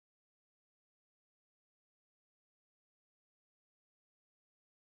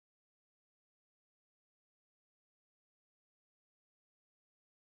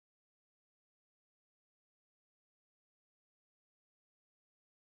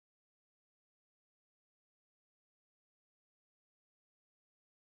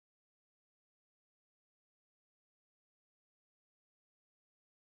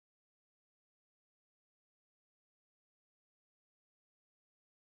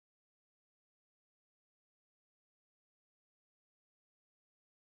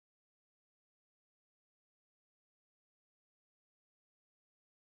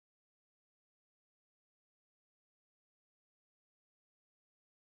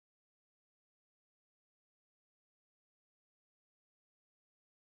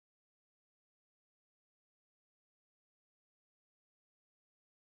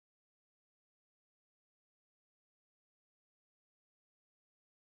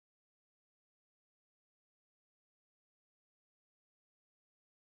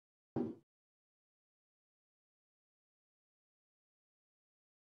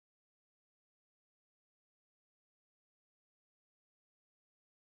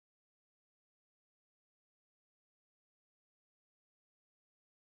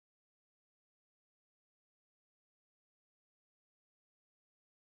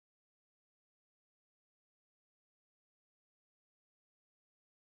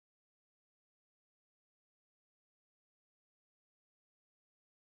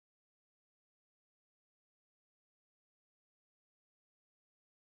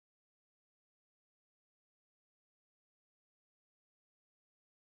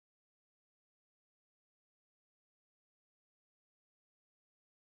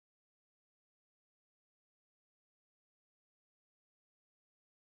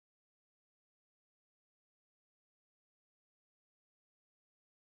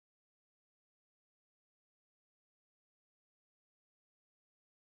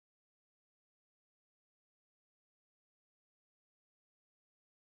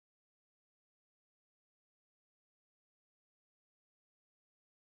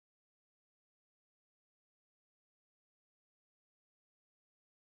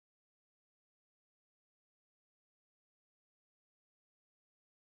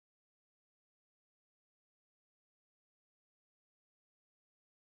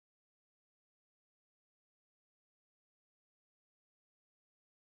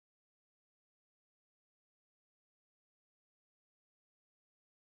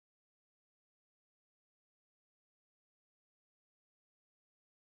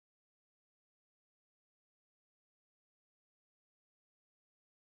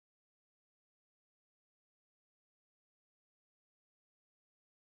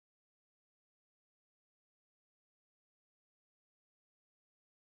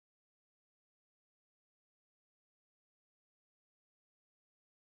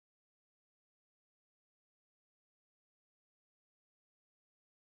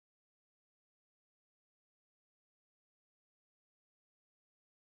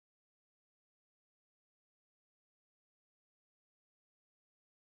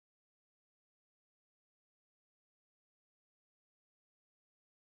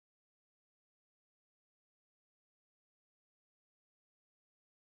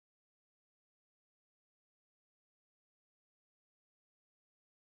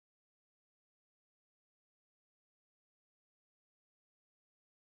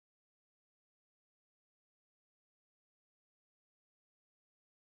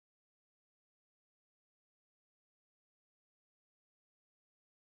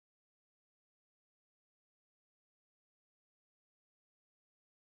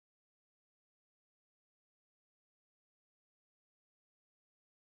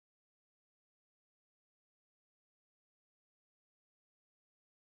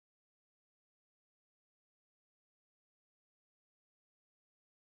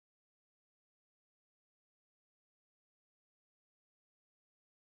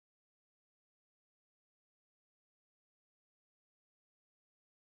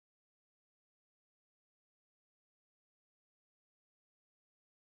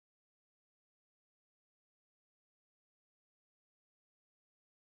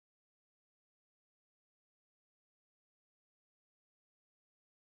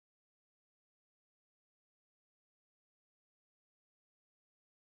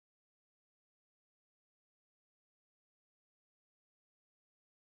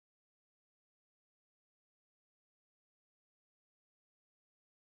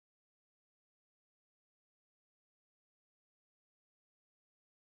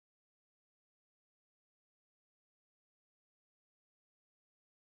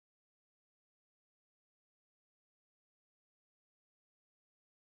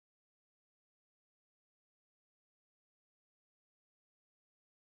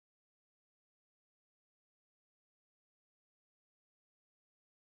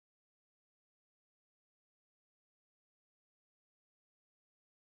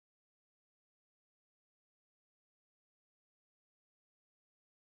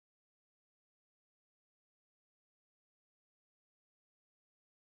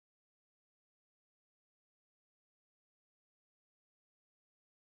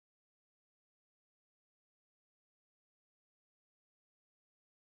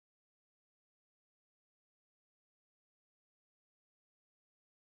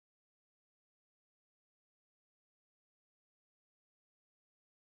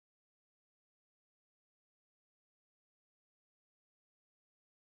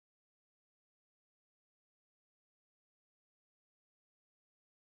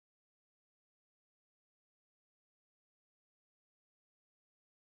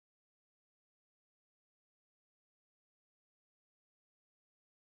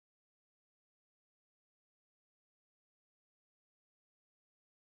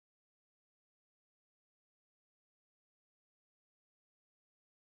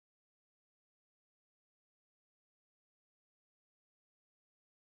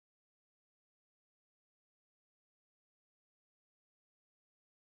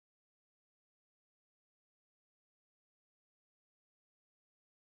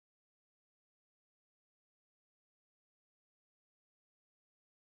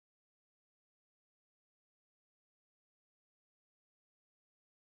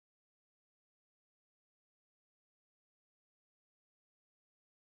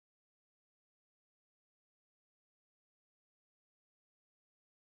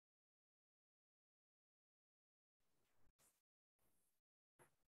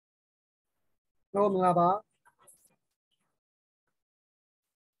Hello မင်္ဂလာပါ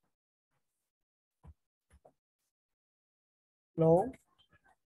Hello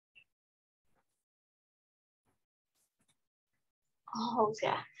ဟုတ်ဆ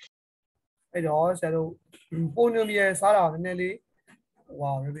ရာအဲ့တော့ဆရာတို့ပုံညွန်မြေစားတာနည်းနည်းလေး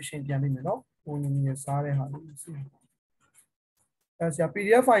ဟို revision ပြန်ပြီးမယ်နော်ပုံညွန်မြေစားတဲ့ဟာလေးဆရာ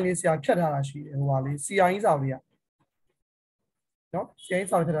PDF file လေးဆရာဖြတ်ထားတာရှိတယ်ဟိုပါလေး CI စာလေးอ่ะနော် CI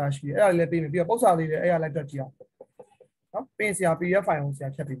စာဖြတ်ထားတာရှိတယ်အဲ့ဒါလေးလည်းပြီးမယ်ပြီးတော့ပုတ်စာလေးလည်းအဲ့ဒါလိုက်တွက်ကြည့်အောင်နော်ပြင်ဆရာ PDF file ကိုဆရာ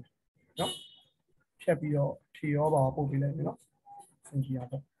ဖြတ်ပြီးမယ်နော်ဖြတ်ပြီးတော့ဖြေရောပါပုတ်ပေးလိုက်မယ်နော်စဉ်းကြည့်ရအော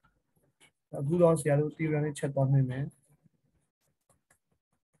င်အခုတော့ဆရာတို့ theory လေးချက်သွားနိုင်မယ်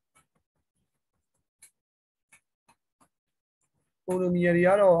ပုံလိုမီတွေက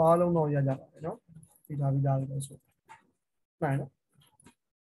တော့အားလုံးတော့ရကြပါတယ်နော်ဒီထားပြီးသားလို့ဆိုနိုင်နော်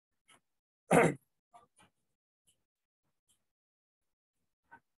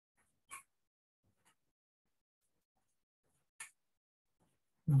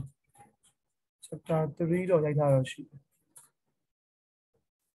chapter 3တော့ရိုက်ထားရရှိတယ်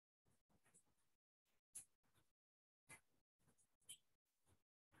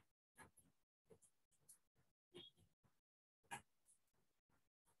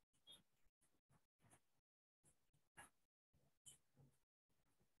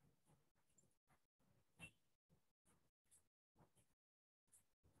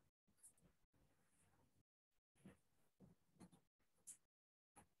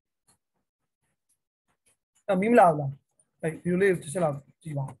မီးမလာဘူးလားအဲ့ဒီလေးတစ်ချက်လောက်ကြ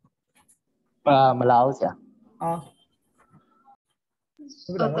ည့်ပါမလာဘူးဆရာ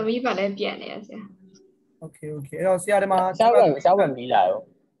သမီးပါလည်းပြန်နေရဆရာ Okay အဲ့တော့ဆရာဒီမှာဆရာဘက်မီးလာရော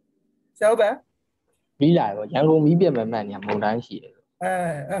ဆရာဘက်မီးလာရောရန်ကုန်မီးပြတ်မှန်နေမုန်တိုင်းရှိတယ်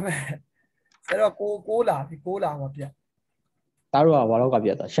အဲ့ဆရာတော့6လာပြီ6လာမှာပြတ်ဒါတော့ဘာလောက်ကပြ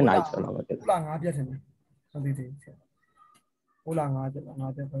တ်သွား8နာရီကျော်လောက်ပဲပြတ်6လာ9ပြတ်တယ်မသိသေးဘူး6လာ9ပြတ်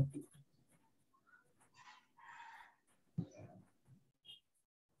9ပြတ်ပဲ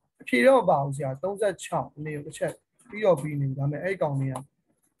အဖြေတော့ပါဘူးဆရာ36နေတစ်ချက်ပြီးတော့ပြီးနေဒါပေမဲ့အဲ့ကောင်တွေက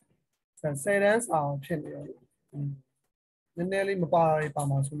10တန်းစာဖြစ်နေတယ်နည်းနည်းလေးမပါရပါ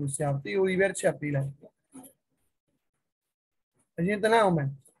မှာဆိုလို့ဆရာ theory ပဲတစ်ချက်ပေးလိုက်အရင်တန်းအောင်မယ်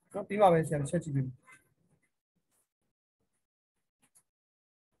နော်ပြီးမှပဲဆရာတစ်ချက်ကြည့်ပေးမယ်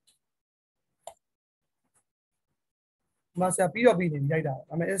မဆရာပြီးတော့ပြီးနေရိုက်တာဒါ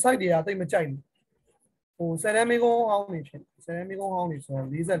ပေမဲ့ insight တွေကတိတ်မကြိုက်ဘူးဟို10တန်းမင်းကုန်းဟောင်းနေဖြစ်10တန်းမင်းကုန်းဟောင်းနေဆိုတော့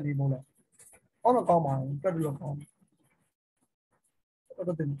44ပုံလိုက်ဟောင်းတော့ကောင်းပါဘူးတွက်လို့ကောင်း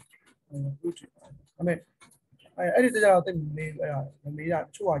တော့တင်ဟုတ်တယ်ဒါပေမဲ့အဲ့ဒီစကြတော့တိတ်မေးအဲ့ဒါမေးတာ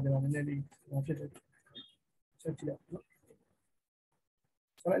ချို့ဟာကျတော့နည်းနည်းလေးဟောဖြစ်တယ်ချက်ကြည့်ရနော်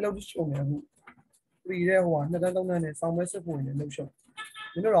ဆိုတော့အလုပ်ရှုံနေအခုပြီးတဲ့ဟိုက2တန်း3တန်းနဲ့ဆောင်းပွဲစစ်ဖို့နေလုပ်ရှုံ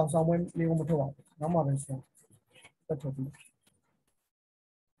ဒီလိုတော့ဆောင်းပွဲနေကိုမထုတ်အောင်နောက်မှပဲဆရာတက်ထုတ်ပြီး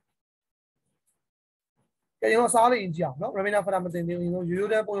ကြရင်တော့စားလေးကြည့်အောင်နော် Remainder Fara မတင်သေးဘူးရိုး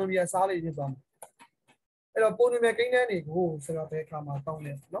ရိုးတန်းပုံရုံပြစားလေးဖြစ်သွားမှာအဲ့တော့ပုံရုံပြကိန်းတန်းတွေကိုဆိုတော့ဘယ်ခါမှာတောင်း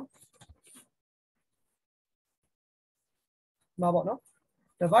လဲနော်မှာပေါ့နော်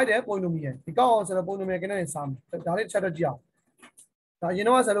divide တဲ့ polynomial ဒီကောက်အောင်ဆိုတော့ polynomial ကိန်းတန်းတွေစားမယ်ဒါလေးချက်တော့ကြည့်အောင်ဒါအရင်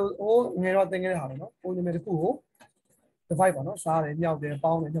တော့ဆိုလို့ဟိုငယ်တော့သင်ခဲ့တဲ့ဟာပဲနော် polynomial တစ်ခုကို divide ပါနော်စားတယ်မြောက်တယ်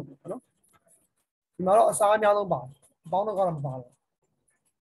ပေါင်းတယ်နှုတ်တယ်နော်ဒီမှာတော့အစားအများဆုံးပါပေါင်းတော့ကတော့မပါတော့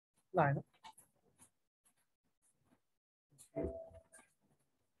နိုင်နော်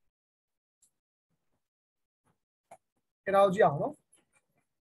ကြောက်ကြည့်အောင်နော်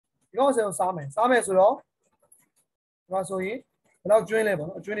ဒီကောင်ဆိုစားမယ်ဆိုတော့ဒီမှာဆိုရင်ဘယ်တော့ကျွင်းလဲပေါ့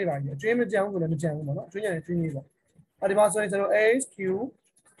နော်အကျွင်းတွေပါကြီးအကျွင်းမကြံဘူးဆိုလည်းမကြံဘူးပေါ့နော်အကျွင်းရတယ်ကျွင်းကြီးပေါ့ဒီမှာဆိုရင်ကျွန်တော် x3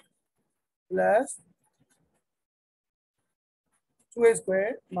 plus 2x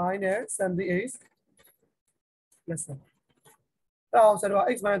squared minus 78 plus 7အဲ့တော့ဆိုတော့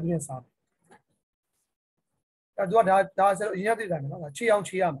x minus 3နဲ့စားအဲ့တော့ဒါဆိုတော့အရင်ကသိတယ်နော်ခြေအောင်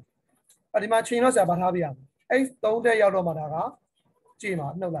ခြေရမှာအဲ့ဒီမှာခြေတော့ဆရာဘာထားပြရမလဲ x 3တက်ရောက်တော့မှဒါကခြေမှာ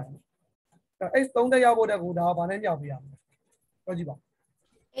နှုတ်လိုက်အဲ့ x 3တက်ရောက်ဖို့တက်ကိုဒါကဘာနဲ့မြောက်ပြရမလဲပြောကြည့်ပါ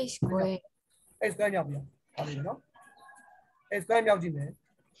x square မြောက်ပြရပါလိမ့်မယ်နော် x square မြောက်ကြည့်မယ်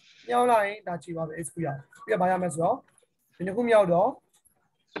မြောက်လိုက်ရင်ဒါခြေပါပဲ x square ပြီးတော့ဘာရမလဲဆိုတော့ဒီနှစ်ခုမြောက်တော့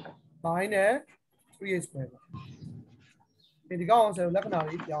minus 3x square ပေါ့ဒီကောင်ဆိုတော့လက္ခဏာ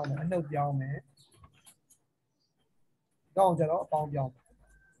လေးပြောင်းမယ်အနှုတ်ပြောင်းမယ်ဒီကောင်ကျတော့အပေါင်းပြောင်းမယ်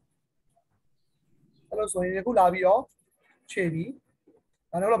အဲ့လိုဆိုရင်ဒီခုလာပြီးတော့ခြေပြီး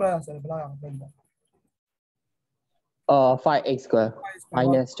ဒါတော့ဘယ်လိုဆိုတော့ဘယ်လောက်အောင်ပြန်ပါ5x square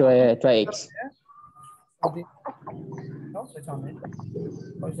minus 12x ဟုတ်ပြီနော်ဆက်ချောင်းမယ်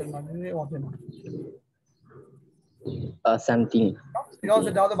ဟိုစမှာနည်းနည်းဟောပြန်ပါ17ဒီတော့စ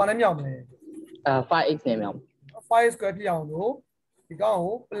တော့ဘာနဲ့မြောက်မလဲ 5x နဲ့မြောက် 5 square ဖြစ်အောင်လို့ဒီကောင်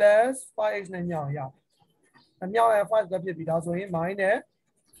ကို plus 5x နဲ့ညောင်းရအောင်အမြောက်ရ5 square ဖြစ်ပြီဒါဆိုရင် minus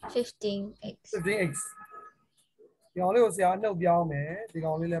 15x 15x ဒီကောင်လေးကိုဆရာနှုတ်ပြောင်းမယ်ဒီ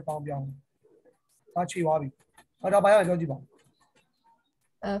ကောင်လေးလည်းပေါင်းပြောင်းဒါခြေသွားပြီအဲ့တော့ဘာရအောင်ပြောကြည့်ပါ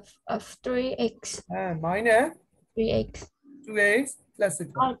of 3x minus 3x 2x plus 6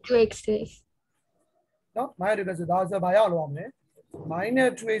 2x နော် minus 2 plus 6ဒါဆိုဘာရအောင်လုပ်ရမလဲ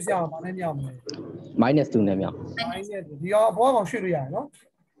minus 2x ရအောင်ဘာနဲ့ညောင်းမလဲ -2 နဲ့မြောက် minus ဒီကောင်အပေါ်ကောင်ရွှေ့လို့ရတယ်နော်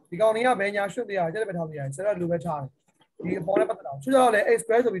ဒီကောင်တွေကဘယ်ညာရွှေ့လို့ရတယ်ကျက်ပဲထားလို့ရတယ်ဆိုတော့လူပဲထားတယ်ဒီအပေါ်နဲ့ပတ်သက်တာရွှေ့တော့လေ x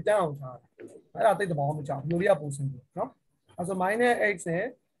square ဆိုပြီးတန်းအောင်ထားတယ်အဲ့ဒါသိတဲ့ဘောင်းမကြောက်လူတွေကပုံစံမျိုးနော်အဲ့ဆို minus x နဲ့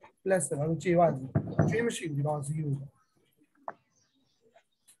plus ဆိုတော့ခြေသွားပြီခြေမရှိဘူးဒီကောင်0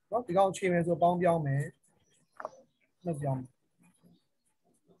နော်ဒီကောင်ခြေမယ်ဆိုပေါင်းပြောင်းမယ်နှုတ်ပြောင်း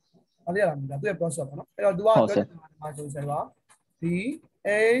အဲ့ဒါလည်းသူရဲ့ process ပေါ့နော်အဲ့တော့ तू ကပြောချင်တာမှာဆိုစရာဒီ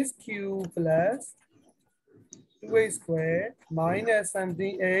x cube plus 2x square minus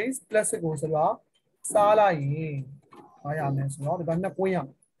 17x plus ကိုဆိုတော့စားလိုက်ရင်ဘာရမလဲဆိုတော့ဒီကနှစ်ကွင်းရမ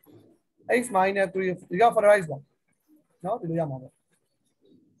ယ် x minus 3ဒီက factorize ပေါ့နော်ဒီလိုရမှာပေါ့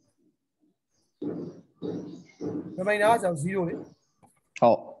remainder ဆို0လေ ဟုတ်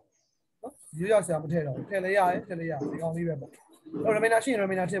နော်0ရောက်ဆရာမထည့်တော့ထည့်လဲရတယ်ထည့်လဲရဒီကောင်လေးပဲပေါ့အဲ့ remainder ရှိရင်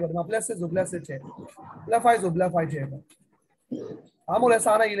remainder ထည့်ပေါ့ဒီမှာ plus 6ဆို plus 6ထည့် plus 5ဆို plus 5ထည့်ပေါ့အားမလို့လဲ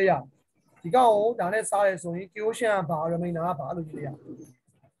စားနိုင်ရေးလဲရဒီကောင်ကိုဒါနဲ့စားရဲဆိုရင် quotient ကဘာ remainder ကဘာလို့ရေးလဲရ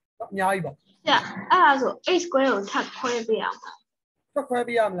နော်အများကြီးပေါ့ ဆရာအဲ့ဒါဆို x square ကိုထပ်ခွဲပေးအောင် ဆက်ခွဲ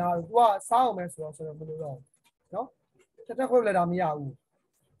ပေးရမလား तू ကစားအောင်မယ်ဆိုတော့မလို့တော့နော်တက်ခွဲပြလိုက်တာမရဘူး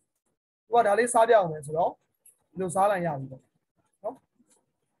तू ကဒါလေးစားပြအောင်မယ်ဆိုတော့ဒီလိုစားလိုက်ရပြီပေါ့နော်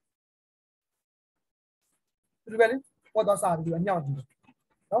ဒီပဲလေပေါ်တော့စားပြီးအညောင်းကြည့်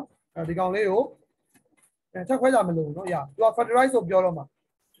နော်အဲဒီကောင်လေးကိုချက်ခွဲကြမလို့နော်ရ तू က factorize ဆိုပြောတော့မှာ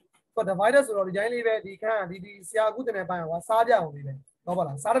तू divided ဆိုတော့ဒီတိုင်းလေးပဲဒီခန်းဒီဆရာအခုတင်တဲ့ပိုင်းကစားပြအောင်လေးပဲတော့ပါ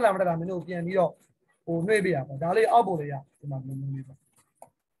လားစားတယ်လားမတယ်လားမင်းတို့ပြန်ပြီးတော့ဟိုနှွေးပေးရပါဒါလေးအောက်ပို့လေးရဒီမှာမျိုးလေးပေါ့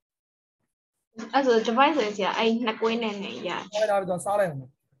အဲ့ဆို device ဆိုရင်ဆရာအဲ့နှစ်ကွင်းနဲ့နေရ အဲ့ဒါပြီးတော့စားလိုက်အောင်သူ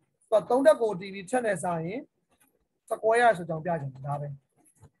က3တက်ကို TV ချက်နဲ့စားရင်စကွဲရဆိုကြောင်ပြကြတယ်ဒါပဲ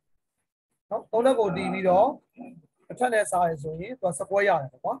နော်3တက်ကို TV တော့အထက်နဲ့စားရဆိုရင်သူကစကွဲရတ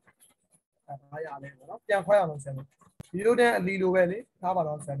ယ်ပေါ့ကွာအဲဒါရလဲပေါ့နော်ပြန်ခွဲအောင်လုပ်ဆက်လို့ဒီလိုတဲ့အလီလိုပဲလေထားပါ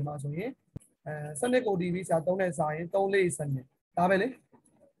တော့ဆရာဒီမှာဆိုရင်စနစ်ကို TV ဆရာ3နဲ့စားရင်3လေးစနစ်ဒါပဲလေ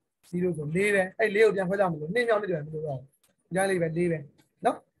0ဆို4ပဲအဲ့4ကိုပြန်ခွဲကြမလို့2မြောက်2တယ်မလို့တော့ဒီတိုင်းလေးပဲ4ပဲ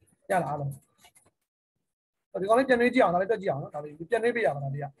နော်ရလားအားလုံးဒီကောင်လေးပြန်နေကြည့်အောင်ဒါလေးတက်ကြည့်အောင်နော်ဒါလေးပြန်နေပေးရပါ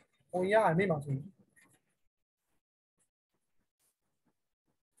လားဒီကဟိုရဟနေမှာဆိုရင်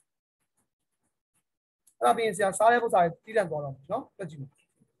အဲ့ဒါပြီးရင်ဆရာစားတဲ့ပုစားတီးတန့်သွားတော့နော်တက်ကြည့်မယ်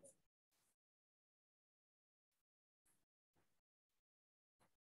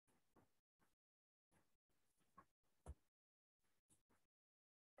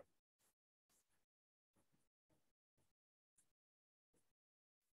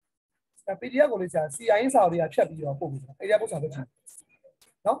PDF ကိုလေးဆရာ CI စာတွေကဖြတ်ပြီးတော့ပို့ပြီးအဲ့ဒီပုစားတက်ကြည့်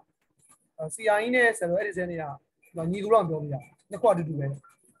နော် CI နဲ့ဆရာတို့အဲ့ဒီစနေကညီကူတော့ပြောပြရနှစ်ခွအတူတူပဲ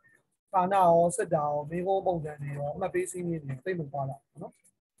ဌာနရောစစ်တာရောမိခိုးပုံစံတွေရောအမှတ်ပေးစည်းနေတယ်သိမပွားလာနော်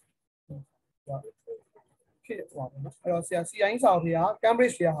ဖြစ်သွားပါနော်အဲ့တော့ဆရာ CI စာတွေက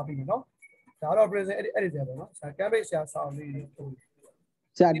Cambridge ဆရာဟာပြီးနော်ဒါတော့ present အဲ့ဒီဆရာပေါ့နော်ဆရာ Cambridge ဆရာစာလေးပို့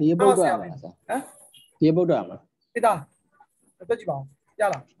ဆရာဒီပုတ်တော့ရမှာဆရာဟမ်ဒီပုတ်တော့ရမှာအေးသားတက်ကြည့်ပါဦးရ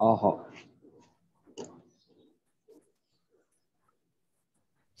လားဟုတ်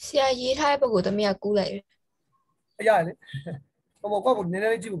ဆရာရေးထားတဲ့ပုံကိုတမီးကကူးလိုက်တယ်ရရလေဟိုကောက်ကိုနည်းန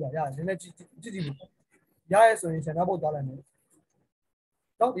ည်းလေးကြည့်လို့ပါရတယ်နည်းနည်းကြည့်လို့ရရဲဆိုရင်ဆရာနောက်ပုတ်သွားလိုက်မယ်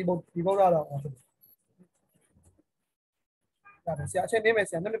နော်ဒီပုတ်ရတော့ရတယ်ဆရာအချိန်ပေးမယ်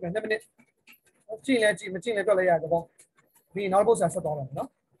ဆရာ2မိနစ်ကြည့်လဲကြည့်မကြည့်လဲပြတ်လိုက်ရတယ်ပေါ့ဒီနောက်ပုတ်ဆရာဆက်သွားပါမယ်နော်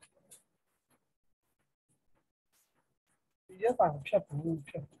ဒီရပါဖြတ်ဘူး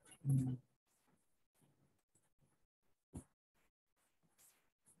ဖြတ်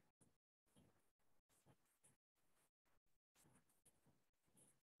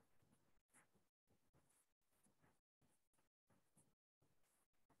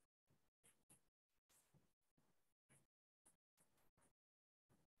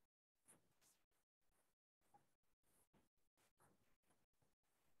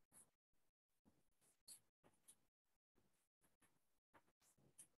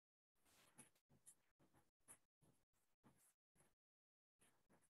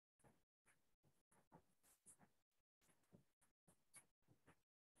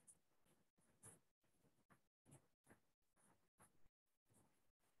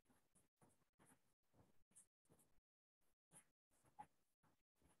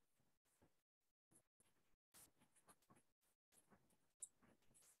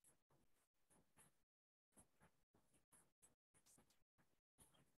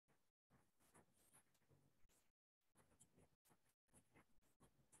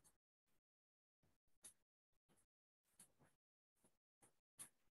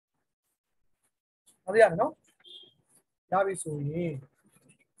ဟုတ်ရတယ်နော်ရပြီဆိုရင်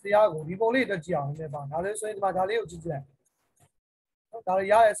ဆရာကိုဒီပုံလေးတက်ကြည့်အောင်လည်းပါဒါလေးဆိုရင်ဒီမှာဒါလေးကိုကြည့်ကြည့်နော်ဒါလေး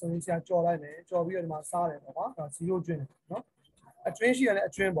ရရဲဆိုရင်ဆရာကြော်လိုက်မယ်ကြော်ပြီးတော့ဒီမှာစားတယ်ပေါ့ကွာဒါ0ကျွင်းတယ်နော်အကျွင်းရှိရလဲ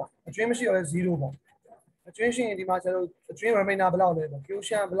အကျွင်းပေါ့အကျွင်းမရှိရလဲ0ပေါ့အကျွင်းရှိရင်ဒီမှာကျတော့အကျွင်း remainder ဘယ်လောက်လဲပေါ့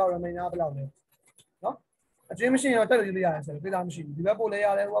quotient ဘယ်လောက် remainder ဘယ်လောက်လဲနော်အကျွင်းမရှိရင်တော့တက်လို့ရရတယ်ဆိုတော့ပြတာမရှိဘူးဒီဘက်ပို့လဲရ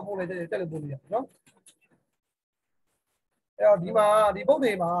တယ်ဟိုဘက်ပို့လဲတက်လို့ပို့လို့ရတယ်နော်အဲ့တော့ဒီမှာဒီပုတ်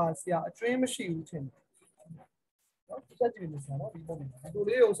တွေမှာဆရာအကျွင်းမရှိဘူးထင်တယ်နော်စက်ကြည့်နေဆရာနော်ဒီပုတ်တွေ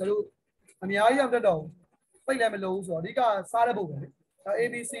ဒီလေးကိုဆရာတို့အများကြီးရောက်တတ်တော့ပိတ်လည်းမလို့ဆိုတော့အဓိကစားတဲ့ပုတ်ပဲလေA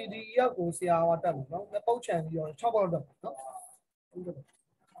B C D E F ကိုဆရာကတက်လို့နော်ပုတ်ချန်ပြီးတော့6ပုတ်တော့နော်ကြ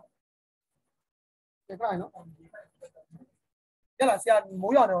ည့်ခိုင်းနော်ရလားဆရာ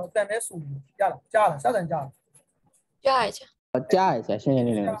မိုးရွာတော့အတန်နဲ့ဆူရလားကြားလားစသန်ကြားလား ကြားရချာ ကြားရဆရာရှင်းရှင်း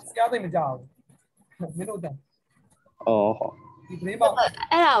လေးလေး ဆရာသိမကြားဘူးမင်းတို့တန် အော်ဟုတ် ဒီပရင်းပေါက် အဲ့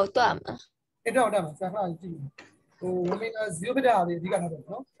ဒါကိုတွတ်မှာ အဲ့တော့တက်မှာဆရာခဏကြည့်ဟို remainder 0ဖြစ်တဲ့ဟာလေးအဓိကထားတယ်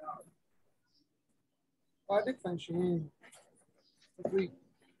နော် quadratic function 3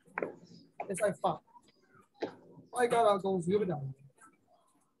 is like 5 why ကတော့အကုန်0ဖြစ်တာ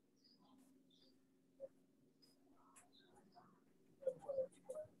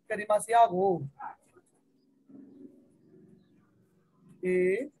ကဲဒီမှာဆရာကို A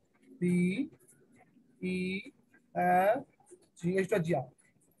B E F G H တွက်ကြည့်အောင်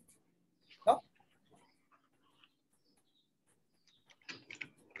နော်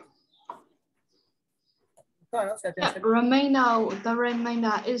အဲ့တော့ဆရာပြန်ဆက် remainder ကို the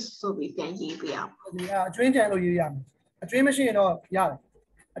remainder is ဆိုပြီးပြန်ရေးပြအောင် ဒီအကျွင်းချန်လို့ရေးရမယ်အကျွင်းမရှိရင်တော့ရတယ်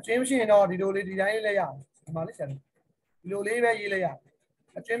အကျွင်းမရှိရင်တော့ဒီလိုလေးဒီတိုင်းလေးလည်းရတယ်ဒီမှာလေးဆရာဒီလိုလေးပဲရေးလိုက်ရတယ်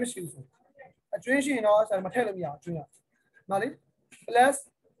အကျွင်းမရှိဘူးဆိုအကျွင်းရှိရင်တော့ဆရာမထည့်လို့မရအောင်အကျွင်းရဒီမှာလေး plus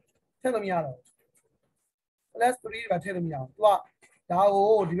ထည့်လို့မရတော့ plus 3ပဲထည့်လို့မရအောင်သူကဒါကို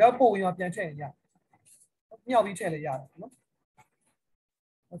ဒီဘက်ပို့ရင်ပြန်ထည့်ရင်ရမြောက်ပြီးထည့်လည်းရတယ်နော်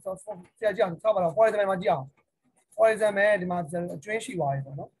ဆောဆရာကြည့်အောင်ဆောက်ပါတော့ for example မှာကြည့်အောင် for example ဒီမှာအကျွင်းရှိသွားပြီ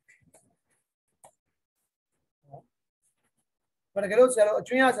ပေါ့နော်ဘာတကယ်လို့ဆရာတို့အ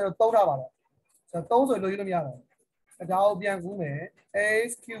ကျွင်းရဆရာတို့သုံးထားပါတော့ဆရာ3ဆိုလို့ရေးလို့မရတော့ဒါကိုပြန်ကူးမယ် x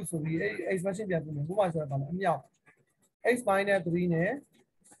cube ဆိုပြီး expression ပြန်ကူးမယ်ဘုမဆိုတော့ဗာလဲအမြောက် x - 3နဲ့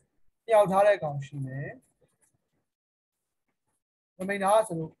မြောက်ထားတဲ့ကောင်ရှိမယ်remainder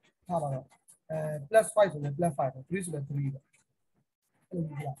ဆိုလို့ထားပါတော့plus 5ဆိုရင် plus 5ပဲ3ဆိုရင်3ပဲအဲ့လို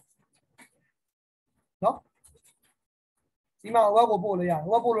မျိုးပြနော်ဒီမှာဟိုဘက်ကိုပို့လို့ရတယ်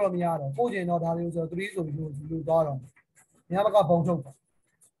ဟိုဘက်ပို့လို့မရတော့ပို့ကျင်တော့ဒါလေးဆို3ဆိုပြီးလို့သွားတော့ညဘက်ကဘုံထုတ်တာ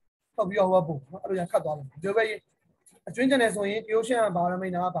ထုတ်ပြီးတော့ဟိုဘက်ပို့နော်အဲ့လိုရခတ်သွားတယ်ဒီလိုပဲအကျွင်းကျန်တယ်ဆိုရင် quotient ဘာ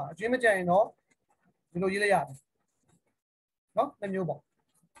remainder ပါအကျွင်းမကျန်ရင်တော့ဒီလိုရေးလိုက်ရတယ်နော်နှစ်မျိုးပေါ့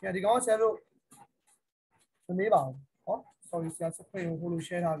ဒီကောင်ကဆရာတို့မမေးပါဘူးဟော sorry ဆရာစခွင့်ကိုဟိုလို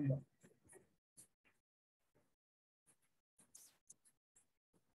share ထားပြီးတော့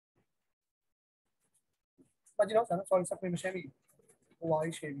ပါကြည့်တော့ဆရာ sorry စခွင့်မ share မိဟိုဟာ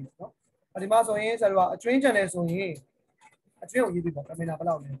ကြီး share ပြီးနော်ဒီမှာဆိုရင်ဆရာတို့ကအကျွင်းကျန်တယ်ဆိုရင်အကျွင်းကိုရေးပြီးပေါ့ remainder ဘယ်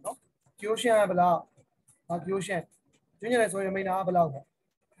လောက်လဲနော် quotient ကဘယ်လောက်ဟာ quotient ကျွင်းကျန်တယ်ဆိုရင် remainder ကဘယ်လောက်ပေါ့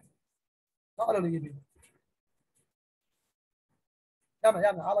နော်အဲ့လိုလေးရေးပြီးရမယ်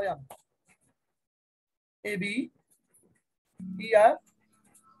အားလို့ရမယ် AB EF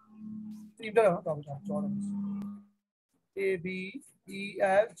ဒီတော့တော့ကြောတယ် AB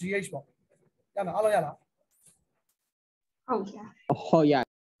EF GH ပေါ့ရမယ်အားလို့ရလား ဟုတ်ကဲ့ ဟုတ်ရ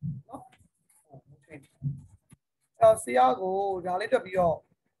နော်ဆရာကိုဒါလေးတက်ပြီးတော့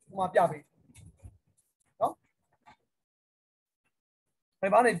ဟိုမှာပြပေးနော်ဘ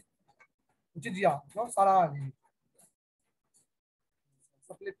ယ်ပါနေကြည့်ကြည့်အောင်နော်စားလာနေစ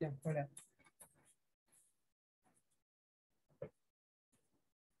ပလစ်ပြန်ခွဲလိုက်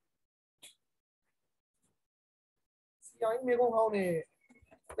ဆရာကြီးမေကုန်းဟောင်းနေ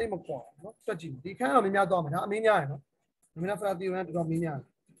သိမကွာနော်တွက်ကြည့်ဒီခန်းတော့မင်းများတော့မှာဒါအမင်းများရယ်နော်မင်းများဖရာတီယိုနဲ့တော်တော်မင်းများ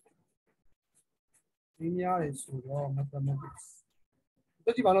မင်းများတယ်ဆိုတော့ mathematics တွ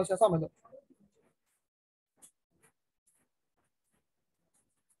က်ကြည့်ပါလို့ဆရာဆောက်မယ်လို့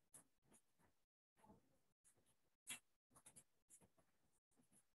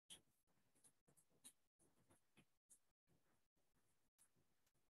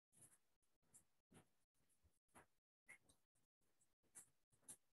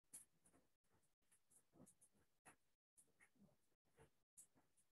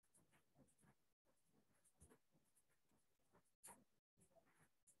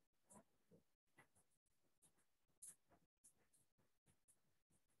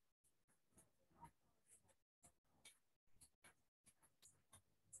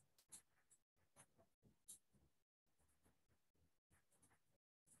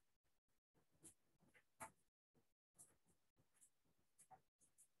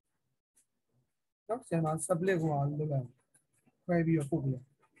နော်ဆရာမ split ကိုလုပ်လိုက်ခွဲပြီးတော့ပို့ပြီးတော့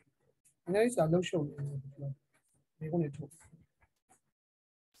အများကြီးစာလုံးရှုပ်နေတယ်ဒီကုန်းနေထုတ်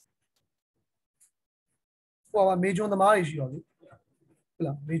ဟိုကမေဂျွန်သမားတွေရှိတော့လေဟုတ်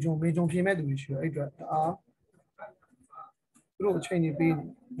လားမေဂျွန်ပြင်မဲ့သူတွေရှိတော့အဲ့အတွက်အားသူတို့အချိန်ကြီးပေး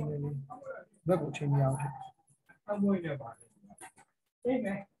နေတယ်ဘက်ကိုအချိန်မရဘူးအမွေးနဲ့ပါတယ်အေးမ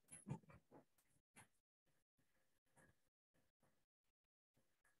ယ်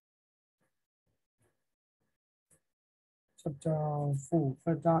chapter 4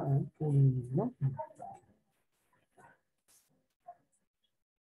 factor and polynomial เนาะ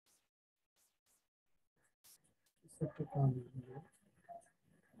Set polynomial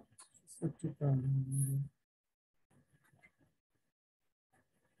set polynomial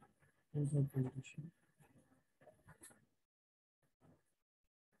condition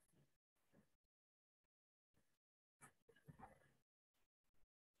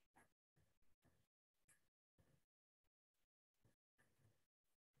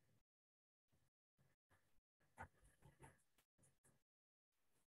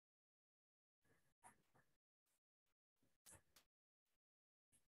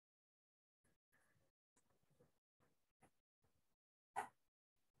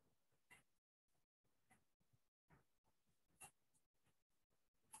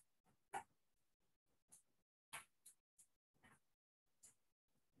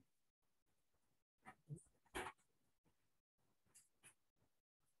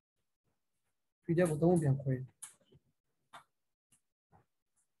ပြီးတဲ့ဘုံသုံးပြန်ခွဲ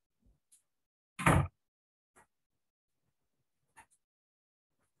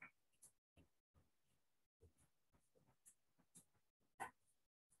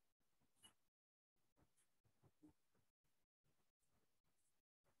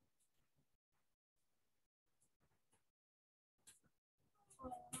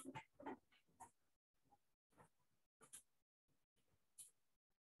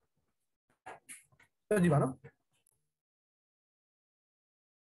ကြည့်ပါနော်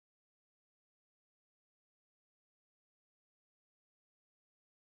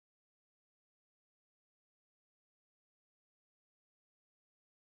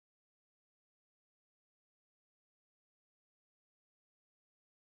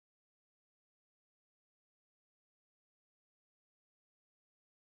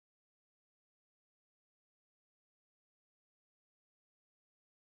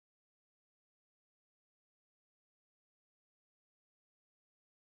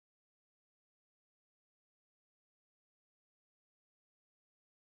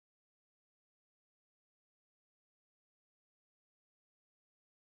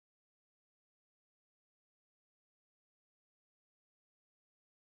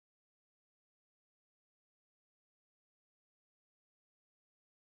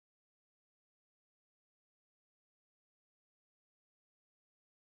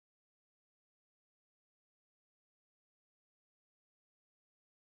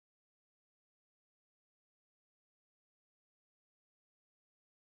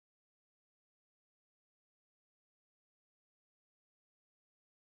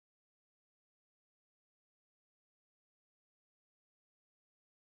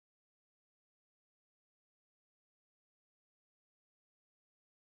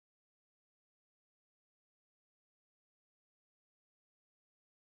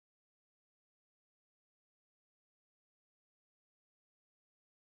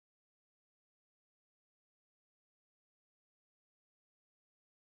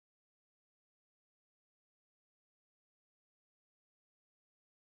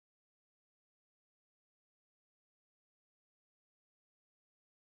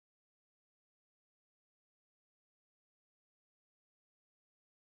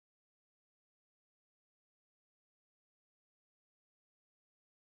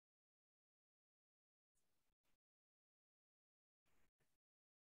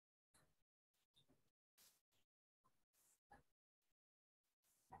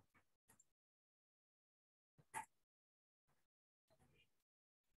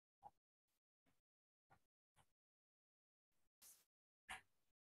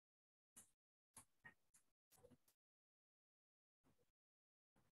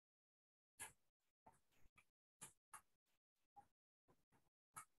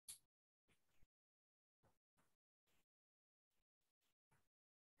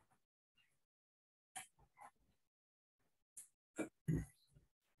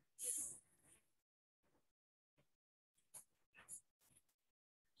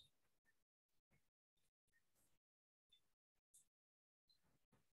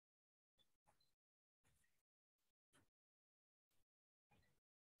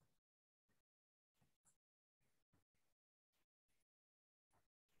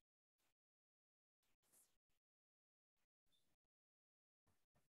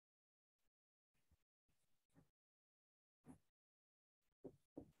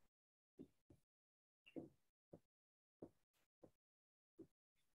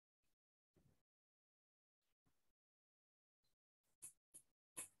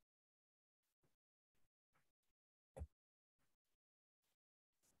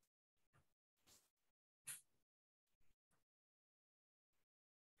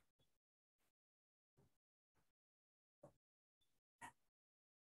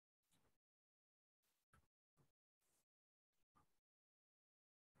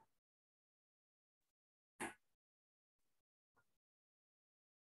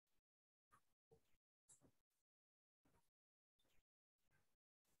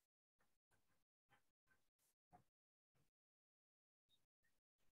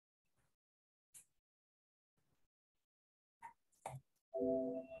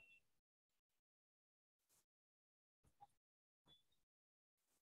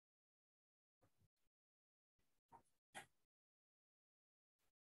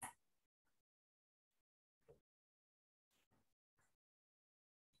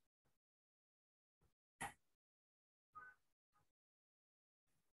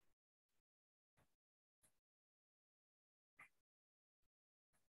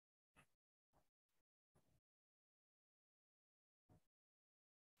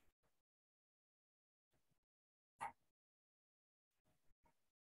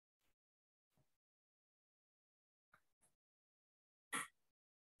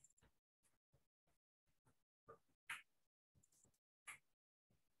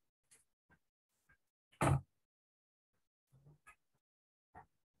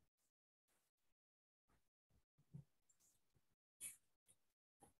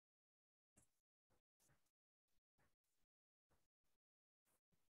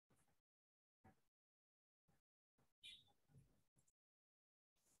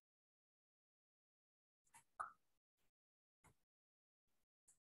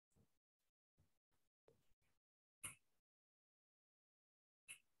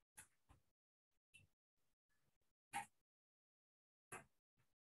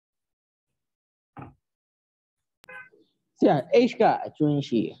ဆရာ H ကအကျွင်း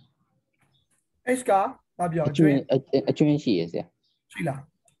ရှိတယ် H ကဘာပြော အကျွင်းအကျွင်းရှိရဆရာ ရှိလား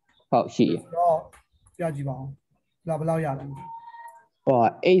ဟုတ်ရှိရ တော့ပြကြည့်ပါအောင်ဒါဘယ်လောက်ရလဲ ဟော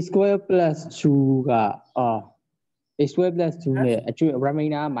a square plus 2ကa square plus 2နဲ့အကျွင်း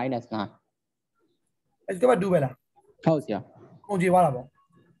remainder minus 9 H ကဘာ2ပဲလား ဟုတ်ဆရာ ကုန်ကြည့်သွားတာပေါ့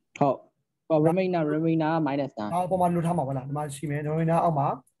ဟုတ်ဟော remainder minus 9 ဒါပေါ်မှာလွတ်ထားမှာပေါ့လားဒီမှာရှိမယ်remainder အောက်မှာ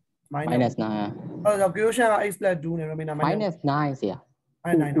minus 9 အဲ့တော့ quotient က x + 2နဲ့ remainder minus 9ဆရာ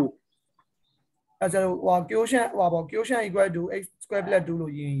 9တော့အဲ့ကျတော့ဟို quotient ဟိုပေါ့ quotient equal to x square + 2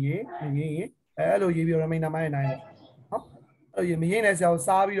လို့ရေးရင်အဲ့လိုရေးပြီး remainder -9 ပေါ့နော်အဲ့လိုမရေးနဲ့ဆရာကို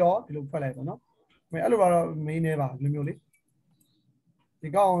စားပြီးတော့ဒီလိုဖွက်လိုက်ပေါ့နော်အဲ့လိုတော့မင်းနေပါဒီလိုမျိုးလေဒီ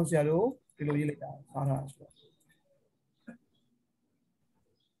ကောက်အောင်ဆရာတို့ဒီလိုရေးလိုက်တာစားထားတာဆိုတော့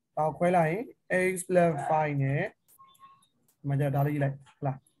ဒါခွဲလိုက်ရင် x + 5နဲ့ဒီမှာကျတော့ဒါလေးရေးလိုက်ဟုတ်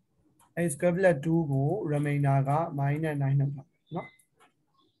လား x square + 2ကို remainder က-9နဲ့နှုတ်တာနော်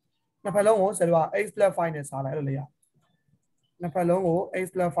နှစ်ဖက်လုံးကိုဆရာတို့က x + 5နဲ့စားလိုက်အဲ့လိုလေးရနှစ်ဖက်လုံးကို x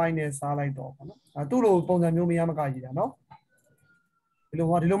 + 5နဲ့စားလိုက်တော့ပေါ့နော်ဒါသူ့လိုပုံစံမျိုးမရမကရေးတာနော်ဒီလို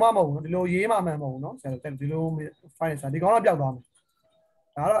မှမဟုတ်ဘူးနော်ဒီလိုရေးမှမှန်မဟုတ်ဘူးနော်ဆရာတို့ဒီလို5နဲ့စားဒီကောင်တော့ပျောက်သွားမယ်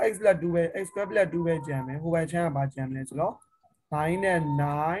ဒါတော့ x + 2ပဲ x square + 2ပဲကျန်မယ်ဟိုဘက်ချမ်းကဘာကျန်မလဲဆိုတော့9နဲ့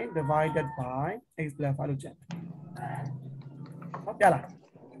9 divided by x + 5လို့ကျန်ဟုတ်ပြလား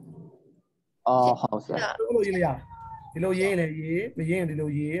ဟုတ်ဆရာ ဒီလိုရေးလိုက်ရဒီလိုရေးရင်လည်းရေးမရေးရင်ဒီလို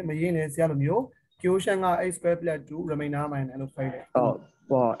ရေးမရေးရင်လည်းဆရာလိုမျိုး quotient က x square + 2 remainder - 9အဲ့လိုဖိတ်လိုက်ဟုတ်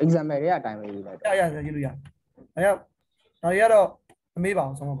ဟော exam တွေကအတိုင်းပဲရေးလိုက်ရရေးလို့ရအဲ့တော့ဒါတွေကတော့အမေးပါ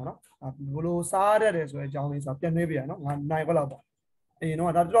အောင်ဆုံးပါနော်ဘယ်လိုစားရတယ်ဆိုတဲ့အကြောင်းလေးဆိုပြန်နှွေးပြရနော်ငါနိုင်ခွက်လောက်ပါအရင်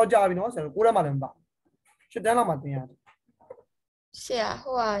တော့ဒါတော်တော်ကြာပြီနော်ဆရာတို့6ရက်မှလည်းမပါ7တန်းလောက်မှသင်ရတယ်ဆရာ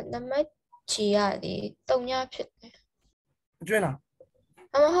ဟိုကနံပါတ်ချီရတယ်3ညဖြစ်တယ်အကျွင်းလား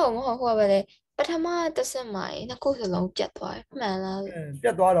မဟုတ်ဟိုကပဲလေပထမတစ်ဆက်မှာနှစ်ခုစလုံးပြတ်သွားတယ်မှန်လားပြ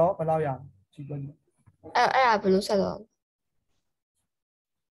တ်သွားတော့ဘယ်လောက်ရကြည့်ပြောကြည့်အဲ့ဒါဘယ်လိုဆက်တော့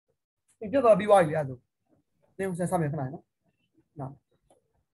ပြတ်သွားပြီးသွားပြီလေအဲ့ဒါသင်ဆက်မယ်ခဏနော်နော်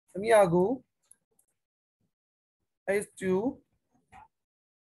သမီးအကူ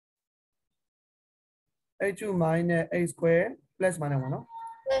h2 minus x square plus minus 1နော်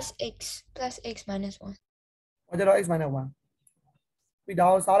plus x minus 1ဟောကျတော့ x minus 1ပြီးဒါ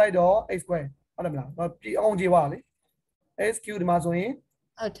ကိုစားလိုက်တော့ x square ဟုတ်တယ်မလားပြီးအောင်ကြည့်ပါလေ x cube ဒီမှာဆိုရင်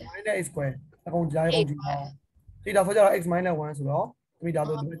ဟုတ်တယ် minus x square အကုန်ကြားအောင်ကြည့်ပါဒီတော့ဆိုကြတော့ x minus 1ဆိုတော့ပြီးဒါ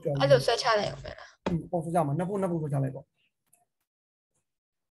ဆိုဒီကြော်အဲ့လိုဆွဲချလိုက်အောင်ပဲလားပုံဆိုကြမှာနှစ်ခုဆွဲချလိုက်ပေါ့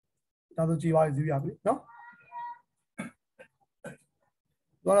ဒါဆိုကြည့်ပါဇူးရပြီနော်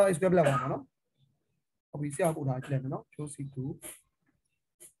တော့ x square လောက်ပါနော်ဟုတ်ပြီဆရာပို့ထားကြည့်လိုက်မယ်နော်ချိုးစီ2ဟု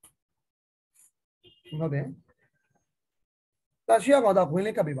တ်တယ်တာရှိရမှာတော့ခွင်း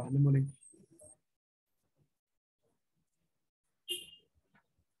လေးကပ်ပေးပါမျိုးလေး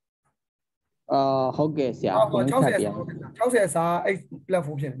ဟုတ်ကဲ့ဆရာ60စာ x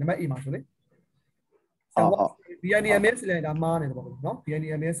platform ဖြစ်နေနံပါတ် A မှာဆိုလေဟုတ် BNMS လည်းဒါမားနေတယ်ပေါ့နော်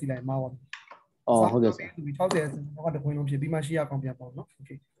BNMS လည်းမားပါဟုတ်ကဲ့ဆရာ60တော့တခွင်းလုံးဖြစ်ပြီးမှရှိရကောင်ပြန်ပေါ့နော်โอเ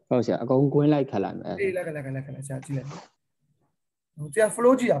คဟုတ်ဆရာအကုန်ကွင်းလိုက်ခတ်လိုက်မယ်အေးလက်ဆရာကြည့်လိုက်ဆရာ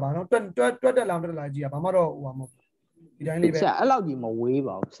flow ကြည့်ရပါနော်တွက်တက်လာကြည့်ရဘာမှတော့ဟိုပါမဟုတ်ဒီတိုင်းလေးပဲဆရာအဲ့လောက်ကြီးမဝေး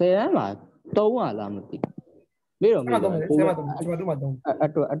ပါဘူး10တန်းမှာ300လားမသိမေးတော့မေးတော့ဆရာမတော့ကျွန်တော်တို့မှ3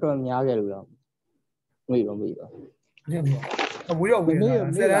အတွက်များခဲ့လို့တော့မေးတော့ဝေးတော့10တ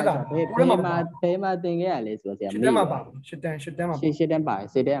န်းတာဘယ်မှာသင်ခဲ့ရလဲဆိုတော့ဆရာမေးမှာပါ10တန်းမှာ10တန်းပါတယ်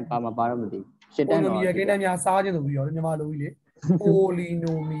10တန်းပါမှာပါတော့မသိ10တန်းတော့ပိုလီနိုမီယယ်ကိန်းတန်းများစားခြင်းဆိုပြီးတော့မြန်မာလိုကြီးလေပိုလီ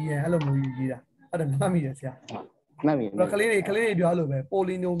နိုမီယယ်အဲ့လိုမျိုးရေးတာအဲ့ဒါမှတ်မိတယ်ဆရာမှတ်မိတယ်ကလေးတွေပြောလို့ပဲပို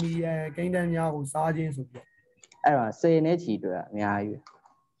လီနိုမီယယ်ကိန်းတန်းများကိုစားခြင်းဆိုပြီးအဲ့တော့10နဲ့ချီတွေ့အများကြီး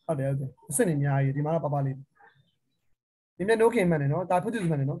ဟုတ်တယ်အစစ်နေအများကြီးဒီမှာတော့ပပလေးဒီမဲ့နိုးခင်မှန်တယ်နော်တာဖုတ်သူ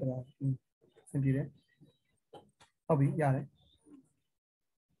မှန်တယ်နော်တော်စင်ပြေတယ်ဟုတ်ပြီရတယ်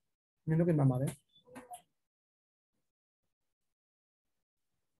နိုးခင်မှန်ပါတယ်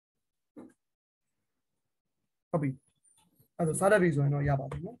ဟုတ်ပြီအဲ့ဒါစားရပြီဆိုရင်တော့ရပါ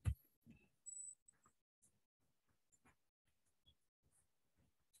ပြီနော်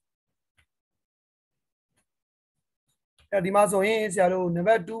အဲဒီမှာဆိုရင်ဆရာတို့နံ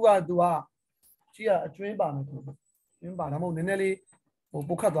ပါတ်2ကသူကကြီးကအကျွင်းပါမယ်သူကျွင်းပါဒါမှမဟုတ်နည်းနည်းလေးဟို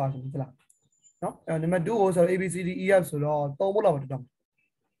ပုတ်ခတ်သွားတယ်ဟုတ်လားနော်အဲနံပါတ်2ကိုဆိုတော့ ABCD EF ဆိုတော့3ပုတ်လောက်တော့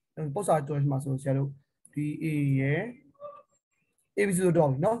ပုတ်စာတွဲမှာဆိုဆရာတို့ DA ရယ် ABC ဆိုတော့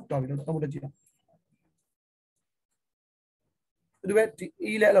ပြီနော်တော်ပြီ3ပုတ်တက်ကြည့်တော့ဒီဘက်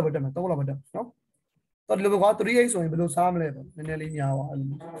E လဲအဲ့လိုပဲတက်မယ်3ပုတ်လောက်ပဲတက်နော်တော့ဒီလိုပဲကွာ 3H ဆိုရင်ဘယ်လိုစားမလဲပေါ့နည်းနည်းလေးညားပါအဲ့လို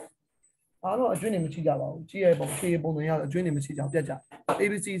အားတော့အကျွင်းနေမချိကြပါဘူးကြည့်ရပုံဖြေပုံစံရအကျွင်းနေမချိကြပြတ်ကြ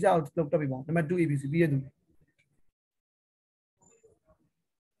ABC စအောင်လောက်တက်ပြီပေါ့နံပါတ်2 ABC ပြီးရသူ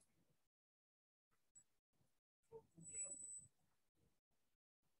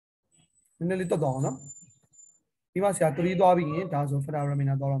နည်းလေးတက်တော့နော်ဒီမှာဆရာ3သွားပြီးရင်ဒါဆို factor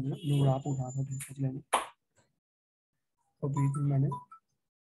remainder သွားတော့မယ်နော် nora ပို့ထားဟုတ်တယ်ဆက်ကြည့်လိုက်မယ်ဟုတ်ပြီဒီမှာね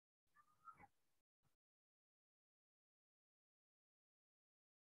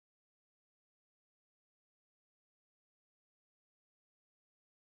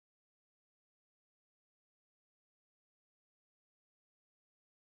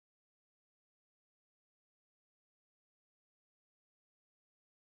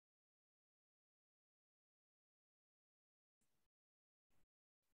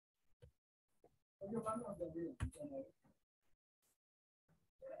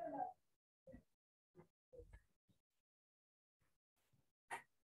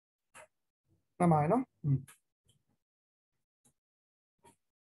မှန်ပါတယ်နော်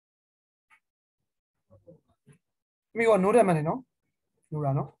မိက note ရမယ်နော်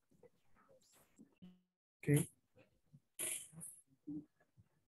nora နော် okay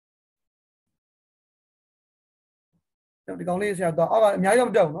ဒီကောင်လေးဆရာတော့အောက်ကအများကြီးတော့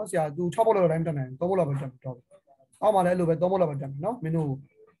မတက်ဘူးနော်ဆရာသူ6ပုတ်လောက်တိုင်းတက်နိုင်3ပုတ်လောက်ပဲတက်တော့အောက်မှာလည်းအဲ့လိုပဲ3ပုတ်လောက်ပဲတက်မယ်နော်မင်းတို့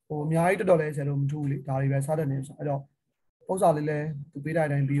ဟိုအများကြီးတော်တော်လေးဆရာတို့မထူးဘူးလေဒါတွေပဲစားတတ်နေဆိုအဲ့တော့ဥစ္စာလေးလည်းသူပေးတဲ့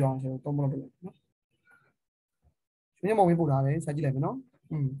အတိုင်းပြီးအောင်ဆရာတို့3ပုတ်လောက်ပဲနော်ရှင်မောင်မင်းပို့ထားတယ်ဆက်ကြည့်လိုက်မယ်နော်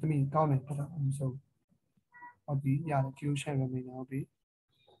သမီးကောင်းတယ်ဟုတ်တယ်အဆုံးဟုတ်ပြီရတယ် Q share ပဲနေဟုတ်ပြီ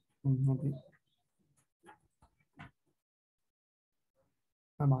ဟုတ်ပြီ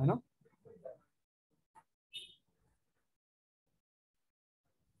မှန်ပါတယ်နော်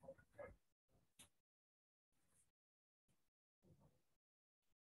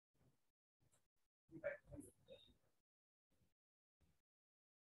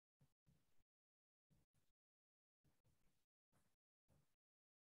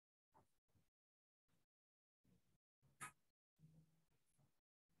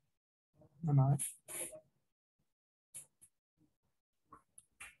မှန်ပါတယ်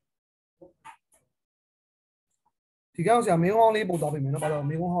ဒီကောင်ဆရာမင်းဟောင်းလေးပို့သွားပြီမယ်နော်ဘာလို့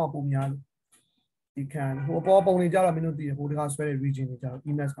မင်းဟောင်းကပုံများလို့ဒီခံဟိုအပေါ်ပုံတွေကြတော့မင်းတို့သိတယ်ဟိုတကဆွဲတဲ့ region တွေကြတော့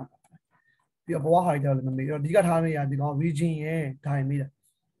email ကပြီးတော့ဘဝဟာတွေကြတော့လည်းမမေ့တော့အဓိကထားနေရဒီကောင် region ရဲ့ဒါရင်မေးတယ်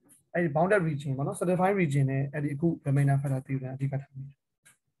အဲ့ဒီ bounded region ပေါ့နော် certified region နဲ့အဲ့ဒီအခု remainder factor သိတယ်အဓိကထားနေတယ်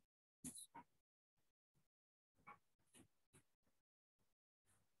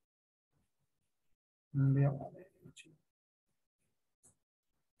မရပါဘူး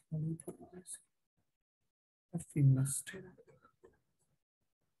famous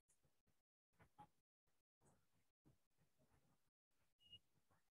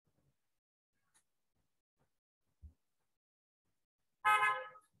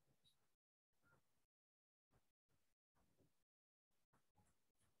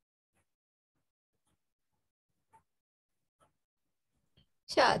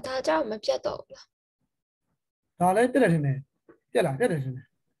ဆရာဒါကြောင့်မပြတ်တော့ဘူးလား ဒါလည်းတက်တယ်ထင်တယ်ပြက်လားတက်တယ်ထင်တယ်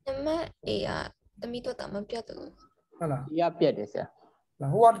နံပါတ် A ကသမီးတို့တာမပြတ်တော့ဘူး ဟုတ်လား ဒီကပြက်တယ်ဆရာ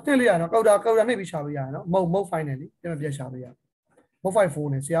ဟိုကတက်လေးရနော်ကောက်တာနှိပ်ပြီးရှာလို့ရနော်မုတ် file နဲ့လေပြန်ပြက်ရှာလို့ရမုတ် file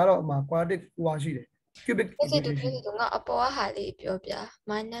 4နဲ့ဆရာတော့အမှာ quadratic ဟိုဟာရှိတယ် cubic ပြည့်စုံသူငါအပေါ်ကဟာလေးပြောပြ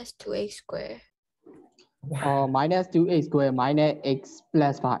 -2x square minus 2x square minus x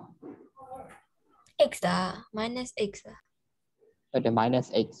plus 5 x တာ -x တာ ဟုတ်တယ် minus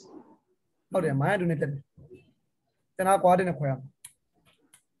x ဟုတ်တယ်မိုင်း2နဲ့တက်တယ်ကျွန်တော် quadratic နဲ့ခွဲရမှာ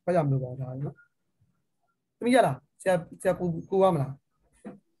ဘာကြောင့်မလို့ပါဒါနော်သမီးရလားဆရာကိုရမလား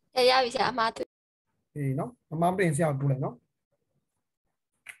ရပြီဆရာအမှားသူ အေးနော်မမပြင်ဆရာကိုပို့လိုက်နော်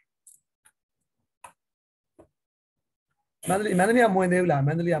မန္တလေးကမဝင်သေးဘူးလားမ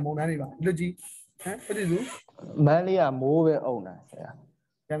န္တလေးကမုံတန်းနေပါလွတ်ကြီးဟမ်ပြည့်စုံ မန်းလေးကမိုးပဲအုံတာဆရာ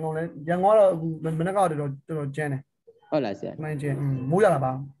ရန်ကုန်ကတော့အခုမနေ့ကတော့တော်တော်ကျန်းတယ် ဟုတ်လားဆရာ နိုင်ကျန်းမိုးရတာ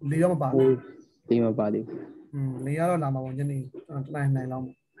ပါလေရောမပါဘူး ဒီမှာပါသေးဘူး လေကတော့လာမှာပေါ့ညနေနိုင်လောက်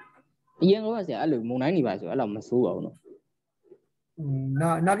အရင်ကဆရာအဲ့လိုမုံတိုင်းနေပါဆိုအဲ့လိုမစိုးပါဘူးနော်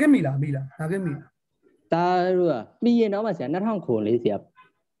နာခဲ့မိလားနာခဲ့မိ ဒါတို့ကပြီးရင်တော့မှဆရာ2000ခုလေးဆရာ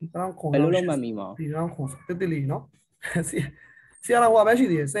တောင်းခုံ ဘယ်လိုလုပ်မှမီမအောင် ဒီတောင်းခုံတက်လေးနော်ဆရာတော်ဟိုပဲရှိ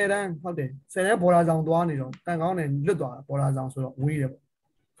သေးတယ်10တန်းဟုတ်တယ်10တန်းဘော်လာဆောင်သွားနေတော့တန်ကောင်းတယ်လွတ်သွားတာဘော်လာဆောင်ဆိုတော့ဝေးတယ်ပေါ့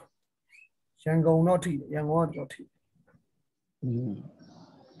ရန်ကုန်တော့ထိရန်ကုန်ကတော့ထိ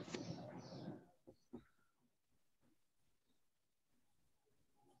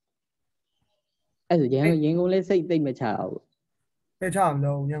အဲ့ဆိုရင်ကုန်လေးစိတ်သိမ့်မချအောင် ဖဲချမ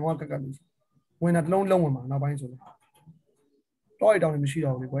လို့ရန်ကုန်ကကလေးဝင်တာတလုံးလုံးဝင်မှာနောက်ပိုင်းဆိုတော့တော့တောင်းနေမရှိ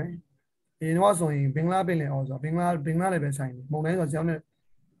တော့ဘူးကွယ်ဒီတော့ဆိုရင်ဘင်္ဂလားပင်လယ်အော်ဆိုဘင်္ဂလားလည်းပဲဆိုင်တယ်မုံတိုင်းဆိုကျောင်းနဲ့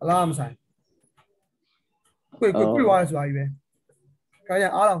အလားမဆိုင်ကွေသွားရဆိုတာကြီးပဲကားရ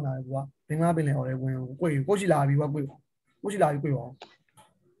အားလောင်တာကွာဘင်္ဂလားပင်လယ်အော်လည်းဝင်ကွေကိုရှိလာပြီကွာကိုရှိလာပြီကွေပါ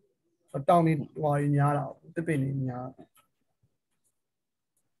တောင်းနေဟွာညားတာတစ်ပင်နေညာ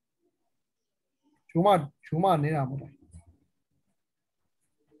Chumaနေတာမဟုတ်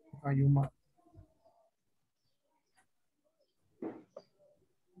လားယူမ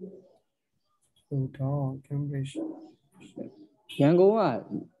ဆိုတော့ Cambridge ရန်ကုန်က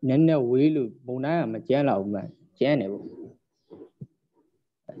နည်းနည်းဝေးလို့မုံတိုင်းကမကျန်းလောက်မှကျန်းတယ်ပေါ့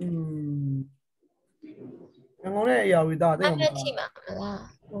ရန်ကုန်ရဲ့အရာဝီသားတိတ် အ မ မှတ် ကော ထိ င်း မှာမလား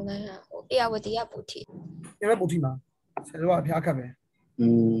ဘုံတိုင်းကဟိုအေယာဝတီကပူထိ ဘူးရပဲပူထီမှာဆယ်တော့အဖျားခတ်ပဲ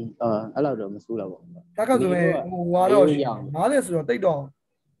အဲ့လောက်တော့မဆိုးတော့ဘူး ဖျားခတ်ဆိုရင်ဟိုဝါတော့ရှိ90ဆိုတော့တိတ်တော့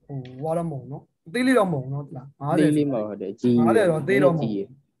ဟိုဝါတော့မဟုတ်နော်အသေးလေးတော့မဟုတ်နော်ဒီလား 50လေးမဟုတ်တယ်ကြီး 50တော့သေးတော့မဟုတ်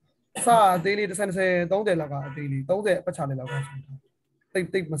စာအသေးလေး30 30လောက်ကအသေးလေး30ပတ်ချလေးလောက်ကဆို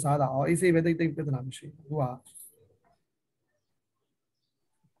တိတ်မစားတာအော်အေးဆေးပဲတိတ်ပြဿနာမရှိဘူးဟိုက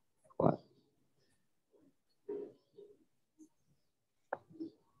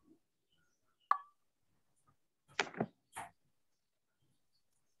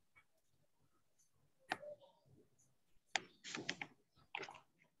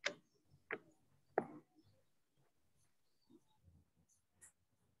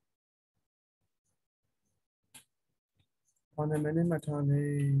On the many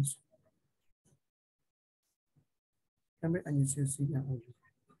maternals. Can be iGCSE and all.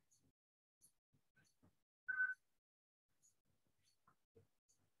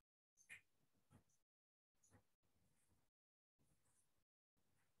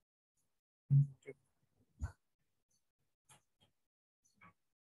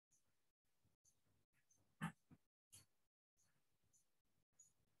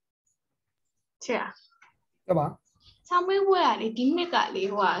 Sure. Come on. Somewhere where the gimmick at the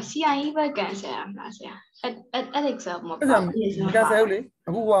CIE vacancy, Alexa, more. Because I only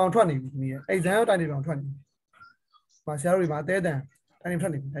who 20 me. Exam tiny around 20. My salary my dead then. Tiny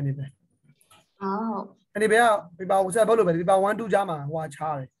 20. Oh. And if I was about if I want to jama, watch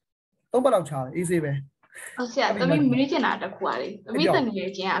Charlie. Don't allow Charlie, easy way. Oh, yeah, I mean, million at the quality. The reason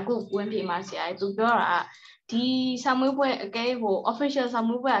I go when he must say to Dora. The somewhere gave official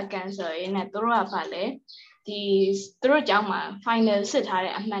somewhere cancer in a Dora Valley. The through Jama final set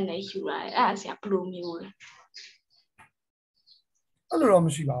a man issue as a blue mule. I don't know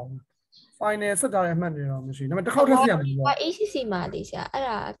machine. Fine, set a man machine. No matter how to see what ACC မှာလေးဆရာအဲ့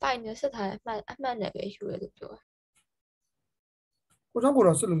ဒါ final ဆက်ထားအမှတ်နဲ့ပဲယူရလို့ပြော ကိုကြောင့်ကို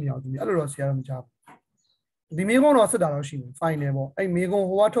တော့ဆက်လို့မရဘူးဒီအဲ့လိုတော့ဆရာတော့မကြားဘူးဒီမေကုန်းတော့ဆက်တာတော့ရှိတယ် final ပေါ့အဲ့မေကုန်း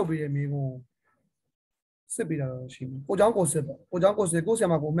ဟိုကထုတ်ပြီးတဲ့မေကုန်းစစ်ပြီးတာတော့ရှိတယ်ကိုကြောင့်ကိုစစ်ပေါ့ကိုကြောင့်ကိုစစ်ကိုဆရာ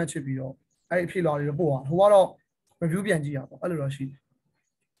မကိုမှတ်ချစ်ပြီးတော့အဲ့အဖြေလာတွေတော့ပို့သွားဟိုကတော့ review ပြန်ကြည့်ရပေါ့အဲ့လိုတော့ရှိတယ်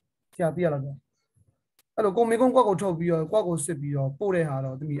ဆရာသိရလားအဲ့လိုကိုမေကုန်းကွက်ကိုထုတ်ပြီးတော့ကွက်ကိုစစ်ပြီးတော့ပို့တဲ့ဟာ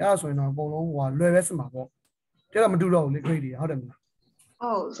တော့တမီအဲ့ဒါဆိုရင်တော့အကုန်လုံးဟိုကလွယ်ပဲစစ်မှာပေါ့ကျတော့မတူတော့ဘူးလေ grade တွေဟုတ်တယ်မလား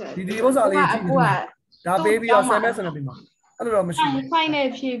ဟုတ်ဆရာ ဒီဥစ္စာလေးကြည့်ဒါပေးပြီးတော့ SMS နဲ့ပြီးမှာအဲ့လိုတော့မရှိဘူး final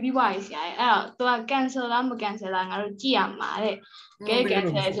ဖြေပြီးပါဆရာအဲ့တော့သူက cancel လားမ cancel လားငါတို့ကြည့်ရမှာတဲ့ကဲ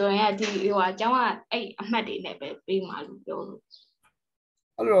cancel ဆိုရင်ဒီဟိုအကြောင်းကအဲ့အမှတ်တွေနဲ့ပဲပေးမှာလို့ပြောလို့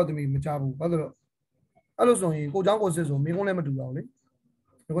အဲ့လိုတော့တမီမကြဘူးဘာလို့အဲ့လိုဆိုရင်ကိုเจ้าကိုစစ်ဆိုမင်းကုန်းလည်းမတူတော့ဘူးလေ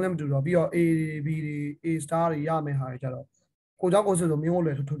မင်းကုန်းလည်းမတူတော့ပြီးတော့ A B တွေ A star တွေရမယ်ဟာတွေကြတော့ကိုเจ้าကိုစစ်ဆိုမင်းကုန်းလ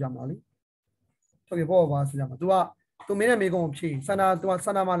ည်းထုတ်ကြမှာလေဟုတ်ကဲ့ပေါ့ပါစစ်ကြမှာ तू က तू မင်းနဲ့မင်းကုန်းကိုဖြည့်စန္ဒာ तू ကစ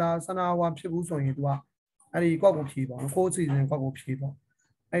န္ဒာမလားစန္ဒာဟွာဖြစ်ဘူးဆိုရင် तू ကအဲ့ဒီကွက်ကိုဖြည့်ပေါ့ကိုအစီအစဉ်ကွက်ကိုဖြည့်ပေါ့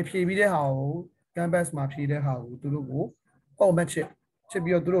အဲ့ဖြည့်ပြီးတဲ့ဟာကို campus မှာဖြည့်တဲ့ဟာကိုသူတို့ကိုကွက်မှတ်ချစ်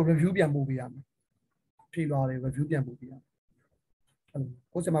ပြီးတော့သူတို့ review ပြန်ပို့ပေးရမယ်ဖြည့်သွားတယ် review ပြန်ပို့ပေးရမယ်အဲ့လို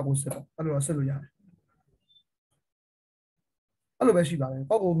ကိုစမကိုစစ်ပေါ့အဲ့လိုတော့စစ်လို့ရတယ်အဲ့လိုပဲရှိပါတယ်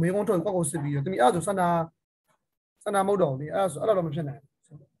ကွက်ကိုမေးခွန်းထုတ်ကွက်ကိုစစ်ပြီးတော့တမီအဲ့ဒါဆိုစန္ဒာမဟုတ်တော့လေအဲ့ဒါဆိုအဲ့လိုတော့မဖြစ်နိုင်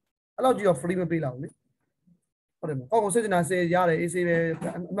ဘူးအဲ့လိုကြည့်တော့ free မပေးလောက်လေဟုတ်တယ်မကွက်ကိုစစ်ချင်တာစစ်ရတယ်အေးဆေးပဲ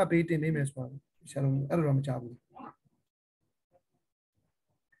အမှတ်ပေးတင်ပေးမယ်ဆိုတော့ဆရာတို့အဲ့လိုတော့မကြဘူး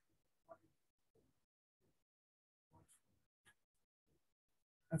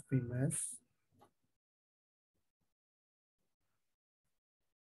FPMS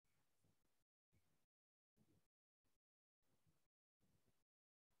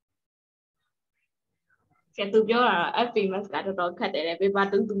ကျသူပြောတာ FPMS ကတော်တော်ခက်တယ်လေ paper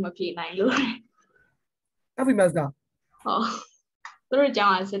 2သူမဖြေနိုင်လို့ FPMS က ဟုတ်သူတို့ကြော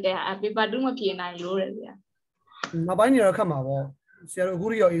င်းအစစ်တဲ့ဟာ paper 2မဖြေနိုင်လို့တဲ့ဗျာ နောက်ပိုင်းနေတော့ခတ်မှာပေါ့ဆရာတို့အခု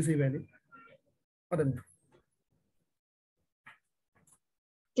ရောအေးဆေးပဲလေဟုတ်တယ်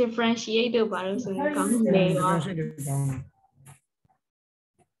differentiate တို့ဘာလို့ဆိုရင်ကောင်းနေရော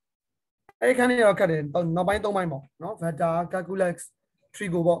အဲ့ခန်းနေတော့ခတ်တယ်နောက်ပိုင်း3ပိုင်းပေါ့နော် vector calculus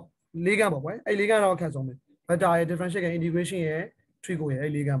trigo ပေါ့၄ခန်းပေါ့ကွယ်အဲ့၄ခန်းတော့ခတ်ဆုံးပဲ vector ရဲ့ differential ရဲ့ integration ရဲ့ trigo ရဲ့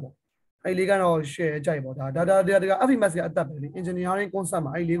အဲ့၄ခန်းပေါ့အဲ့၄ခန်းတော့ share ကြိုက်ပေါ့ဒါ FMS ကအတက်ပဲလေ engineering concept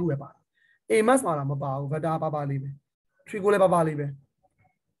မှာအဲ့၄ခုပဲပါတယ် AMS မှာတော့မပါဘူး vector ပါလေးပဲ trigo လည်းပါလေးပဲ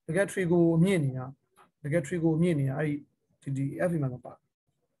တကယ် trigo အမြင့်နေတာ တကယ် tree ကိုမြင့်နေတာအဲ့ဒီ F မှာပါ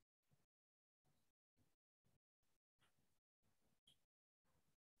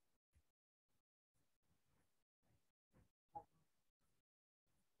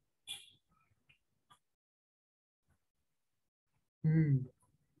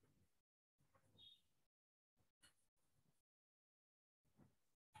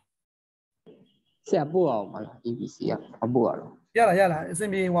ဆရာပို့အောင်မလား ABC ကမပို့ရတော့ ရလားအစင်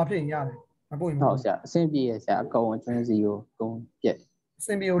ပြေဟွာဖြစ်ရင်ရတယ်မပို့ရင်မ ဟု ပို့ တ်ဆရာအဆင်ပြေရဆရာအကောင်အကျွန်းစီကိုအကုန်ပြက် အစ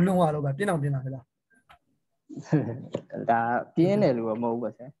င်ပြေကိုလွန်သွားတော့ပဲပြင်းအောင်ဖြစ်လာလား ဒါပြင်းတယ်လို့မဟုတ်ဘူး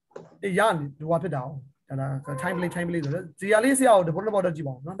ပါဆရာ အေးရနေဟွာဖြစ်တာဒါ time play ဆိုတော့ဇီယာလေးဆရာကိုတပုတ်တော့ကြည့်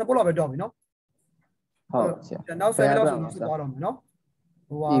ပါဦးနော်တပုတ်တော့ပဲတော့ပြီနော် ဟုတ်ဆရာ နောက်10မိနစ်လောက်ဆိုရင်သွားတော့မယ်နော်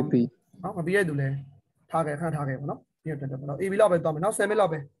ဟိုဟာ AP နော်မပြီးရတူလဲထားခဲ့ခဏထားခဲ့ပါနော်ဒီတော့တော့ AB လောက်ပဲသွားမယ်နောက်10မိနစ်လော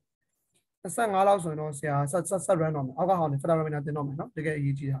က်ပဲ25လောက်ဆိုရင်တော့ဆရာဆက် run တော့မယ်အောက်ကဟောင်းနေ federal runner တင်တော့မယ်နော်တကယ်အ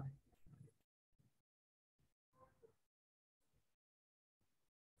ရေးကြီးတာ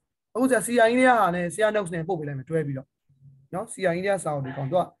အခုဆရာ CI နဲ့ဟာနဲ့ဆရာ notes နဲ့ပို့ပေးလိုက်မယ်တွဲပြီးတော့နော် CI နဲ့စာအုပ်တွေကောင်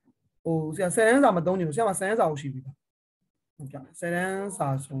တော့ဟိုဆရာ10တန်းစာမသုံးချင်ဘူးဆရာမှာ10တန်းစာကိုရှိပြီပါဟုတ်ကြ10တန်းစာ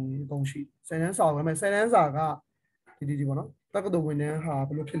ဆိုရင်အကုန်ရှိ10တန်းစာကိုပဲ10တန်းစာကဒီပေါ့နော်တက္ကသိုလ်ဝင်တန်းဟာဘ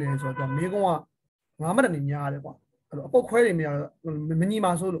ယ်လိုဖြစ်လဲဆိုတော့မေးခွန်းက9မိနစ်နေများတယ်ကွာအဲ့တော့အပုတ်ခွဲတွေမရမညီ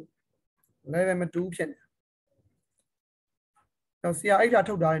မှာဆိုလို့ level မတူဖြစ်နေတော့ဆရာအဲ့ဒါ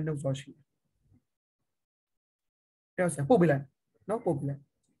ထုတ်ထားတဲ့ note ဆိုရှိတယ်အဲ့ဆရာပို့ပေးလိုက်နော်ပို့ပေးလိုက်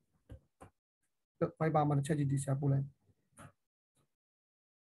Viber မှာချက်ကြည့်ဒီဆရာပို့လိုက်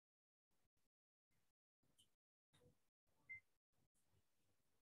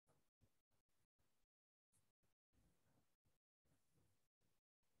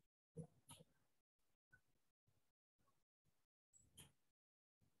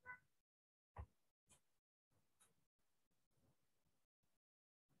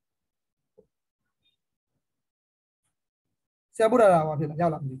ဆရာပို့တာပါဖြစ်လားရော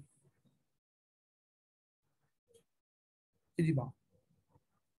က်လာပြီကြည့်ပါ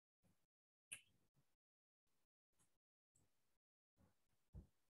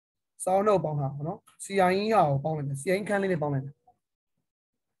စောင်းတော့ပေါင်းတာပေါ့နော် CI ဟာကိုပေါင်းလိုက်တယ် CI ခန်းလေးနဲ့ပေါင်းလိုက်တယ်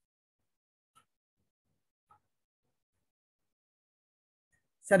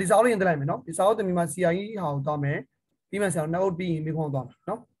ဆရာဒီစောင်းလေးရင်တက်လိုက်မယ်နော်ဒီစောင်းတင်ပြီးမှ CI ဟာကိုသွားမယ်ပြီးမှဆရာနောက်ပြီးရင်မိခွန်းသွားမယ်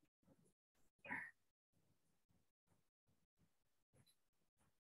နော်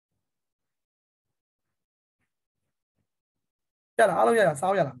ရလားအားလုံးရလားစော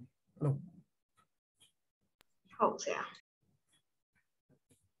င်းရလားဟုတ်ဟုတ်ဆရာ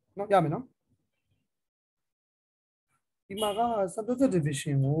နော်ရမယ်နော်ဒီမှာက subject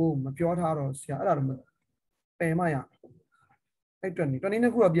division ကိုမပြောထားတော့ဆရာအဲ့ဒါတော့ပယ်မှရအဲ့တွက်နေ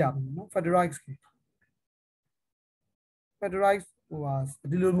ခုတော့ပြပါမယ်နော် federalize federalize ဟိုဟာ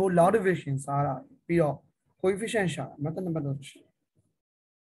ဒီလိုမျိုး law division စားတာပြီးတော့ coefficient ရှာ method နံပါတ်တော့ရှိ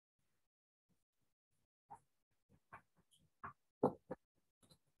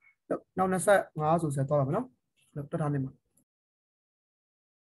နောက်25ဆိုဆက်တော့မယ်နော်တွက်ထားနေမှာ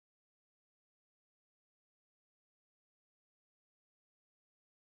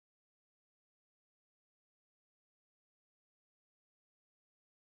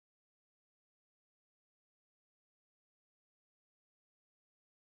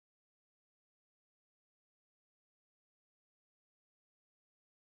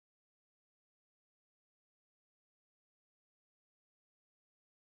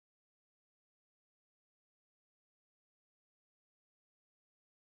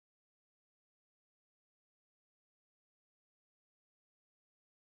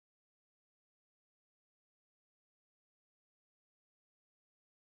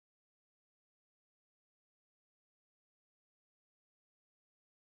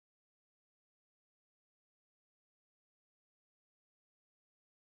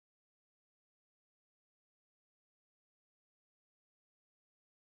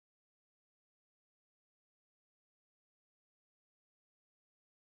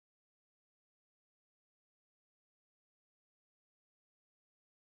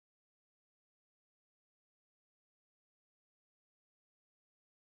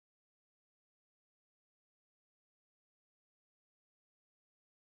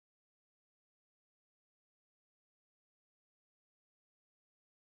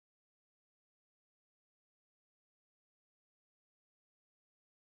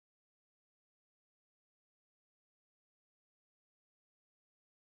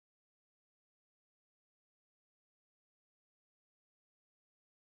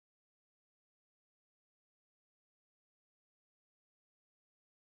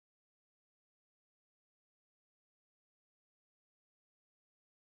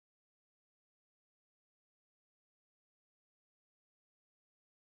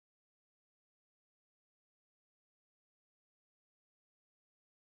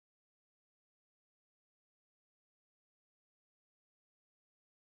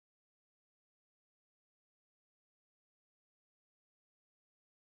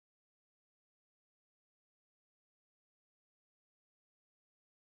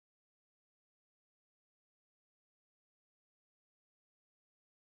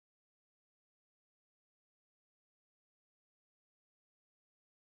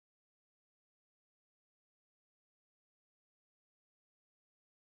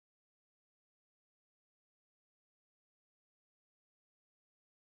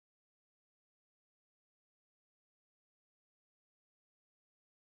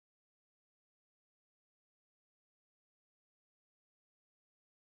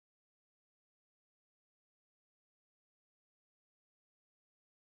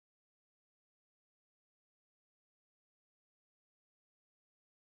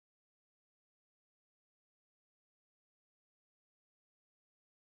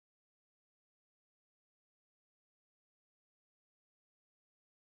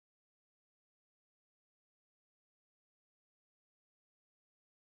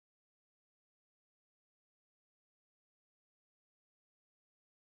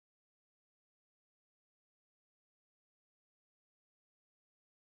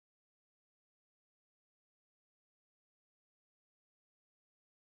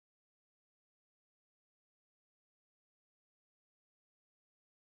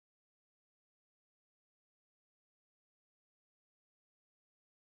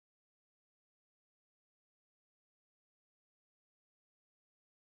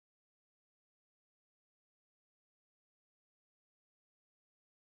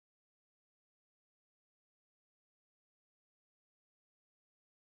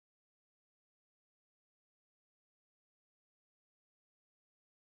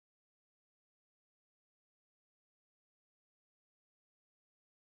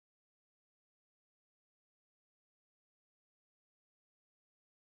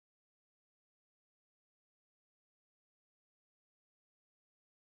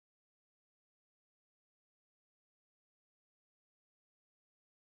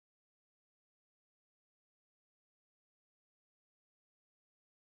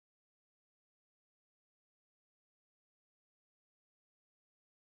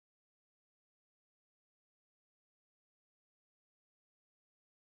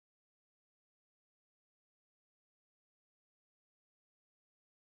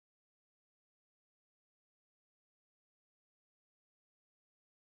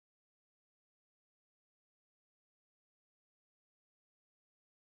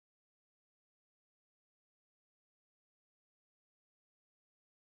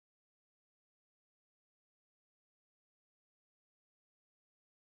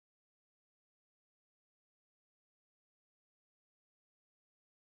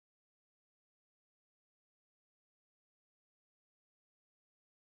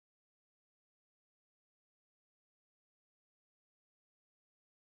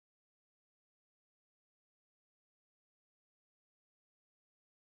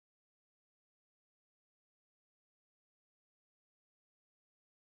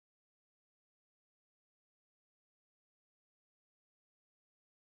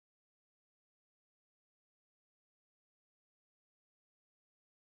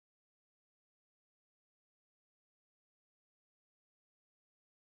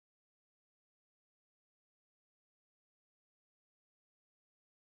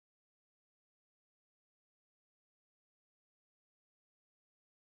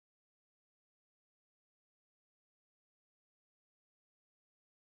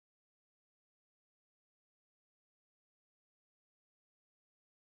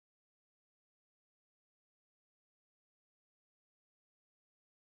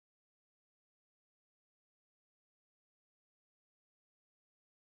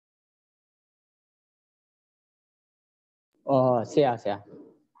Sayar.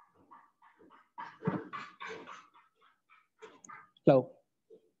 Hello.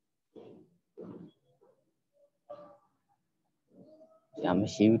 I'm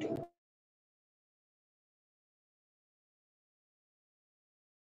shoot.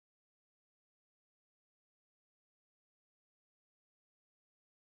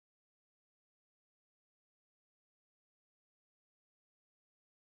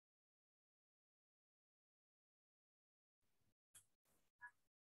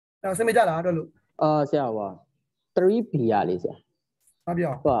 Now, send me that. I don't look. Sayar. 3P လေးဆရာ How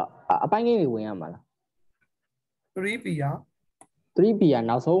about ဟိုအပိုင်းကိန်းတွေဝင်ရမှာလား 3P? 3P က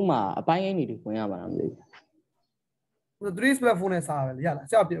နောက်ဆုံးမှာအပိုင်းကိန်းတွေဝင်ရမှာလားမသိဘူး 3 split phone နဲ့စားပဲလေရလား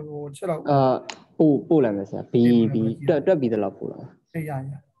ဆရာဟိုချက်တော့ပို့လိုက်မယ်ဆရာ B တွက်ပြီးတော့ပို့လိုက် အေးရကြ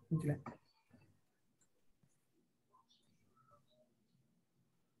ည့်လိုက်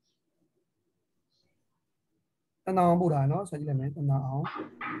တနာအောင်ပို့တာနော်ဆက်ကြည့်လိုက်မယ်တနာအောင်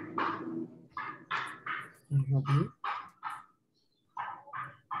ဟုတ်ပြီ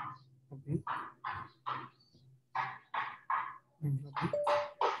ဟုတ်ပြီ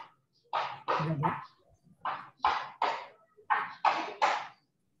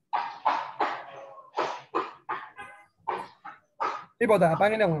ဒီပေါ်တာအပို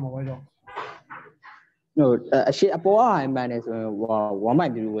င်းနဲ့ဝင်မှာပဲတော့ ဟိုအရှိအပေါ်ကအိမ်ပန်နေဆိုရင်ဟို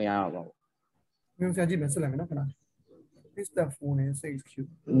1.3ဝင်ရအောင်ပေါ့ မျိုးဆက်ကြည့်မယ်ဆက်လိုက်မယ်နော်ခဏ this the phone is 6q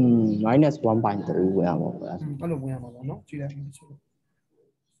 -1.3 ဝင်ရမှာပေါ့ အဲ့လိုဝင်ရမှာပေါ့နော်ကြည့်လိုက်မယ်ချက်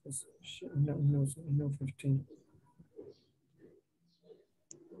no 15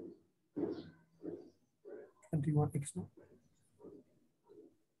 21x နော်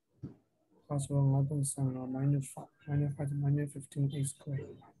possible -5 to -15 x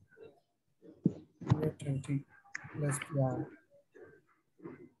squared -20 less y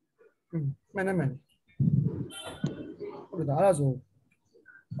မှန်ဟုတ်တယ်အဲ့ဒါဆို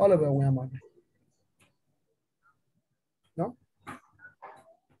အဲ့လိုပဲဝင်ရမှာနော်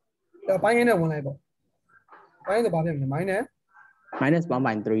အဲ့ပိုင်းရင်းနဲ့ဝင်လိုက်ပေါ့ပိုင်းဆိုဘာဖြစ်မလဲ -1.3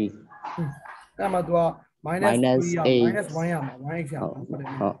 အဲ့မှာသူက -3 ရ -1 ရမှာ 1x ရမှာဟုတ်တယ်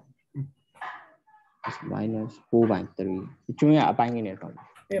ဟုတ် -4.3 ကျွန်းရအပိုင်းကိန်းနဲ့တော့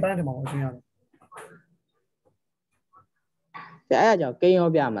အေးပိုင်းတယ်မှာကျွန်းရတယ်အဲ့ဒါကြောင့်ကိန်းရော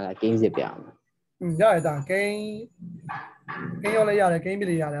ပြမှာလားကိန်းစစ်ပြမှာရတယ်ဒါကိန်းရောလည်းရတယ်ကိန်းပြ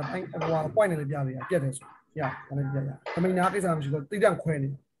လည်းရတယ်ပိုင်းဟို point နဲ့လည်းပြလို့ရပြတ်တယ်ဆိုရဒါလည်းပြရအမိနာကိစ္စမရှိတော့တိကျခွဲနေ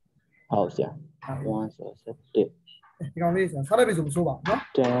ဟုတ်ဆရာ1ဆို7ဒီကောင်လေးစားလိုက်ပြီဆိုမဆိုးပါဘူးနော်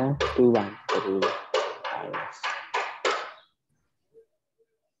10 2.3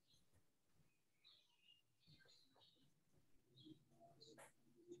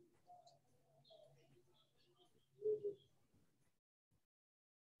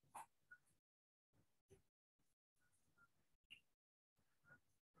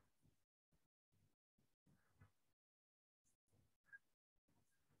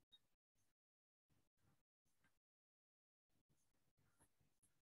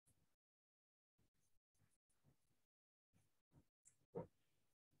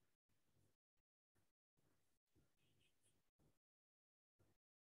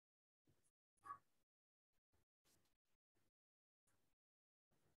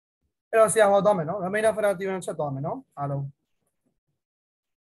 အဲ့တော့ဆရာဟောသွားမယ်နော် remainder factor theorem ချက်သွားမယ်နော်အားလုံး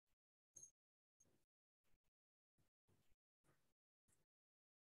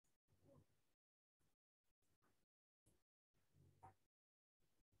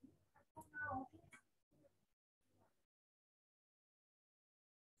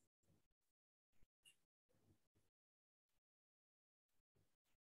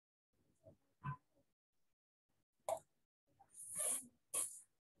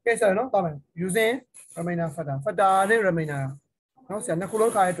ကဲဆရာနော်သွားမယ် using remainder factor နဲ့ remainder နော်ဆရာနှစ်ခု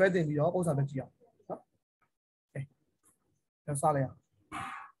လုံးခါရဲတွဲတင်ပြီးတော့ပုံစံပဲကြည့်အောင်နော်ကဲတော့စလိုက်အောင်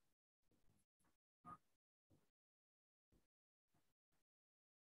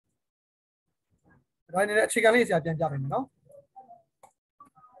ဒါနဲ့အခြေခံလေးဆရာပြန်ပြပေးမယ်နော်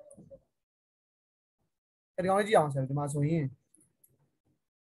ဒီကောင်လေးကြည့်အောင်ဆရာဒီမှာဆိုရင်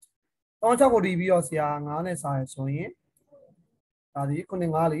6ကိုတီးပြီးတော့ဆရာ9နဲ့စားရဆိုရင်ဒါဒီ9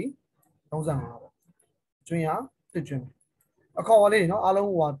 5လေး35ပေါ့ကျွင်းရတစ်ကျွင်းအခေါ်လေးနော်အားလုံး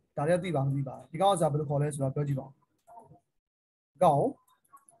ဟိုဒါလည်းသိပါမသိပါဒီကောင်ကဆရာဘယ်လိုခေါ်လဲဆိုတော့ပြောကြည့်ပါဦးကောင်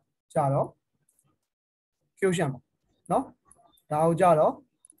ကြတော့ quotient ပေါ့နော်ဒါကိုကြတော့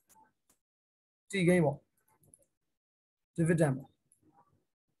စီကိန်းပေါ့ dividend ပေါ့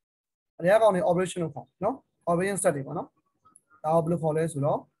အရာကောင်တွေ operation လို့ခေါ်နော် operation set တွေပေါ့နော်ဒါကိုဘယ်လိုခေါ်လဲဆို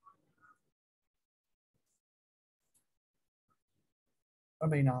တော့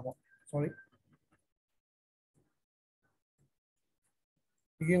remainder ပေါ့ sorry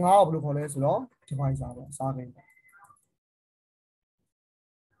ဒီငါ့ကိုဘယ်လိုခေါ်လဲဆိုတော့ divisor ပေါ့စားခိုင်း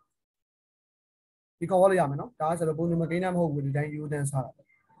ဒီခေါ်လို့ရမယ်နော်ဒါဆိုတော့ပုံစံမကိန်းနဲ့မဟုတ်ဘူးဒီတိုင်း u တန်းစားတာ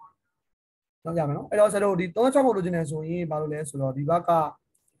နော်ရမယ်နော်အဲ့တော့ဆိုတော့ဒီ36ပုံလိုချင်တယ်ဆိုရင်ဘာလို့လဲဆိုတော့ဒီဘက်က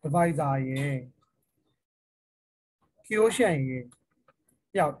divisor ရယ် quotient ရယ်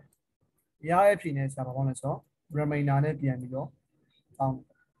ပြောက်ရရဲ့ဖြေနေဆရာဘာပေါင်းလဲဆိုတော့ remainder နဲ့ပြန်ပြီးတော့ပေါင်း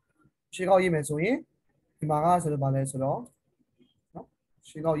ရှင်းကောက်ရေးမယ်ဆိုရင်ဒီမှာကဆိုတော့ဘာလဲဆိုတော့နော်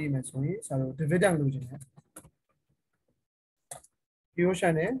ရှင်းကောက်ရေးမယ်ဆိုရင်ဆရာတို့ dividend လိုချင်တယ်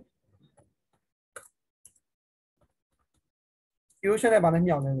quotient နဲ့ quotient နဲ့ဘာနဲ့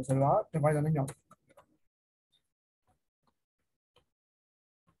မြောက်လဲဆိုတော့ divisor နဲ့မြောက်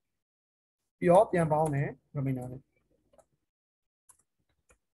ပြီးတော့ပြန်ပေါင်းတယ် remainder နဲ့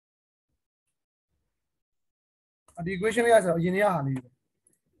ဒီ equation လေးရဆိုတော့အရင်ကဟာလေး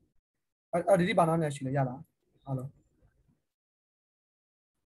ဒီဒီဘာနာနဲ့ရှိလဲရလားဟုတ်လား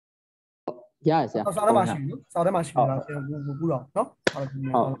ရဆရာ ဆောက်ထဲမှာရှိပြီနော်ဆောက်ထဲမှာရှိပြီလားဘူးတော့နော်ဟု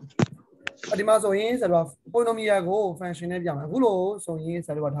တ်ဒီမှာဆိုရင်ဆိုတော့ polynomial ကို function နဲ့ပြမယ်အခုလို့ဆိုရင်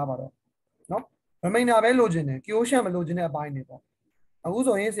ဆိုတော့ထားပါတော့နော် remainder ပဲလိုချင်တယ် quotient မလိုချင်တဲ့အပိုင်းတွေပေါ့အခု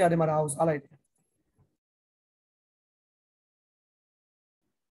ဆိုရင်ဆရာဒီမှာဒါကိုစားလိုက်တယ်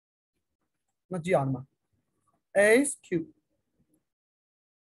မကြည့်အောင်ဒီမှာ x cube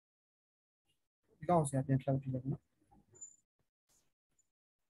ဒီကောင်ဆရာပြန်ဖြတ်ပြလိုက်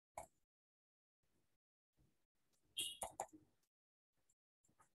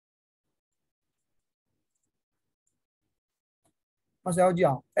ဆရာကြည့်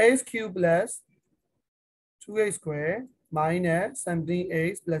အောင် x cube plus 2x square minus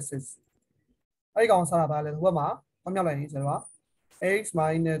 17x plus 6အဲ့ဒီကောင်စားတာပါလေဟိုဘက်မှာပေါင်းမြောက်လိုက်ရင်ဆိုတော့ x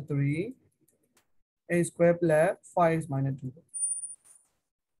minus 3 a square plus 5x minus 2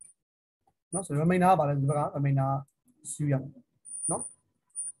နော်ဆိုတော့ remainder ပါလေဒီဘက်က remainder စုရမယ်နော်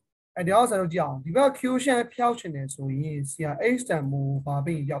အဲ့ဒီအောင်ဆိုတော့ကြည့်အောင်ဒီဘက် quotient ဖျောက်ချင်တယ်ဆိုရင်ဆရာ x တန်မို့ဘာ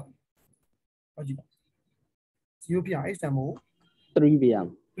ပြီးရောက်ဟုတ်ကြည့်ပါ0ပြ x တန်မို့3 pm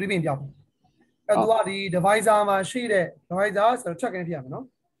 3ပြင်ပြောက်အဲ့သူကဒီ divisor မှာရှိတဲ့ divisor ဆိုတော့ check in ဖြစ်ရမယ်နော်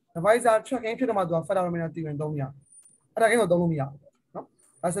divisor check in ဖြစ်တော့မှသူက factor remainder တည်ဝင်3ရအဲ့ဒါကိန်းတော့သုံးလို့မရဘူးနော်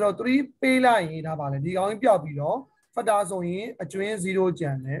အဲဆိုတော့3ပေးလိုက်ရင်ဒါပါလေဒီကောင်ကြီးပြောက်ပြီးတော့ factor ဆိုရင်အကျွင်း0ကျ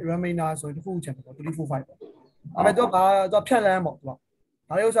န်တယ် remainder ဆိုရင်တစ်ခုကျန်တယ်ပေါ့3 4 5ပေါ့အဲ့မဲ့သူကဖြတ်လန်းပေါ့သူက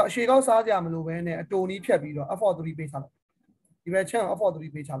ဒါလေးဆိုအရှေ့ကောက်စားကြမလို့ပဲနဲ့အတူနီးဖြတ်ပြီးတော့ f4 3ပေးချလိုက်ဒီဘက် channel f4 3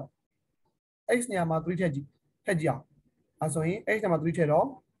ပေးချလိုက် x နေရာမှာ3ထည့်ကြည့်အောင်အဲဆိုရင် x မှာ3ထည့်တော့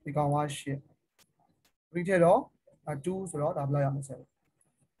ဒီကောင်က8 3ထည့်တော့2ဆိုတော့ဒါဘယ်လောက်ရမလဲဆက်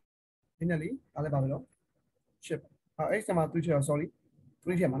ဒီနေ့လေဒါလည်းပါပဲတော့8x မှာ3ထည့်တော့ sorry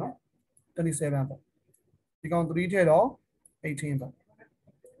 3ထည့်မှာနော်27ပေါ့ဒီကောင်3ထည့်တော့18ပေါ့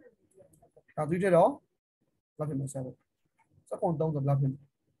ဒါ3ထည့်တော့ဘယ်လောက်ဖြစ်မလဲဆက်စကွန်3ဆိုဘယ်လောက်ဖြစ်မလဲ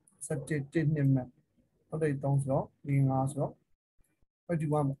17နှစ်မှတ်ဟုတ်တယ်3ဆိုတော့ဒီ5ဆိုတော့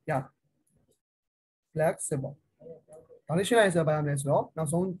21ပေါ့ရ black 7ပေါ့ဒါလေးရှင်းလိုက်ဆိုဘာရမလဲဆိုတော့နောက်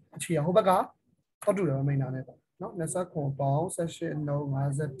ဆုံးအခြေဟိုဘက်ကတော့တူတယ် remainder နဲ့ပေါ့နော်29ပေါင်း18နှုန်း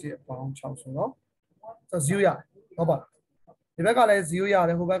51ပေါင်း6ဆိုတော့0ရဟုတ်ပါဒီဘက်ကလည်း0ရ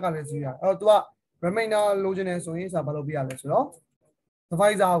တယ်ဟိုဘက်ကလည်း0ရတယ်အဲ့တော့ तू က remainder လိုချင်တယ်ဆိုရင်ဘာလုပ်ပြရလဲဆိုတော့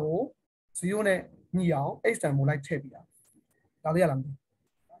divisor ကို0နဲ့ညှိအောင် x တန်မို့လိုက်ထည့်ပြရဒါလေးရလားမသိ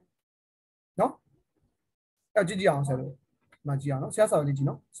နော်အဲ့ကြည့်အောင်ဆက်လို့ဒီမှာကြည့်အောင်နော်ဆရာစာလေးကြည့်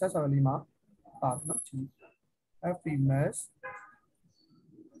နော်ဆရာစာလေးမှာပါနော်ကြည့်f mass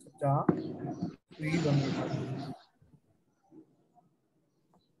chapter 3 remainder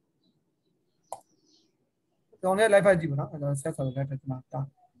ကျွန်တော်လည်း live file ကြည့်ပါနော်အဲ့ဒါဆက်ဆို live file ဒီမှာတာ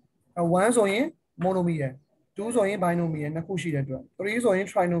1ဆိုရင် monomial 2ဆိုရင် binomial နှစ်ခုရှိတဲ့အတွက်3ဆိုရင်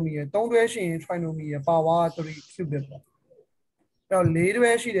trinomial 3တွဲရှိရင် trinomial power 3 cubic ပေါ့အဲ့တော့4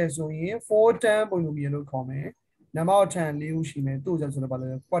တွဲရှိတယ်ဆိုရင်4 tan polynomial လို့ခေါ်မယ်နံပါတ် tan 4ခုရှိမယ်သူ့ဆိုတော့ဘာလဲ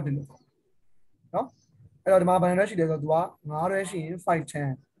quadric လို့ခေါ်နော်အဲ့တော့ဒီမှာဘယ်နှတွဲရှိတယ်ဆိုတော့ तू က5တွဲရှိရင်5 tan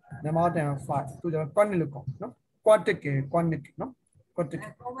နံပါတ် tan 5သူ့ဆိုတော့ quadric လို့ခေါ်နော် quadric က quadric နော် quadric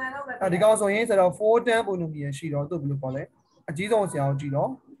ဒီကောင်ဆိုရင်ဆိုတော့4 tan polynomial ရှိတော့သူ့ဘယ်လိုခေါ်လဲအကြီးဆုံးဆရာကိုကြည့်တော့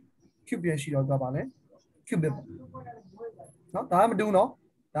cube ရရှိတော့သွားပါလဲ cube ပေါ့နော်ဒါမှမတူနော်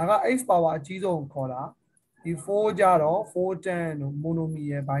ဒါက x power အကြီးဆုံးခေါ်တာဒီ4ကြတော့4 tan တို့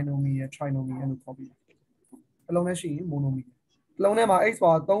monomial binomial trinomial လို့ခေါ်ပြီးအလုံးနဲ့ရှိရင် monomial အလုံးထဲမှာ x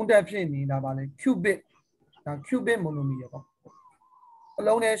power 3တက်ဖြစ်နေတာပါလေ cubic ဒါ cubic monomial ပေါ့အ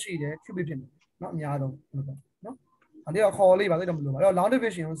လုံးနဲ့ရှိတယ် cubic ဖြစ်နေနော်အများဆုံးလို့ပေါ့နော်ဒါလေးတော့ခေါ်လေးပါသိတော့မလို့ပါအဲ့တော့ long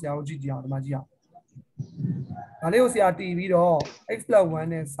division ကိုဆရာကိုကြည့်ကြအောင်ဒီမှာကြည့်အောင်ဒါလေးကိုဆရာတီးပြီးတော့ x +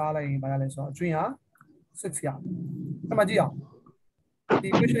 1နဲ့စားလိုက်ရင်ဘာလဲဆိုတော့အကျွင်းဟာ6ရအဲ့မှာကြည့်အောင်ဒီ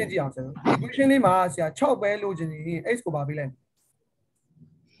equation လေးကြည့်အောင်ဆရာ equation လေးမှာဆရာ6ပဲလိုချင်ရင် x ကိုပါပေးလိုက်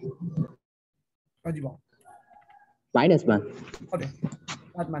ဟုတ်ကြည့်ပါ -1 ဟုတ်တယ်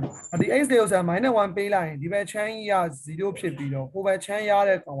အဲ့မှန်ဒီ x လေးကိုဆရာ -1 ပေးလိုက်ရင်ဒီဘက်ချမ်းကြီးက0ဖြစ်ပြီးတော့ဟိုဘက်ချမ်းရ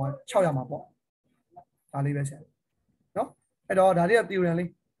တဲ့ကောင်က6ရမှာပေါ့ဒါလေးပဲဆရာနော်အဲ့တော့ဒါလေးက theorem လေး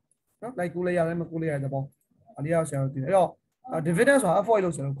နော်လိုက်ကူးလိုက်ရတယ်မကူးလိုက်ရတဲ့ပေါ့ဒါလေးကဆရာတို့သိတယ်အဲ့တော့ dividend ဆိုတာ f(y)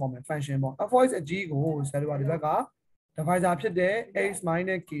 လို့ဆရာတို့ခေါ်မယ် function ပေါ့ f(y) အကြီးကိုဆရာတို့ကဒီဘက်က divisor ဖြစ်တဲ့ x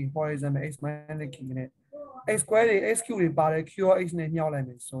 - k for example x - k နဲ့ x square တွေ x cube တွေပါတယ် q ရော x နဲ့ညှောက်လိုက်မ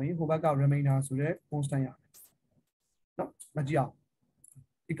ယ်ဆိုရင်ဟိုဘက်က remainder ဆိုတဲ့ constant ရတယ်နော်မကြည့်အောင်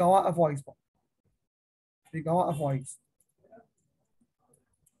ဒီကောင်က f(y) ပေါ့ဒီကောင်က f(y)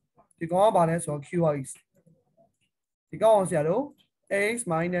 ဒီကောင်ကဘာလဲဆိုတော့ q(x) ဒီကောင်အောင်ဆရာတို့ x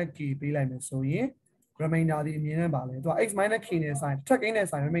 - k ပေးလိုက်မယ်ဆိုရင် remainder ဒီအမြင်နဲ့ပါလဲသူက x - k နဲ့ဆိုင်ထပ်ကိန်းနဲ့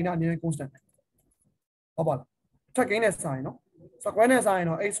ဆိုင် remainder အမြင်နဲ့ constant ဟုတ်ပါလားထပ်ကိန်းနဲ့ဆိုင်နော် square နဲ့ဆိုင်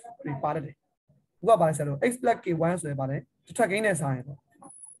တော့ x တွေပါတတ်တယ်ဘုကပါလဲဆရာတို့ x + k1 ဆိုရင်ပါလဲထပ်ကိန်းနဲ့ဆိုင်ပေါ့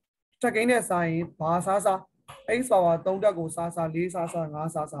ထပ်ကိန်းနဲ့ဆိုင်ဘာစားစား x power 3တက်ကိုစားစား4စားစား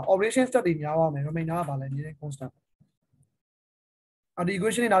5စားစား operation step တွေများသွားမယ် remainder ကပါလဲအမြင်နဲ့ constant ဒီ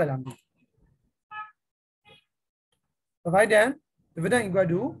equation နဲ့နားလည်လားမသိဘူး dividend equal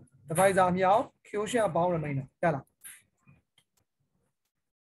to divisor မြောက် quotient အပေါင်း remainder ရလား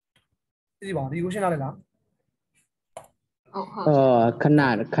ကြည့်ပါဒီ equation နားလည်လား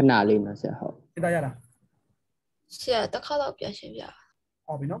ခဏလေးနော်ဆရာဟုတ် သိတာရလား ဆရာတစ်ခါတော့ပြန်ရှင်းပြ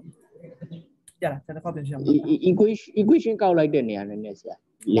ဟုတ်ပြီနော်ရလားကျွန်တော်ခေါက်ပြန်ရှင်းအောင် equation ကောက်လိုက်တဲ့နေရာနဲ့ဆရာ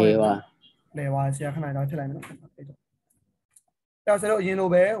လဲပါ လဲပါဆရာခဏတော့ထည့်လိုက်မယ်နော်အဲ့တော့ဆရာတို့အရင်လို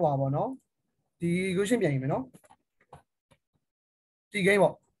ပဲဟွာပေါ့နော်ဒီ equation ပြန်ရင်မယ်နော်ဒီ game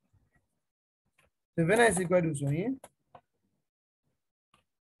ပေါ့ dividend is equal to ဆိုရင်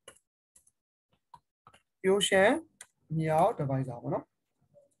quotient မြောက် divisor ပေါ့နော်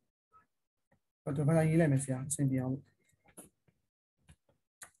divisor ရေးလိုက်မယ်ဆရာအဆင်ပြေအောင်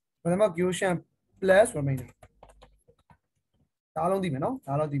ဘာမှ quotient plus remainder ဒါလုံးသိမယ်နော်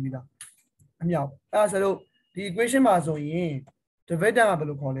ဒါတော့သိပြီးသားအမြောက်အဲ့ဒါဆရာတို့ဒီ equation မှာဆိုရင် dividend ကဘယ်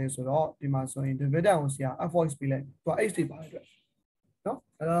လိုခေါ်လဲဆိုတော့ဒီမှာဆိုရင် dividend ကိုဆရာ f(y) ပေးလိုက်သူက x တွေပါတယ်အတွက်နော်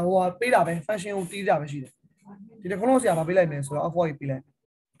အဲ့တော့ဟိုကပေးတာပဲ function ကိုတီးတာပဲရှိတယ်ဒီတစ်ခုလုံးဆရာဗာပေးလိုက်မယ်ဆိုတော့ f(y) ပေးလိုက်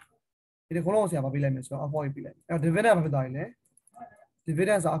ဒီတစ်ခုလုံးဆရာဗာပေးလိုက်မယ်ဆိုတော့ f(y) ပေးလိုက်အဲ့တော့ dividend ဘာဖြစ်သွားလဲ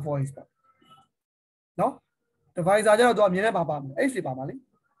dividend ဆို f(y) ပေါ့နော် divisor ကျတော့သူကအမြင်နဲ့ပါမယ် x တွေပါမှာလေ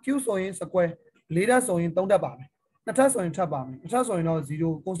q ဆိုရင် square 4ဓာတ်ဆိုရင်3ဓာတ်ပါမယ်2ထပ်ဆိုရင်ထပ်ပါမယ်2ထပ်ဆိုရင်တော့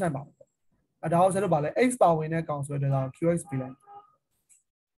0 constant ပါမယ်အဲ့ဒါကိုဆက်လို့ပါလဲ x ပါဝင်တဲ့ကောင်ဆိုတဲ့ဒါ qx ပေးလိုက်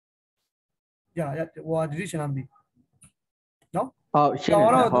ရဟိုဒီရှင်းလားမသိနော်ဟုတ်ရှင်းတ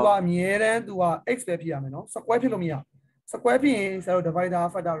ယ် တော့သူကအမြဲတမ်းသူက x ပဲဖြစ်ရမယ်နော် square ဖြစ်လို့မရ square ဖြစ်ရင်ဆက်လို့ divisor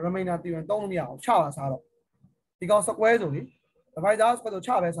factor remainder တည်ရင်သုံးလို့မရအောင်ချပါစားတော့ဒီကောင် square ဆိုလေ divisor square ဆိုချ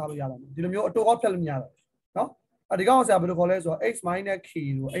ပဲစားလို့ရတာဒီလိုမျိုးအတူအော့ဖြတ်လို့မရတော့နော်ဒီကောင်ဆရာဘယ်လိုခေါ်လဲဆိုတော့ x - k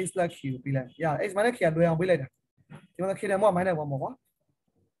လို့ x + k ကိုပေးလိုက်ရ x - k ကလွယ်အောင်ပေးလိုက်တာဒီမှာ k တန်မို့က -1ပေါ့ကွာ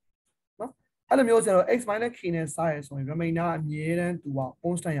နော်အဲ့လိုမျိုးဆိုတော့ x - k နဲ့စားရဆိုရင် remainder အမြဲတမ်းသူက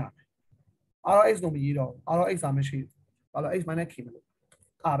constant ရမယ်အားတော့ x လို့မရေးတော့အားတော့ x စာမရှိဘူးဘာလို့ x - k မလို့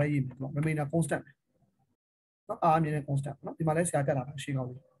အားပဲရေးမယ်နော် remainder constant နော်အားအမြဲတမ်း constant နော်ဒီမှာလဲဆရာတက်လာတာရှင်းကောင်း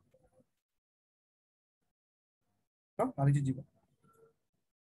ပြီနော်ဒါလေးကြည့်ကြည့်ပါ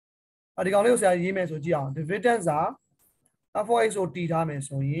ဒီကောင်လေးကိုဆရာရေးမယ်ဆိုကြည့်အောင် dividend စာ f(x) ကိုတည်ထားမယ်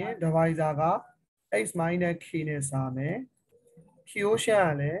ဆိုရင် divisor က x - k နဲ့စားမယ် quotient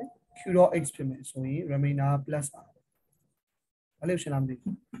ကလည်း q.x ဖြစ်မယ်ဆိုရင် remainder plus r ဘာလို့ရှင်းလားမသိ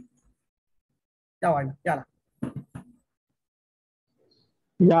ဘူးရပါပြီရလား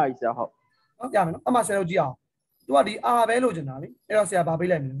ရပြီဆရာဟုတ်နော်ရမယ်နော်အမှဆရာတို့ကြည့်အောင်သူကဒီ r ပဲလို့ကျင်တာလေအဲ့တော့ဆရာဗာပေး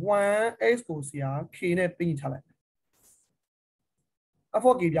လိုက်မယ် 1x ကိုဆရာ k နဲ့ပြင်ချလိုက်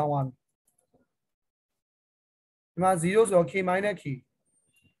f(k) ပြောင်းသွားပြီဒီမှာ0ဆိုတော့ k - k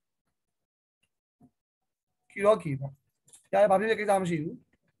q.k ပေါ့ရတယ်ဘာဖြစ်ဖြစ်ကိစ္စမရှိဘူး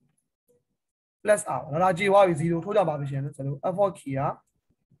plus r ဒါကြည်သွားပြီ0ထိုးကြပါပြီရှင်ဆိုတော့ f(k)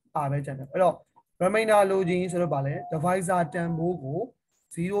 က r ပဲကျန်တယ်အဲ့တော့ remainder လိုချင်ဆိုတော့ဗာလဲ divisor တန်ဖိုးကို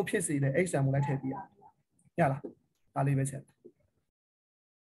0ဖြစ်စေတဲ့ x တန်ဖိုးလိုက်ထည့်ပြရရလားဒါလေးပဲချက်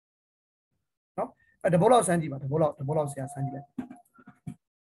နော်အဲ့တဘောလောက်စမ်းကြည့်ပါတဘောလောက်ဆရာစမ်းကြည့်လိုက်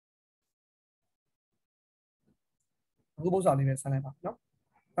အခုပု္ပ္ပစာလေးပဲစမ်းလိုက်ပါ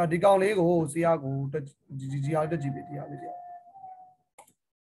နော်ဒီကောင်လေးကိုဆရာကိုဒီဟာတက်ကြည့်ပြီဒီဟာလေးတရား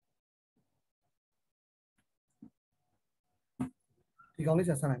ဒီကောင်လေးဆ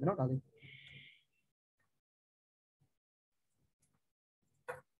ရာစမ်းလိုက်မယ်နော်ဒါလေး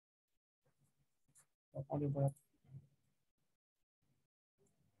အော်ဒီပေါ်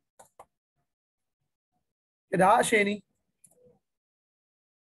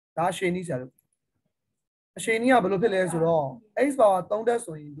ဒါအရှင်းနီးဆရာတို့ အရှင်ကြီးကဘယ်လိုဖြစ်လဲဆိုတော့ x power 3တက်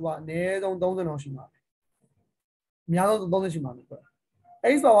ဆိုရင်သူကအနည်းဆုံး30လောက်ရှိမှာပဲအများဆုံး30ရှိမှာပဲ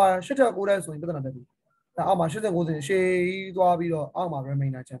x power 8တက်9တက်ဆိုရင်ပြဿနာတက်ပြီဒါအောက်မှာ80 90ရှေးသွားပြီးတော့အောက်မှာ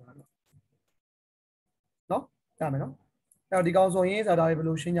remainder ကျန်တာနော်ရမယ်နော်အဲ့တော့ဒီကောင်ဆိုရင်ဆိုတာဘယ်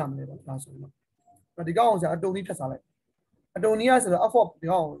လိုရှင်းကြမလဲပေါ့ဒါဆိုရင်တော့ဒီကောင်အောင်ဆရာအတုံးကြီးဖြတ်စားလိုက်အတုံးကြီးကဆိုတော့ f4 ဒီ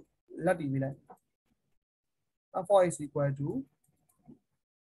ကောင်လက်တည်ပေးလိုက် f4 is equal to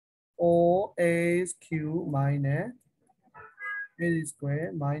OX cube minus 8 square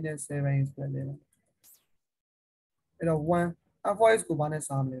minus 7 square လေအဲ့တော့1 f4 is ကိုဘာနဲ့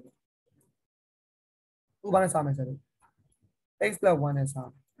စားမလဲပေါ့ဥပမာနဲ့စားမယ်ဆိုတော့ x plus 1နဲ့စား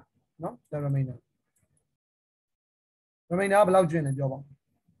နော် the remainder ဘယ်လောက်ကျွင်းလဲပြောပါ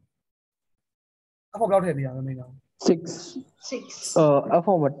အဖေဘယ်လောက်ထည့်ပေးရမလဲ remainder 6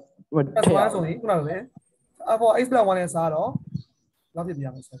 F4 မထည့်ရဆိုရင်ခုနကလေအဖေ x plus 1နဲ့စားတော့ဘယ်လောက်ဖြစ်ပြရ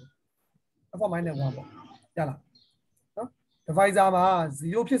မလဲဆိုတော့အဖေ minus 1ပေါ့ရလားနော် divisor မှာ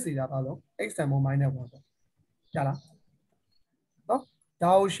0ဖြစ်စေတာပါလို့ x times minus 1ပေါ့ရလားနော်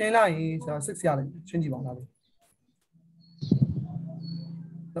ဒါကိုရှင်းလိုက်ရင်ဆိုတော့6ရလိမ့်မယ်ရှင်းကြည့်ပါဦးလားလေ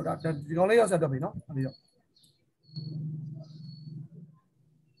တော့ဒါဒီကောင်လေးရောက်ဆက်တော့ပြီနော်အဲ့ဒီတော့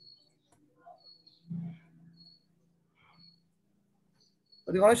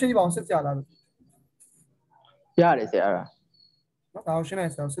ဒီကောင်လေးရှင်းကြည့်ပါအောင်6ရလားလို့ရတယ်ဆရာအဲ့ဒါနော်ဒါကိုရှင်းလို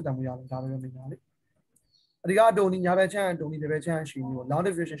က်ဆိုတော့စစ်တမ်းမှုရတယ်ဒါပဲမိညာလေအဒီကအတုံးညာဘက်ချမ်းအတုံးဒီဘက်ချမ်းရှိနေပေါ့ long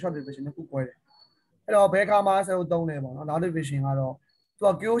division short division နှစ်ခု꿰တယ်အဲ့တော့ဘယ်ခါမှဆက်လို့သုံးတယ်ပေါ့နော် long division ကတော့သူ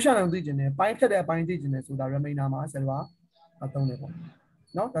က Q ရှန်အောင်သိကျင်တယ်ပိုင်းဖြတ်တဲ့အပိုင်းသိကျင်တယ်ဆိုတာ remainder မှာဆက်လို့သုံးတယ်ပေါ့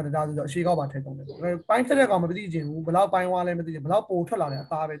နော်ဒါဆိုတော့အရှိကောက်ပါထည့်သုံးတယ်ပိုင်းဖြတ်တဲ့ကောင်မသိကျင်ဘူးဘယ်လောက်ပိုင်းဝါလဲမသိကျင်ဘယ်လောက်ပိုထွက်လာလဲအ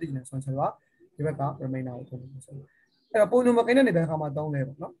သားပဲသိကျင်တယ်ဆိုရင်ဆက်လို့ဒီဘက်က remainder ကိုသုံးတယ်ဆိုတော့အဲ့တော့ပုံနံပါတ်ကိန်းတဲ့နေဘက်ခါမှသုံးတယ်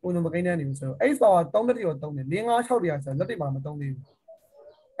ပေါ့နော်ပုံနံပါတ်ကိန်းတဲ့နေဆိုတော့ x power 3တက်တီကိုသုံးတယ်4 5 6တရားဆိုတော့လက်တိမှာမသုံးသေးဘူး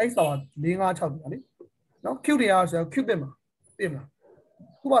x power 4 5 6တရားလေနော် q တရားဆိုတော့ cubic မှာပြည့်မလား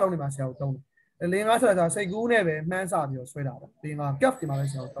ခုမှတော့နေမှာဆရာကိုသုံးတယ်4 5ဆိုတာစိတ်ကူးနဲ့ပဲမှန်းစပြီးတော့ဆွဲတာပေါ့4 5 cap ဒီမှာပဲ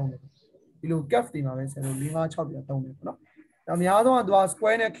ဆရာကိုသုံးတယ်ဒီလို cap ဒီမှာပဲဆရာတို့4 5 6တရားသုံးတယ်ပေါ့နော်အများဆုံးကသူက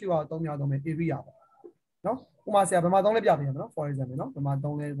square နဲ့ q ကသုံးများသုံးမယ် area ပေါ့နော်ဥပမာဆရာဘယ်မှာသုံးလဲပြပေးရမယ်နော် for example နော်ဘယ်မှာ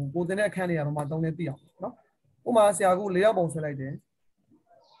သုံးလဲကိုတင်တဲ့အခန်းတွေကဘယ်မှာသုံးလဲသိအောင်နော်ဥပမာဆရာက4ရောက်ပုံဆွဲလိုက်တယ်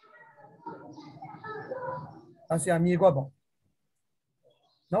ဆရာမြေကွက်ပေါ့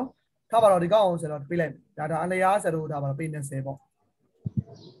နော်ထားပါတော့ဒီကောက်အောင်ဆိုတော့ပေးလိုက်ဒါအလျားဆရာတို့ထားပါတော့ပေး20ပေါ့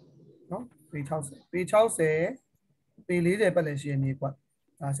နော်ပေး60ပေး60ပေး40ပတ်လည်ရှိရမြေကွက်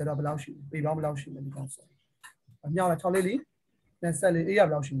ဒါဆရာတို့ဘယ်လောက်ရှိပေးပေါင်းဘယ်လောက်ရှိလဲဒီကောက်ဆိုအမြောက်လား6လေးလီ24 area ဘ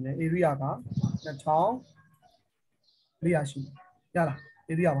ယ်လောက်ရှိလဲ area က2400ရှိရလား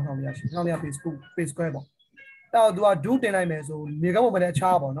area 1400ရှိ2400 square ပေါ့အဲ့တော့သူကဒုတင်လိုက်မယ်ဆိုမြေကမ်းပေါ်မှာလည်းအ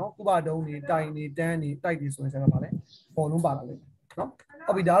ခြားပေါ့နော်ဥပဒုံနေတိုင်နေတန်းနေတိုက်နေဆိုရင်ဆက်ပါလေပေါ်လုံးပါလာလိမ့်မယ်နော်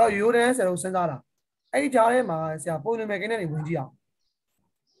ဟုတ်ပြီဒါတော့ရိုးတန်းဆရာတို့စဉ်းစားတာအဲ့ဒီကြားထဲမှာဆရာပုံနံပါတ်ကိန်းနဲ့ဝင်ကြည့်အောင်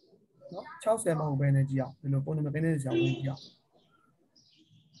နော်60မဟုတ်ဘဲနဲ့ကြည့်အောင်ဒီလိုပုံနံပါတ်ကိန်းနဲ့ဆရာဝင်ကြည့်အောင်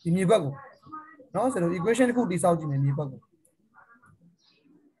ဒီမြေဘက်ကိုနော်ဆရာတို့ equation တစ်ခုတိဆောက်ကြည့်မယ်မြေဘက်ကို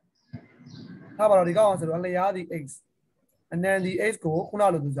ထားပါတော့ဒီကောက်အောင်ဆရာတို့အလျားဒီ x အနံဒီ x ကိုခုန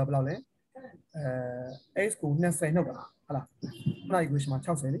လိုသူဆိုတာဘယ်လောက်လဲx ကို20နှုတ်တာဟုတ်လားခုန equation မှာ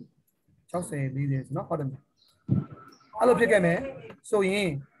60လေ60 40ဆိုနော်ဟုတ်တယ်အဲ့လိုဖြစ်ခဲ့မယ်ဆိုရင်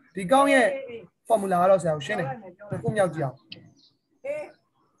ဒီကောင်းရဲ့ formula ကတော့ဆရာကိုရှင်းတယ်ခုမြောက်ကြည့်အောင်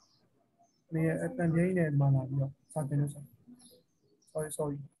နေအတန်ပြင်းနဲ့မှလာပြီးတော့စာသင်လို့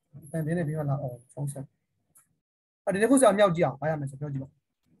sorry အတန်ပြင်းနဲ့ပြီးမှလာအောင်ဖုန်းဆက်အဲ့ဒီတစ်ခုဆရာမြောက်ကြည့်အောင်ဘာရမလဲဆိုပြောကြည့်ပါ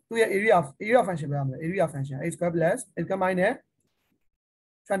သူရဲ့ area function ပဲရမယ် area function x square plus x combine နဲ့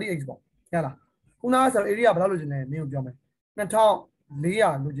 20x ပေါ့ရလားခုနကဆို area ဘယ်လောက်လိုချင်လဲမင်းကိုပြောမယ်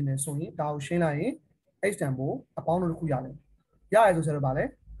2400လိုချင်တယ်ဆိုရင်ဒါကိုရှင်းလိုက်ရင် x တန်ဖို့အပေါင်းတို့တစ်ခုရတယ်ရတယ်ဆိုဆရာတို့ဗာလဲ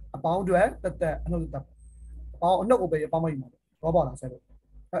အပေါင်းအတွက်တက်အနှုတ်တက်အပေါင်းအနှုတ်ကိုပဲအပေါင်းမယူမှာတော့ပေါ့လားဆရာတို့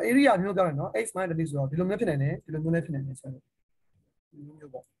အဲ area မျိုးပြောတယ်နော် x minus တတိဆိုတော့ဒီလိုမျိုးဖြစ်နေတယ်ဒီလိုမျိုးလည်းဖြစ်နေတယ်ဆရာတို့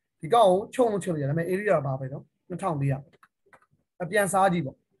မျိုးပေါ့ဒီကောင်ကိုချုံလို့ချုပ်လို့ရတယ်ဒါပေမဲ့ area ဘာပဲနော်2400အပြန်စားကြည့်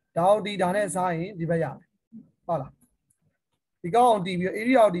ပေါ့ဒါကိုဒီဒါနဲ့စားရင်ဒီဘက်ရတယ်ဟုတ်လားဒီကောင်ကိုတီးပြီး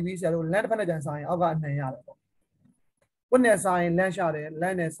area ကိုတီးပြီးဆရာတို့ land တစ်ဖက်နဲ့ကြံစားရင်အောက်ကအနှံရတယ်ပေါ့ဝက်နဲ့စားရင် land ရှာတယ်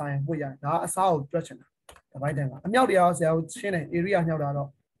land နဲ့စားရင်ဝက်ရတယ်ဒါအစားကိုတွက်ချင်တာတပိုင်းတန်ကအမြောက်တရားဆရာတို့ရှင်းတယ် area ညှောက်တာတော့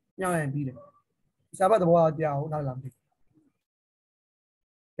ညှောက်ရင်ပြီးတယ်စာဘတ်သဘောတရားကိုနောက်လာမသိ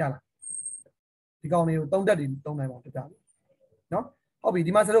ရလားဒီကောင်လေးကို3တက်တွေ3နိုင်ပါပြပြနော်ဟုတ်ပြီ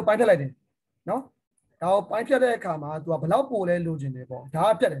ဒီမှာဆရာတို့ပိုင်းဖြတ်လိုက်တယ်နော်ဒါကိုပိုင်းဖြတ်တဲ့အခါမှာသူကဘလောက်ပိုလဲလိုချင်တယ်ပေါ့ဒါ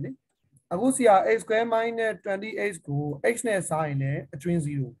ကပြတ်တယ်လေအခုစီက x square minus 20x ကို x နဲ့စားရင်လည်းအကျွင်း0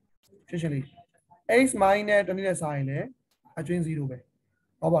ရှင်းရှင်းလေး x minus 20နဲ့စားရင်လည်းအကျွင်း0ပဲ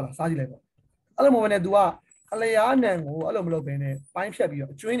ဟုတ်ပါလားစားကြည့်လိုက်ပေါ့အဲ့လိုမျိုးပဲနဲ့ तू ကအလျားနံကိုအဲ့လိုမလုပ်ဘဲနဲ့ပိုင်းဖြတ်ပြီး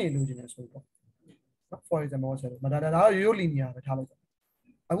တော့အကျွင်းနေလိုချင်တယ်ဆိုတော့ for example ဆရာတို့ဒါရိုးရိုး linear ပဲထားလိုက်တော့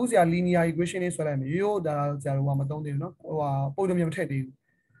အခုဆရာ linear equation လေးဆွဲလိုက်မယ်ရိုးရိုးဒါဆရာတို့ကမသုံးသေးဘူးနော်ဟိုဟာပုံစံမျိုးမထည့်သေးဘူး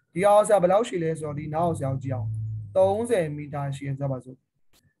ဒီအောင်ဆရာဘယ်လောက်ရှိလဲဆိုတော့ဒီနားအောင်ဆရာကိုကြည့်အောင်30 မီတာရှိရင်ဆိုပါစို့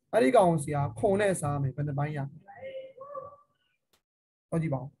အဲ့ဒီကောင်ဆရာခုံနဲ့စားမယ်ဘယ်နှပိုင်းရဟုတ်ကြ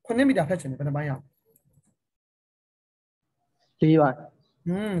ည့်ပါဦး9 မီတာဖက်ချင်တယ်ဘယ်နှပိုင်းရ4ပိုင်း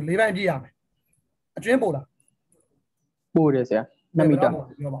4ပိုင်းပြည့်ရမယ်အတွင်းပို့လားပို့တယ်ဆရာ2 မီတာ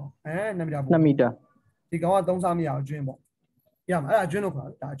ပြောပါဦး2 မီတာ2 မီတာဒီကောင်က3စားမရအောင်အတွင်းပေါ့ရမှာအဲ့ဒါအတွင်းလို့ခေါ်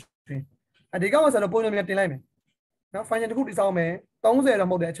တာဒါအတွင်းဒီကောင်ကဆရာတို့ပုံစံမျိုးတင်လိုက်မယ်နော် function တစ်ခုတိစောင်းမယ်30တော့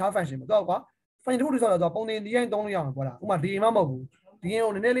မဟုတ်တယ်အခြား function ပေါ့တော့ကွာ function တစ်ခုတိစောင်းတော့ပုံတင်ဒီရင်3လို့ရအောင်ပေါ့လားဥပမာဒီမှမဟုတ်ဘူးဒီရင်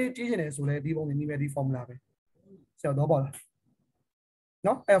ကိုနည်းနည်းလေးကြီးချင်တယ်ဆိုလဲဒီပုံတင်ဒီပဲဒီ formula ပဲဆရာတော့ပေါ့လား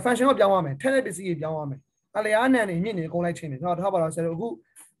နော်အဲ့ function ကိုပြောင်းရမယ်ထည့်တဲ့ပစ္စည်းကိုပြောင်းရမယ်အလျားအနံနေမြင့်နေအကုန်လိုက်ချင်းတယ်တော့ထားပါတော့ဆရာတို့အခု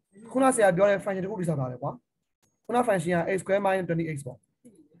ခုနဆရာပြောတဲ့ function တစ်ခုတိစောင်းတာလေကွာခုန function က x square minus 20x ပေါ့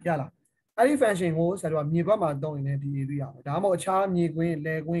ရလားအဲ့ဒီ function ကိုဆရာတို့ကမြေခွက်မှာသုံးရင်လည်းဒီ area ပဲဒါမှမဟုတ်အခြားမြေခွင်း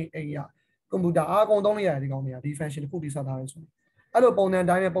လဲခွင်းအိမ်ရကွန်ပျူတာအားကုန်သုံးလိုက်ရတယ်ဒီကောင်တွေကဒီ function တစ်ခုတိစောင်းထားရဲဆိုအဲ့လိုပုံစံ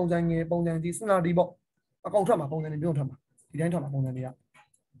တိုင်းနဲ့ပုံစံငယ်ပုံစံကြီးစနဒီပေါ့အကောင်ထွက်မှာပုံစံတွေပြုံးထွက်မှာဒီတိုင်းထွက်မှာပုံစံတွေက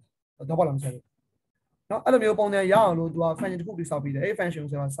တော့ဘာလို့မဆက်လို့နော်အဲ့လိုမျိုးပုံစံရအောင်လို့သူက function တစ်ခုတိစောက်ပြီးတယ်အဲ့ function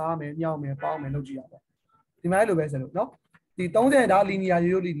ဆိုတာစားမယ်ညောင်းမယ်ပေါင်းမယ်လုပ်ကြည့်ရပါဒီမှာအဲ့လိုပဲဆက်လို့နော်ဒီ30ဒါ linear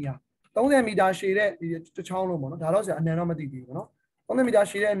ရိုးရိုး linear 30 မီတာရှည်တဲ့ဒီတစ်ချောင်းလုံးပေါ့နော်ဒါတော့ဆရာအနံတော့မသိသေးဘူးနော်30 မီတာ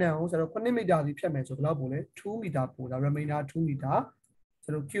ရှည်တဲ့အနံကိုဆရာတို့9 မီတာစီဖြတ်မယ်ဆိုဘယ်လောက်ပို့လဲ2 မီတာပို့တာ remainder 2 မီတာဆ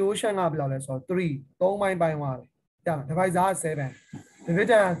ရာတို့ quotient ကဘယ်လောက်လဲဆိုတော့3 ပိုင်းပိုင်းသွားတယ်ဒါ divisor 7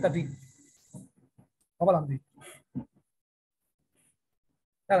 division 30ဟုတ်ပါလားမသိ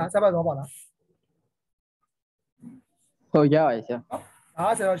အဲ့ဒါဆက်ပါတော့ပါလားဟုတ်ရပါတယ်ဆရာဒါ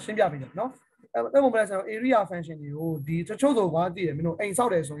ဆရာတို့ရှင်းပြပေးတယ်နော်အဲ့ပုံမှန်ဆရာတို့ area function တွေကိုဒီတချို့ဆိုဘာသိရမင်းတို့အိမ်ဆော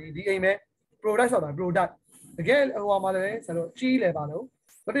က်တယ်ဆိုရင်ဒီအိမ်ပဲ product ဆောက်တာ product တကယ်ဟိုမှာလည်းဆရာတို့ကြီးလဲပါလို့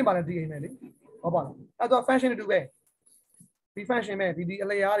မတင်ပါနဲ့ဒီအိမ်ပဲလေဟုတ်ပါလားအဲ့တော့ function တူပဲဒီ function ပဲဒီအ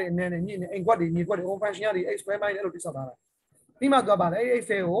လျားတွေအနည်းနဲ့ညနေအိမ်ကွက်တွေမြေကွက်တွေ function တွေ x square minus အဲ့လိုတိစောက်ထားတာပြီးမှသွားပါလေအဲ့ x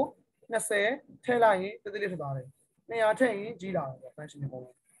ကို20ထည့်လိုက်ရင်တတိလေးဖြစ်သွားတယ်200ထည့်ရင်ကြီးလာတယ် function တွေပုံ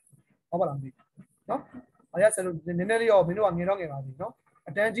ဟုတ်ပါလားမသိနော်အဲ့ဒါဆရာတို့နည်းနည်းလေးရောမင်းတို့ကငယ်တော့ငယ်ပါပြီနော်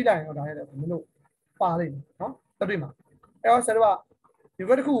အတန်းကြီးလိုက်ရင်တော့ဒါလည်းမင်းတို့ပါလိမ့်မယ်နော်တပိမှာအဲ့တော့ဆရာတို့ကမြေ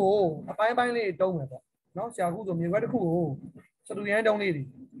ခွက်တစ်ခုကိုအပိုင်းပိုင်းလေးတုံးမယ်ပေါ့နော်ဆရာခုဆိုမြေခွက်တစ်ခုကိုစတူရန်တုံးလေးတွေ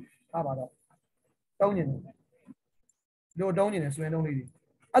ထားပါတော့တုံးနေတယ်လို့တုံးနေတယ်ဆွဲတုံးလေးတွေ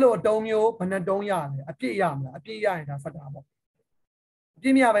အဲ့လိုအတုံးမျိုးဘယ်နှတုံးရလဲအပြည့်ရမလားအပြည့်ရရင်ဒါဖတ်တာပေါ့အပြ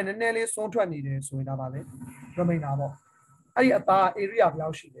ည့်မရပဲနည်းနည်းလေးစွန်းထွက်နေတယ်ဆိုရင်ဒါပါလေ remainder ပေါ့အဲ့ဒီအသား area ဘယ်လော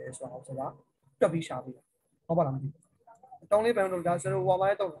က်ရှိလဲဆိုတော့ဆိုတာတွက်ပြီးရှာပြီးဟုတ်ပါလားမသိတုံးလေးပဲလို့ဒါဆိုတော့ဟိုမှာ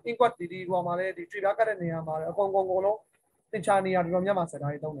လည်းတုံး inquat ဒီဟိုမှာလည်းဒီ trigger ကတ်တဲ့နေရာမှာလည်းအကုန်လုံးသင်္ချာနေရာတော်တော်များများဆက်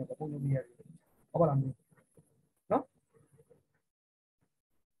ထားရေးတုံးတယ်ပုံလုံးကြီးရတယ်ဟုတ်ပါလားမသိနော်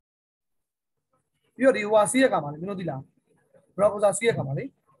ပြီးတော့ဒီဟိုစီးရကမှာလေမင်းတို့သိလား browser စီးရကမှာလေ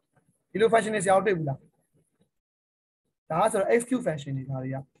ဒီလို function တွေဆရာတို့တွေ့ဘူးလားဒါဆိုတော့ execute function တွေဒါတွေ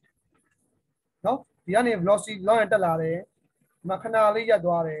ကနော်ဒီကနေ velocity လောက်ရင်တက်လာတယ်ဒီမှာခဏလေးရပ်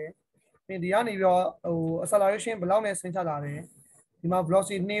သွားတယ်ဒီကနေပြီးတော့ဟို acceleration ဘယ်လောက်နဲ့ဆင်းချလာတယ်ဒီမှာ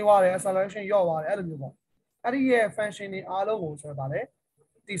velocity နှေးသွားတယ် acceleration လျော့သွားတယ်အဲ့လိုမျိုးပေါ့အဲ့ဒီရဲ့ function တွေအားလုံးကိုဆိုတော့ဗာလဲ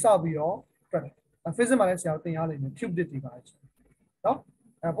တိဆောက်ပြီးတော့တွက်တယ် physics မှာလည်းဆရာတို့သင်ရလိမ့်မယ် cubic တွေပါနော်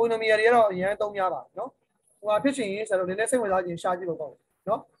polynomial တွေကတော့အရင်သုံးများပါနော်ဟိုဟာဖြစ်ချင်ရင်ဆရာတို့နည်းနည်းစိတ်ဝင်စားခြင်းရှာကြည့်လို့ပေါ့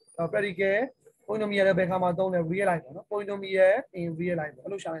နော် predical polynomial လည်းဘယ်ခါမှသုံးတယ် real life ပေါ့နော် polynomial in real life ပေါ့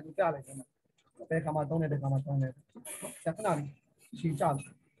အဲ့လိုရှာလိုက်လို့ကြားလိုက်တယ်ဘယ်ခါမှသုံးတယ်ဘယ်ခါမှသုံးတယ်နော်ဆရာခဏလေးရှင်းကြတ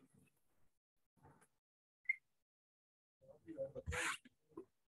ယ်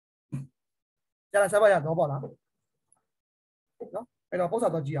ကျန်ဆက်ပါရတော့ပေါ့လားနော်အဲ့တော့ပုံစံ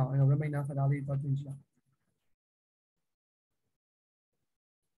တော့ကြည့်အောင်အဲ့တော့ remainder ဖတ်တာလေးတော့ကြည့်အောင်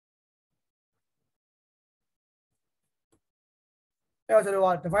အဲ့တော့ကျွန်တော်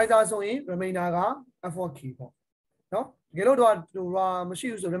က divisor ဆိုရင် remainder က f4k ပေါ့နော်တကယ်လို့တော့ဟိုမရှိ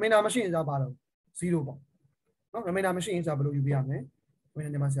ဘူးဆို remainder မရှိရင်စားပါတော့0ပေါ့နော် remainder မရှိရင်စားဘယ်လိုယူပြရမလဲ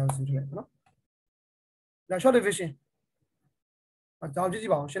remainder မှာဆရာဆင်းထည့်နော်ဒါ short division အကြောင်းကြ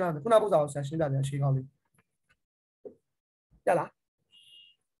ည့်ပါအောင်ရှင်းလာတယ်ခုနပုံစံကိုဆရာရှင်းပြတယ်ရှင်းကောင်းလေးရလား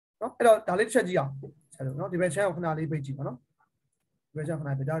နော်အဲ့တော့ဒါလေးတစ်ချက်ကြည့်အောင်ဆရာတို့နော်ဒီဘက် channel ကိုခဏလေးပိတ်ကြည့်ပါနော်ဒီဘက် channel ခ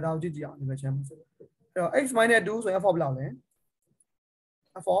ဏပိတ်ဒါကိုကြည့်ကြည့်အောင်ဒီဘက် channel မှာဆိုအဲ့တော့ x - 2ဆိုရင် f4 ဘယ်လောက်လဲ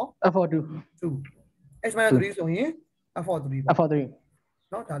f4 2 x - 3ဆိုရင် f4 3ပေါ့ f4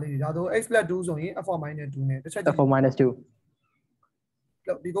 3နော်ဒါလေးဒါဆို x + 2ဆိုရင် f4 - 2နဲ့တစ်ချက်ကြည့် f4 -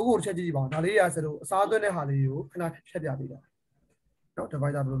 2ဒီကိုတစ်ချက်ကြည့်ပါအောင်ဒါလေးရဆိုတော့အစားသွင်းတဲ့ဟာလေးကိုခဏဖြတ်ပြပေးတာနော် divisor ဘ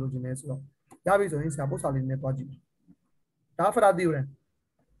ယ်လိုလုပ်ခြင်းလဲဆိုတော့ရပြီဆိုရင်ဆရာပုတ်စာလေးနဲ့တွားကြည့်ဒါဖတာသိဦးတယ်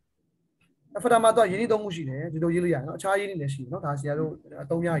ဖတာမှာတော့ရင်းနှီးသုံးမှုရှိတယ်ဒီလိုရေးလို့ရတယ်နော်အခြားရင်းနှီးလည်းရှိတယ်နော်ဒါဆရာတို့အ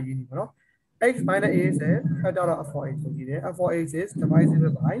သုံးများရင်းနှီးပေါ့နော် x minus a is a factor of f for x လို့ကြည့်တယ် f for x is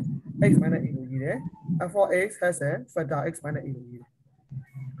divisible by x minus a လို့ကြည့်တယ် f for x has a factor x minus a လို့ကြည့်တယ်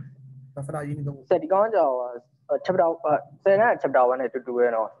ဒါ factor ရင်းနေတော့ ဆက်ဒီကောင်ကြောင့် chapter 10နဲ့ chapter 1နဲ့တူတူပဲ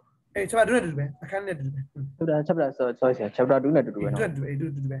เนาะ chapter 2နဲ့တူတူပဲအခန်းနဲ့တူတူပဲ chapter sorry chapter 2နဲ့တူတူပဲเนาะ တူ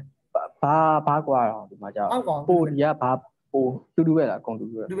တူပဲ ဘာကွာတော့ဒီမှာကြောင့်ပိုဒီကဘာပိုတူတူပဲလားအကုန်တူ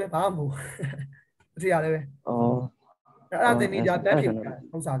တူပဲ တူပဲဘာမှမဟုတ်အထီရတယ်ပဲ ဩ အဲ့ဒါတင်ပြီးကြတက်ဖြစ်နေတာ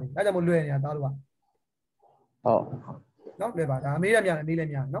ဥစ္စာလေးအဲ့ကြောင့်မလွယ်နေတာသားတို့က ဟုတ် နော်လွယ်ပါဒါအမေးရမြန်အမေးလည်း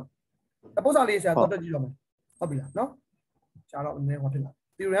မြန်နော်အပု္ပ္ပစာလေးဆရာတော့တက်ကြည့်တော့မယ်ဟုတ်ပြီလားနော်ရှားတော့အနည်းဟောဖြစ်လာ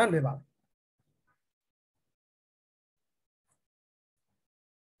ဒီရန်လွယ်ပါ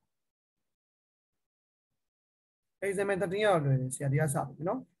exam 13ရောက်လွယ်တယ်ဆရာဒီကစပြီ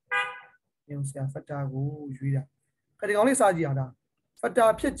နော်ညဆရာဖတ်တာကိုရွေးတာခဒီကောင်လေးစားကြည့်အောင်ဒါဖတ်တာ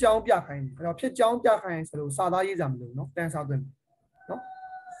ဖြစ်ကြောင်းပြခိုင်းတယ်အဲ့တော့ဖြစ်ကြောင်းပြခိုင်းဆိုလို့စာသားရေးစာမလို့နော်တန်းစားသွင်းနော်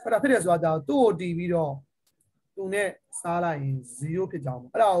ဖတ်တာဖြစ်တယ်ဆိုတာဒါသူ့ကိုတီးပြီးတော့သူနဲ့စားလိုက်ရင်0ဖြစ်ကြောင်း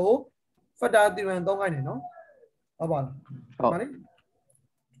အဲ့ဒါကိုဖတ်တာတီရန်3ခိုင်းတယ်နော်ဟုတ်ပါလားဟုတ်ပါလေ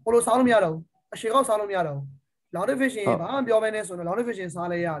ဘလို့စားလို့မရတော့ဘူးအရှိကောက်စားလို့မရတော့ဘူး long division ဘာမှပြောမဲနေဆိုတော့ long division စား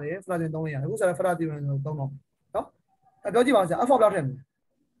လဲရတယ် fraction 3လဲရတယ်အခုဆိုတော့ factor တီရန်ဆို3တော့နော်အဲ့ပြောကြည့်ပါဦးဆရာ f ဘယ်လောက်ထည့်မလဲ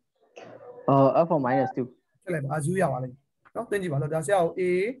f for -2 ထည့်လိုက်ပါအဇူးရပါလိမ့်နော်သင်ကြည့်ပါလို့ဒါဆရာကို a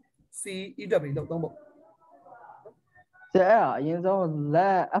c e w လို့3ပုတ်ဆရာအရင်ဆုံး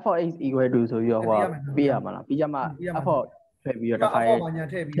let f for x equal to ဆိုပြီးတော့ဟိုပေးရမှာလားပြီးကြမှာ f for ထည့်ပြီးတော့တစ်ခါရေး ဘာညာ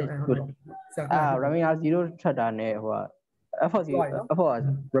ထည့်ပြီးတော့ဆရာ remainder 0ထွက်တာနဲ့ဟို f for 0 f for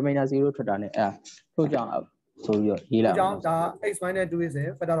remainder 0ထွက်တာနဲ့ထို့ကြောင့်ဆိုပြီးတော့ရေးလိုက်အောင်ဒါ x - 2 is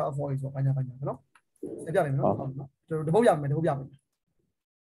factor of f for x ဆိုဘာညာနော်ဆက်ပြလိုက်မယ်နော်တပုတ်ရမယ်တပုတ်ရမယ်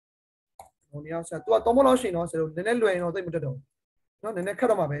ဟိုနေရာဆက် तू က3ပုတ်လောက်ရှင်တော့ဆရာတို့နည်းနည်းလွယ်ရင်တော့သိမတက်တော့ဘူးနော်နည်းနည်းခက်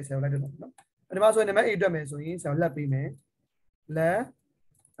တော့မှာပဲဆရာတို့လိုက်တော့နော်ဒီမှာဆိုရင်နံပါတ် a တွက်မယ်ဆိုရင်ဆရာလက်ပေးမယ်လက်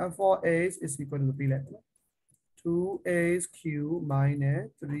f for x is equal to ပြီးလိုက်နော် 2x cube minus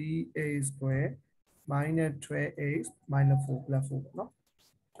 3a square minus 12x minus 4 plus 4နော်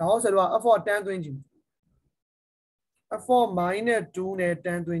ဒါဟုတ်ဆရာတို့က f for 10သွင်းကြည့် f for minus 2နဲ့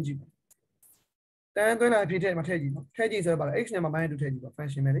10သွင်းကြည့်တန်းသွင်းလိုက်ဖြစ်တဲ့မှာထည့်ကြည့်နော်ထည့်ကြည့်ဆိုတော့ဗါလဲ x နဲ့မှာ -2 ထည့်ကြည့်ပါ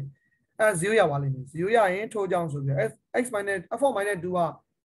function ပဲလေအဲ0ရပါလိမ့်မယ်0ရရင်ထိုးကြောင်းဆိုပြီး x - f of -2 က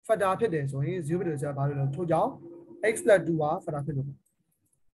factor ဖြစ်တယ်ဆိုရင်0ဖြစ်တယ်ဆိုတာဘာလို့လဲထိုးကြောင်း x + 2က factor ဖြစ်လို့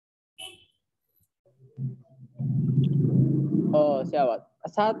ဆရာအ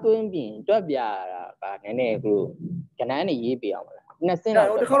စားသွင်းပြင်တွက်ပြတာကနည်းနည်းကိုကဏ္ဍနဲ့ရေးပြအောင်မလားနှစ်စင်း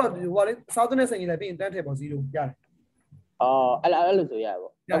တော့တစ်ခါတော့ဟိုလေအစားသွင်းတဲ့စင်ကြီးလိုက်ပြီးရင်တန်းထည့်ပေါ့0ရတယ်အဲ့လိုဆိုရပါ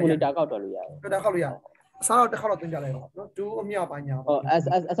ဘောကယ်ကူလေတာကောက်တော့လို့ရတယ်ဒါခောက်လို့ရတယ်အစားတော့တစ်ခါတော့သွင်းကြလိုက်ပါနော်2အမြောက်ပါညာပေါ့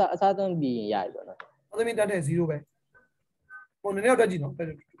အစားသွင်းပြီးရင်ရပြီပေါ့နော်အသွင်းတန်းထည့်0ပဲဟိုနည်းနည်းတော့တက်ကြည့်နော်တက်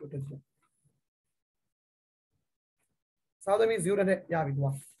ကြည့်စားသွင်းပြီး0တန်းထည့်ရပြီသူက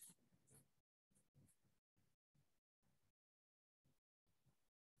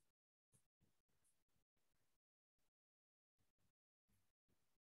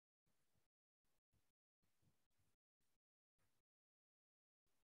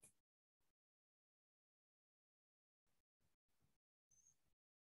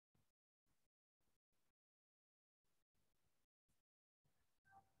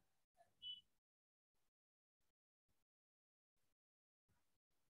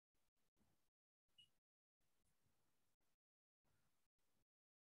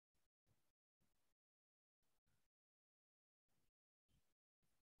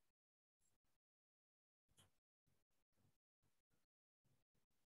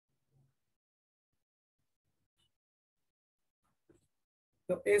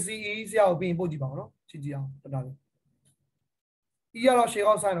ACE ဆရာကိုပြီးရင်ပို့ကြည့်ပါဦးနော်ကြည့်ကြည့်အောင်တက်တာလေး E ရတော့ရှေ့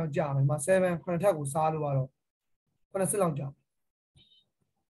ကောက်ဆိုင်တော့ကြာမယ်ဒီမှာ7 9ထပ်ကိုစားလို့ကတော့9စစ်လောက်ကြာ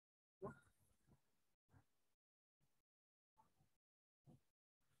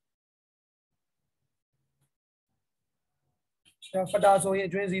ဖတ်တာဆိုရင်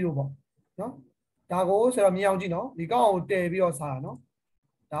အကျွင်း0ပေါ့နော်ဒါကိုဆိုတော့မြင်အောင်ကြည့်နော်ဒီကောက်အောင်တည်ပြီးတော့စားတာနော်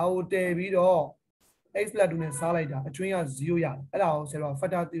ဒါကိုတည်ပြီးတော့ x + 2နဲ့စားလိုက်တာအကျွင်းက0ရတယ်အဲ့ဒါကိုဆိုတော့ဖ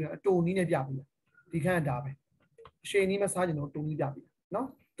တ်တာတည်အတူနီးနဲ့ပြပြီဒီခန့်ဒါပဲအရှိန်နီးမစားကြတော့တူနီးပြပြီနော်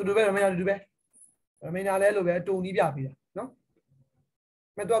တူတူပဲရမင်းတူတူပဲရမင်းလဲလို့ပဲအတူနီးပြပြီနော်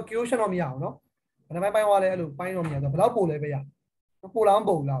မဲ့တော့ question တော့မရအောင်နော်ဘယ်နှပိုင်းသွားလဲအဲ့လိုပိုင်းတော့မရတော့ဘယ်တော့ပို့လဲပဲရပို့လားမ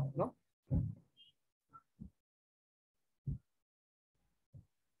ပို့လားပေါ့နော်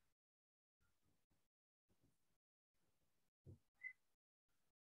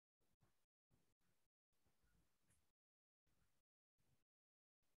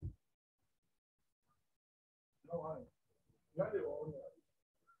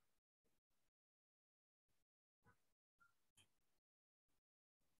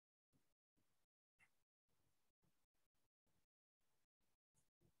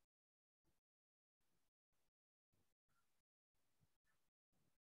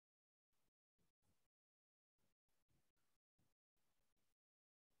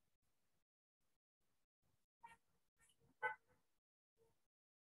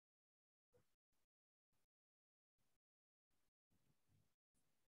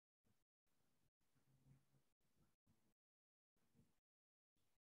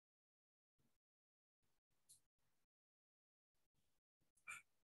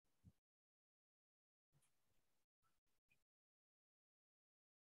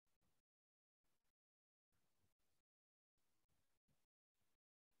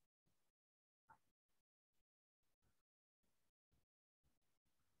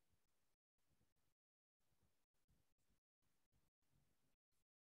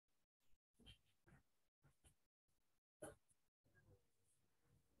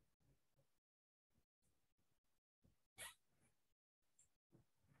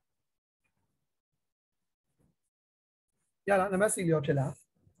là nằm xì liềuဖြစ်လား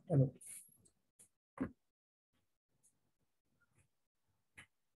အဲ့လို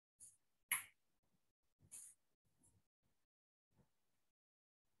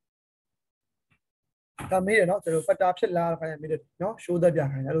ဒါမေးရနော်ကျွန်တော် factor ဖြစ်လားခိုင်းရမေးတယ်နော် show သက်ပြ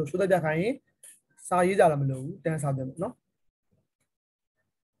ခိုင်းတယ်အဲ့လို show သက်ပြခိုင်းရင်စာရေးကြလားမလို့ဘူးတန်းစာတယ်နော်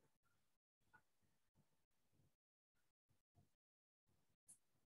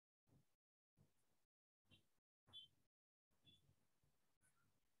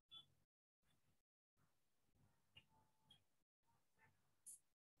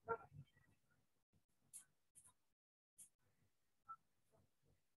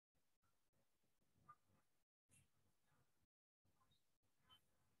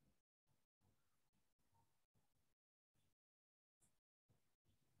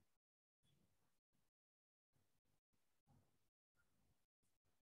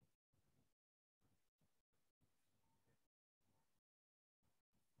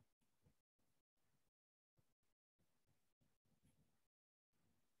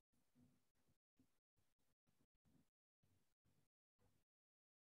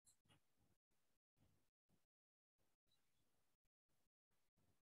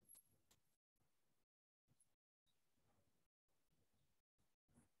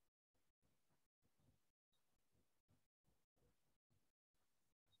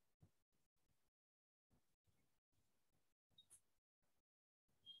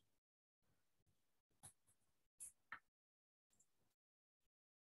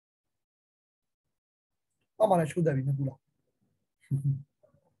အောက်မှာလည်း show သက်ပြီးနှစ်ခုလား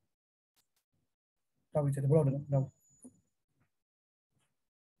တော့ပြီချက်ဘယ်တော့တော့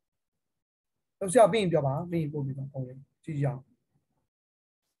တော့ဆရာပြီးရင်ပြောပါပြီးရင်ပို့ပြီးပါဟုတ်တယ်ကြည့်ကြအောင်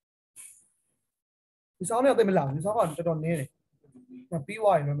ဒီစောင်းနဲ့အသိမလားဒီစောင်းကတော်တော်နည်းတယ်ပြီး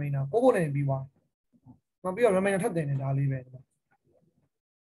သွားရင် remainder ပို့ဖို့လည်းပြီးသွားမပြီးတော့ remainder ထပ်တင်နေဒါလေးပဲ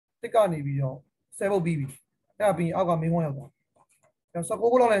တစ်ကနေပြီးတော့10ပုတ်ပြီးပြီအဲ့ဒါပြီးရင်အောက်ကမင်းဝန်းရောက်သွားကျွန်တော်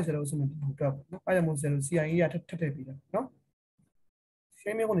19ခုလောက်လိုက်ဆိုတော့စမတူတော့နော်အဲ့ဒါမျိုးဆိုလို့ CIE ကထပ်ထည့်ပြီးတယ်နော်ရှ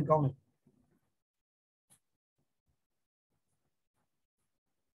င်းမင်းကိုနေကောင်းတယ်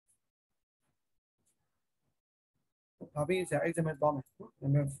ဒါပြီးဆရာ exam သွားမယ်နော်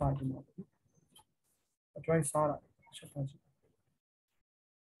number 5ဒီမှာ try စားတာချက်ပါကြည့်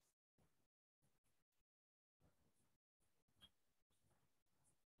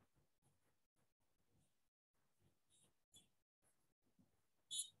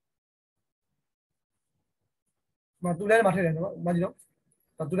မတူလဲမှာထည့်တယ်နော်မကြည့်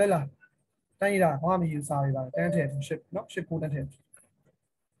နော်တူလဲလားတန်းရတာဘာမှမယူစားရပါတန်းထည့်ရှစ်နော်ရှစ်ကိုတန်းထည့်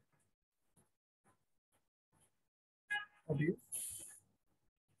ဟုတ်ပြီ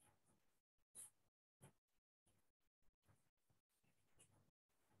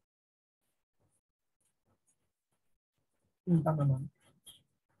တန်းမှာ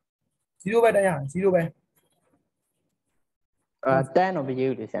0ပဲတန်းရ0ပဲတန်းတော့မရေး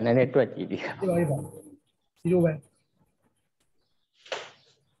ဘူးလေဆရာနည်းနည်းတွက်ကြည့်ပြီဒီပါဒီပါ0ပဲ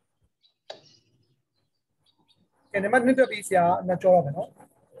ကဲနံပါတ်1တက်ပြီးဆရာနှစ်ကြောတော့မယ်နော်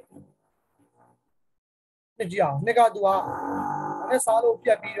နှစ်ကြည့်အောင်နှစ်ကသူကအဲ့စားလို့ပြ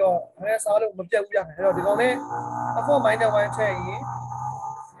တ်ပြီးတော့အဲ့စားလို့မပြတ်ဘူးရမယ်အဲ့တော့ဒီကောင်နဲ့ f4 -1 ထည့်ရင်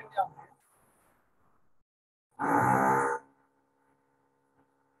0ရမယ်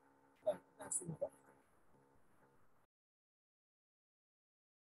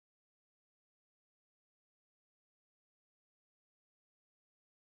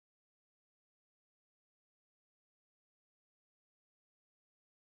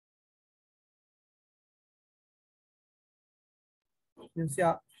ဆရာ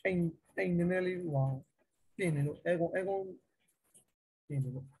အိမ်နည်းနည်းလေးဟိုပြင်နေလို့အဲကုန်းပြင်နေ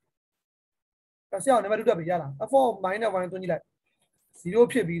လို့ဆရာနံပါတ်2တက်ပြီရလားf4 -1 တွန်းကြည့်လိုက်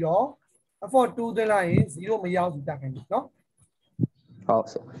0ဖြစ်ပြီးတော့f4 2သွင်းလိုက်ရင်0မရောက်ဘူးတက်ခိုင်းတယ်နော်ဟုတ်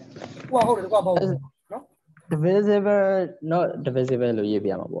ဆရာဟုတ်တယ်ကွာပေါ့နော် divisible not divisible လို့ရေးပြ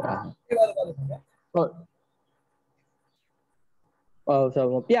မှာပေါ့ဒီပါတော့ဟုတ်ဆို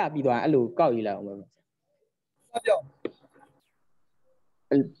တော့ပြပြီးသွားအဲ့လိုကောက်ရေးလိုက်အောင်ပဲဆက်ပြော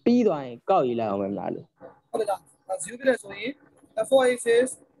ပြီးသွားရင်ကောက်ရေးလိုက်အောင်ပဲမလားလို့ဟုတ်တယ်လား0ပြည့်ဆိုရင် f4 axis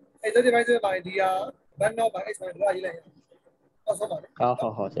အဲ့ဒါ divided by d r 1 not by x by ဒါရေးလိုက်ဟုတ်ဆုံးပါလေ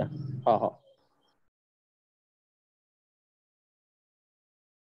ဟုတ်ဆရာဟုတ်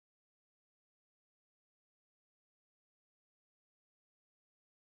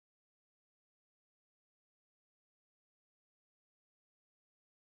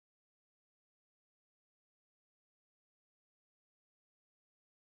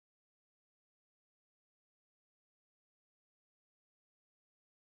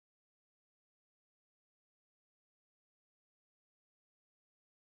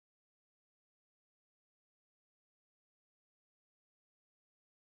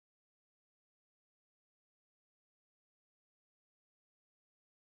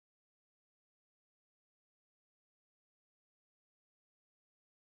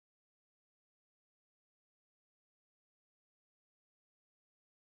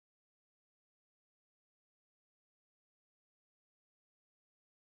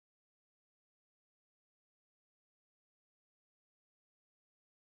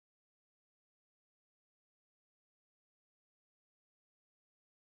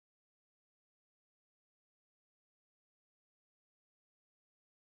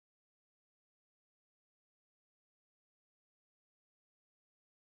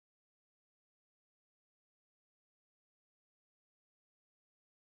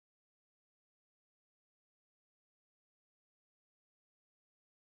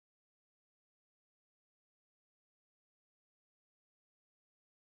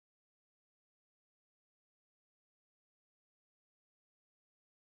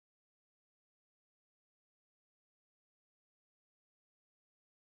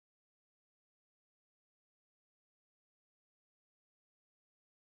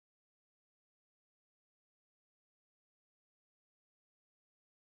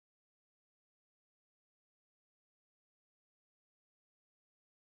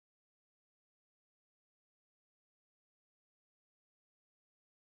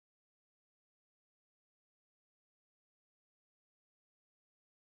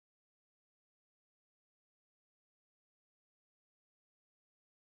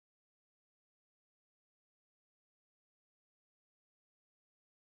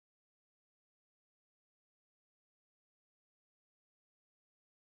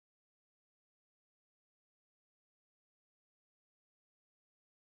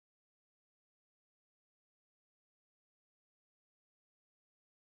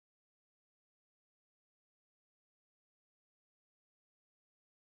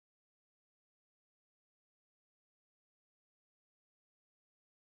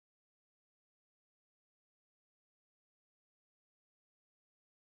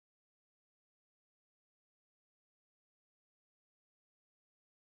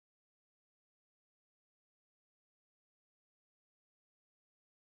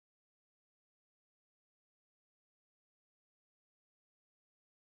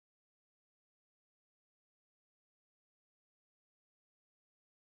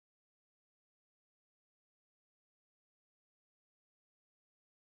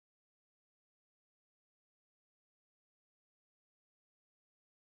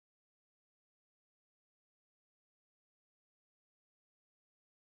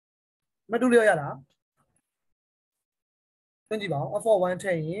မတူလို့ရလားတွန်းကြည့်ပါဦး f4 1ထ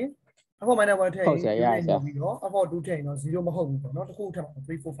ည့်ရင် f4 minus 1ထည့်ရင်ဒီနေ့နေပြီးတော့ f4 2ထည့်ရင်တော့0မဟုတ်ဘူးပေါ့နော်တစ်ခုထပ်ပါ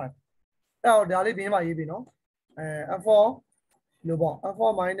3 4 5အဲ့တော့ဒါလေးဘင်းပါရေးပြီနော်f4 လို့ပေါ့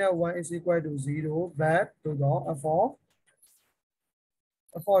f4 minus 1 is equal to 0 but လို့တော့ f4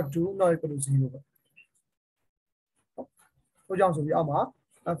 2 not equal to 0ပေါ့ဟိုကြောင့်ဆိုပြီးအောက်မှာ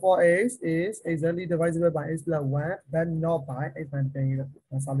f4x is exactly divisible by x plus 1 but not by x minus 10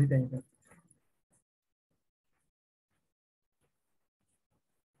လို့စာလေးတင်ရတယ်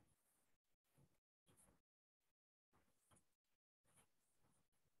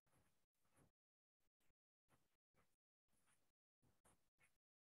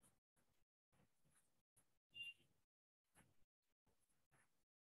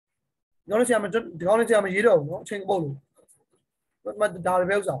ဒီကောင်းလေးဆရာမရေးတော့ဘူးเนาะအချိန်ပုတ်လို့မဒါလည်း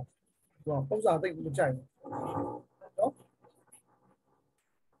ပဲဥစ္စာဟိုပုံစံသိပ်မကြိုက်ဘူးเนาะ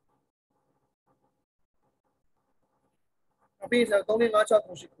အပြင်ဆို3 5 6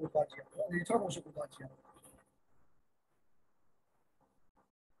 9 10ကိုသွားကြည့်အောင်ဒီ6 9 10ကိုသွားကြည့်အောင်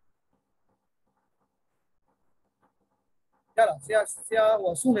ရလားဆရာ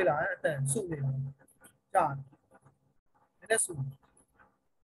ဟိုစုနေလားအတန်စုနေလားကြာနည်းနည်းစု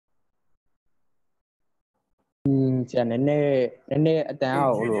ဆရာနည်းနည်းအတန်အော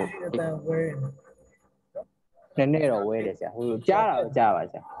င်လို့နည်းနည်းတော့ဝဲတယ်ဆရာဟိုကြားတာတော့ကြားပါ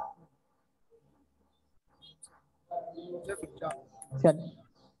ဆရာဆရာ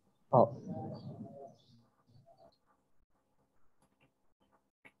ဟုတ်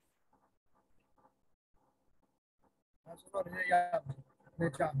ဆိုတော့ဒီရနေ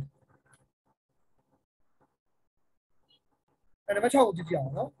ချမ်းအဲ့ဒါမ6ကိုကြည့်ကြအောင်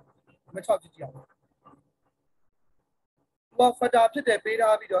နော်မ6ကြည့်ကြအောင်ဘာဖတာဖြစ်တယ်ပေး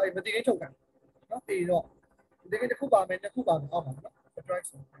ထားပြီးတော့အဲ့မတိကိထုတ်ကန်နော်ပြီးတော့ဒီကိတစ်ခုပါမယ်တစ်ခုပါမယ်အောက်ပါနော် drive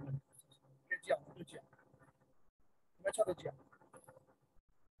ဆိုကြည့်အောင်ကြည့်အောင်မ6ကြည့်အောင်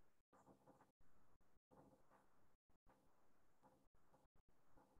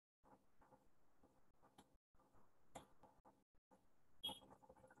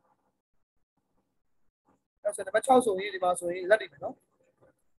အဲ့ဆိုနံပါတ်6ဆိုရင်ဒီမှာဆိုရင်လက်နေမယ်နော်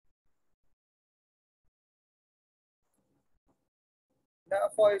ဒါ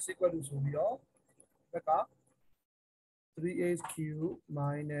 4 is equal to ဆိုပြီးတော့ဘက်က 3x cube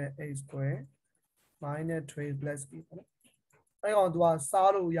minus a square minus 3 plus b ပေါ့အဲ့ကောင်သူက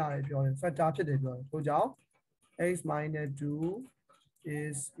စားလို့ရတယ်ပြောတယ် factor ဖြစ်တယ်ပြောတယ်ဆိုကြောင့် x minus 2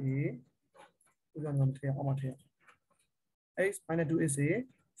 is a ဥပမာမထည့်အောင်မထည့် x minus 2 is a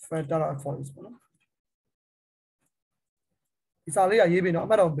factor of 4 is ပေါ့နော်ဒီစာလေးကရေးပြီနော်အ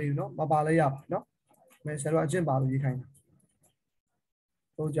မှတ်တော့ပေးဘူးနော်မပါလဲရပါနော်မယ်ဆယ်တော့အကျင့်ပါလို့ရေးခိုင်းတာ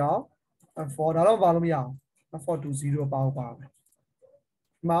ဆိုကြောင့် 4ဒါတော့ပါလို့မရအောင်4 2 0ပါအောင်ပါမယ်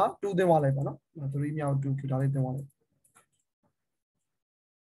ဒီမှာ2သင်သွားလိုက်ပါနော်3မြောက်2 q ဒါလေးသင်သွားလိုက်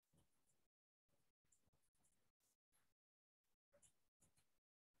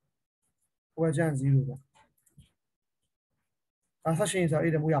ဝယ်ချန်0ပေါ့ဆက်ရှင်ဆို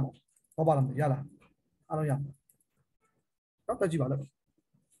အဲ့ဒါမျိုးရမှာဘာပါလားရလားအားလုံးရမှာတော့တက်ကြည့်ပါလို့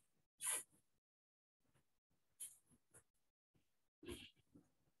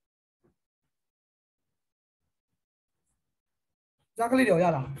ဇာကလေးတော့ရ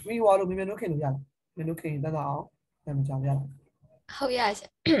လားမိဟွာလို့မြင်မြင်လို့ခင်လို့ရလားမြင်လို့ခင်တန်းတာအောင်တမ်းကြရလားဟုတ်ရရှင်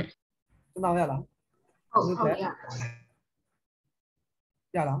တန်းတာရလားဟုတ်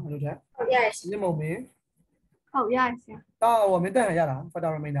ရလားမလို့တဲ့ဟုတ်ရရှင်ညမုံမင်းဟုတ်ရရှင်တာဟိုမင်းတက်ရလားဖတာ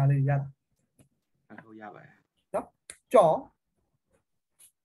ရမိန်နာလေးရလားဟုတ်ရပါတယ်နော်ကြော်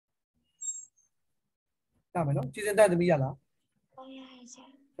ရမယ်နော်ကြည်စင်တက်သမီးရလားဟုတ်ရရှင်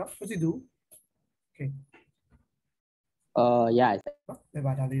နော်ဟုတ်စီသူโอเคရရနော်ဒီ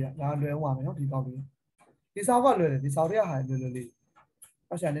ပါဒါလေးဒါလွယ်အောင်ပါမယ်နော်ဒီကောက်လေးဒီစာကလွယ်တယ်ဒီစာတွေကဟာလွယ်လွယ်လေး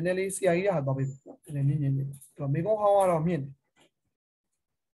အရှာနည်းနည်းလေး CI ရဟာသွားပြီနည်းနည်းမြင်မြင်တော့မေကုန်းဟောင်းကတော့မြင့်တ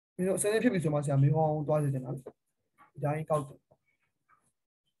ယ်မင်းတို့အစင်းဖြစ်ပြီဆိုမှဆရာမေကုန်းဟောင်းသွားစေချင်တာလေဒီတိုင်းကောက်တယ်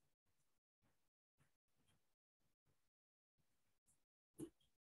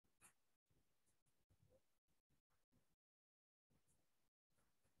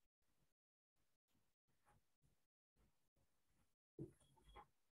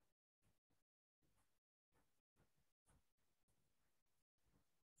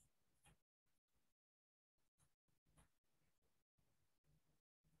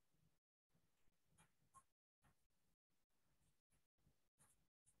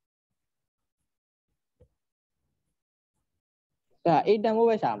ဒါအေတန်ကို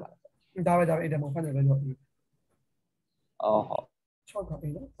ပဲရှာမှာဒါပဲအဲ့ဒါမှဖတ်နေပဲတော့ဟုတ်6က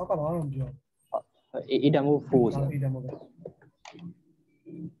အဲ့နော်ဘောက်ကဘာလို့မပြောအေတန်ကို4ဆိုအဲ့ဒါမှပဲ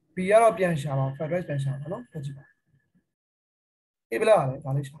B ကတော့ပြန်ရှာပါ fried rice ပြန်ရှာပါနော်ဟုတ်ကြည့်ပါ A ဘယ်လောက်ရလဲ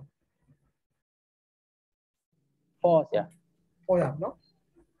ဒါလေးရှာ 4ဆရာ 4ရနော်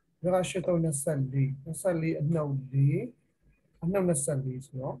ဒါက8324 24အနှုတ်4အနှုတ်24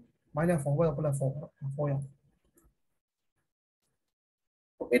ဆိုတော့ -4 ဘယ်တော့ +4 4ရ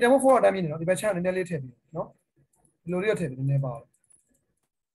အေးတမို့4အတိုင်းမြင်နေနော်ဒီဘက်ချမ်းနည်းနည်းလေးထည့်ပြီးနော်ဒီလိုလေးရထည့်ပြီးနည်းနည်းပါ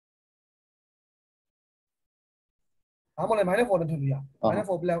အားမလဲ -4 နဲ့ထည့်လို့ရ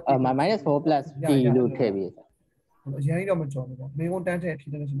 -4 plus -4 plus p လို့ထည့်ပြီး အရင်တော့မကြော်ဘူးပေါ့မင်းကတန်းထည့်ဖြ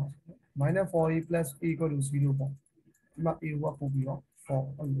ည့်တယ်ဆိုမှ-4 plus a equal to 0ပေါ့ဒီမှာ a ကပို့ပြီးတော့4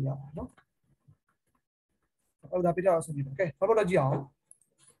အဲ့လိုရပါနော်အဲ့ဒါပြတော့ဆက်ပြီးโอเคဘာလို့တော့ကြည့်အောင်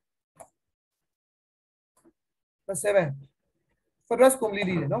7 Federal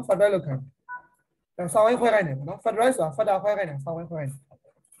completely နော် Federal လောက်ခံတယ်ဆောင်းဝိုင်းခွဲခိုင်းတယ်ပေါ့နော် Federal ဆိုတာ Federal ခွဲခိုင်းတယ်ဆောင်းဝိုင်းခွဲခိုင်း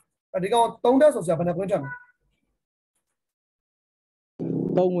တယ်ဒီကောင်3တက်ဆိုဆရာဘယ်နှခွင့်ချက်မလဲ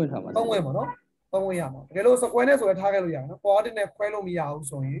3ဝင်ထားပါ3ဝင်ပေါ့နော်3ဝင်ရမှာတကယ်လို့ square နဲ့ဆိုရထားခဲ့လို့ရတယ်နော် coordinate နဲ့ခွဲလို့မရဘူး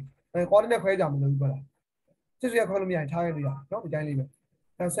ဆိုရင်coordinate ခွဲကြမလို့ပြောတာစစ်စစ်ခွဲလို့မရရင်ထားခဲ့လို့ရတယ်နော်ဒီတိုင်းလေးပဲ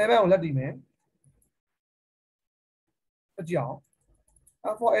7ကိုလက်တည်မယ်ကြည့်အောင်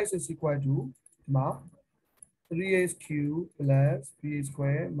f4x is equal to ဒီမှာ 3x cubed plus b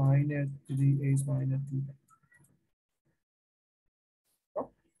square minus 3x minus 2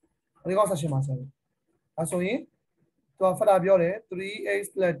နော်ဒီကောက်ဆက်ရှင်းပါဆက်အဲဆိုရင်သူက factor ပြောတယ် 3x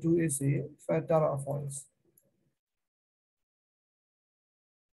plus 2x is factor of 4x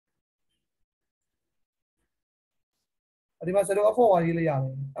ဒီမှာစတော့ f4 ဝါရေးလိုက်ရတ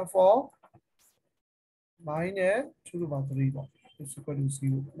ယ် f4 minus 2 to the power 3ပေါ့ is equal to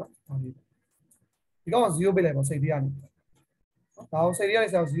 0ပေါ့နော်ဒီကောင်က0ပေးလိုက်ပါစိတ်သေးရနေဒါကိုစိတ်သေးရနေ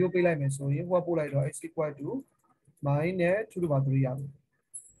ဆို0ပေးလိုက်မယ်ဆိုရင်ဟိုကပို့လိုက်တော့ is equal to minus 2 to the power 3ရတယ်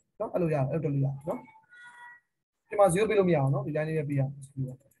နော်အဲ့လိုရတယ်အဲ့လိုလို့ရတယ်နော်ဒီမှာ0ပေးလို့မရအောင်နော်ဒီတိုင်းလေးပဲပေးရမ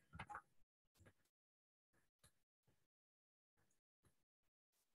ယ်0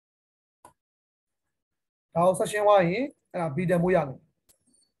ဒါကိုဆက်ရှင်းသွားရင်အဲ့ဒါ b တန်ဖို့ရတယ်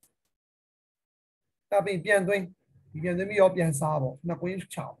အဲ့ပြီးပြန်သွင်းပြီးရောပြန်စားပေါ့နှစ်ကွင်း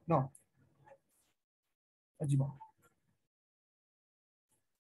ချောင်းနော်အကြည့်ပါ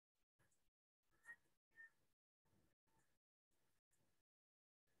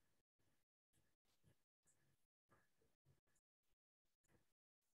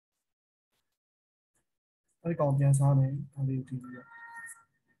အဲ့ဒီကောင်ပြန်စားမယ်ဒါလေးကိုကြည့်ပြီးတော့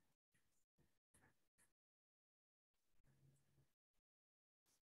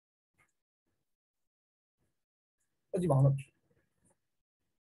အကြည့်ပါဦးလို့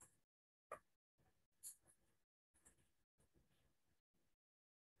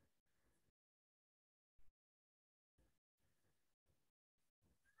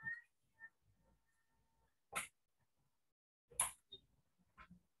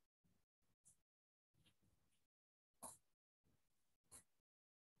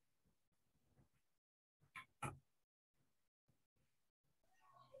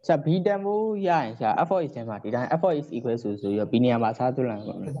ဆရာ b တန်ဖိုးရရင်ဆရာ f4 is ထဲမှာဒီတိုင်း f4 is equal ဆိုရ b နေရာမှာစားသွင်းလိုက်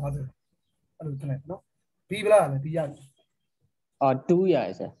ပါမယ်အဲ့လိုထည့်နော် b ဘလားလဲ b ရတယ်2ရတ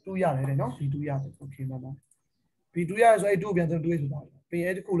ယ်ဆရာ2ရတယ်တဲ့နော် b 2ရတယ်โอเคပါပါ b 2ရတယ်ဆိုအဲ့2ကိုပြန်သွင်းဆိုတာပြီး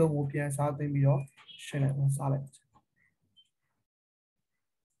အဲ့ဒီခုလုံးကိုပြန်စားသိမ်းပြီးတော့ရှင်းလိုက်စားလိုက်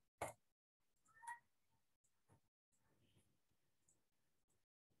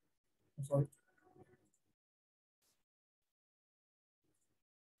sorry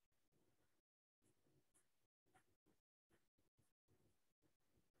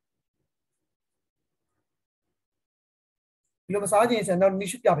ဒီလိုမစားခြင်းဆန်တော့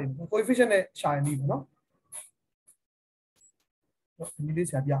niche ပြပေးမယ် coefficient နဲ့ရှာရင်ပြီးပေါ့နော်ဒီလေး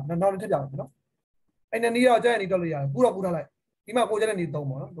ဆရာပြနောက်တစ်ထပ်ပြမယ်နော်အဲ့နဲ့နီးတော့ကြာရင်နီးတော့လို့ရတယ်ပူတော့ပူထားလိုက်ဒီမှာကိုကျတဲ့နီး3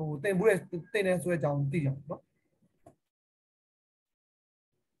ပေါ့နော်ဟိုတင်ဘူးတဲ့တင်နေဆိုတဲ့အကြောင်းသိကြအောင်နော်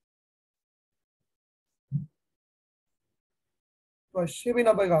တော့ရှင်းပေး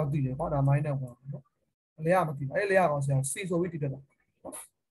နောက်ဘက်ကတော့သိတယ်ပေါ့ဒါ minus 1ပေါ့နော်အလဲရမသိဘူးအဲ့လဲရကောင်ဆရာ C ဆိုပြီးတည်တယ်နော်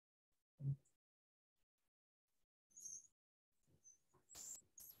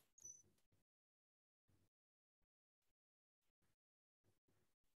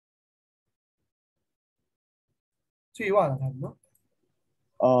ခြေဝါတာနော်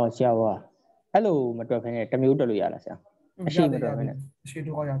ဆရာကအဲ့လိုမတွက်ဖ ೇನೆ တစ်မျိုးတွက်လို့ရလားဆရာအရှိမတွက်ဖ ೇನೆ အရှိ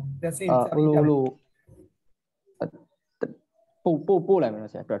တော့ရတယ်တက်စီလို့ပို့လိုက်မယ်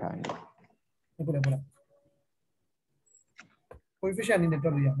နော်ဆရာတွက်ထားတယ်ပို့လိုက် coefficient အနေနဲ့တွ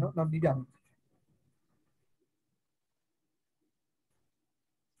က်လို့ရနော်နောက်ပြီးပြမယ်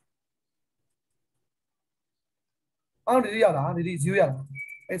အော်ဒီရလားဒီ0ရလား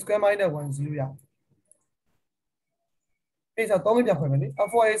x square minus 1 0ရ အဲ့ဆို3ပြန်ခွဲမယ်လေ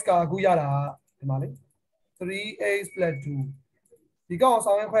f4x ကအခုရတာဒီမှာလေ 3x + 2ဒီကောင်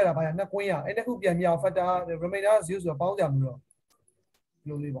ဆောင်ရခွဲတာဘာရနှစ်ကွင်းရအဲ့တစ်ခုပြန်မြောက် factor remainder 0ဆိုတော့ပေါင်းကြမျိုးတော့ဒီ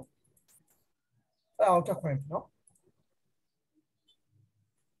လိုလေးပေါ့အဲ့အောင်တက်ခွဲနော်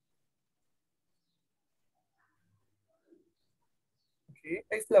okay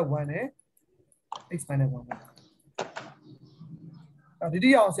x + 1နဲ့ x - 1ဒီတိ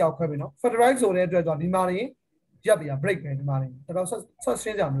အောင်ဆရာခွဲပြီနော် factorize ဆိုတဲ့အတွက်တော့ဒီမှာနေရပ်ပြ break ပဲဒီမှာနေတော့ဆက်ရှ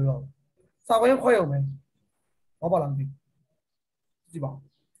င်းကြမျိုးတော့စာခွဲခွဲအောင်မယ်ဘာပါလားမသိကြည့်ပါ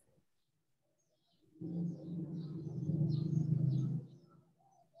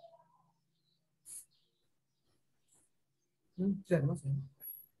ကျန်နော်ဆရာ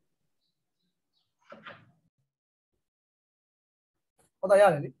ဟုတ်တာရ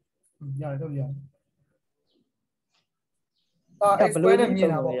တယ်လေရတယ်တော့ရတယ်ဘလို့နဲ့မြင်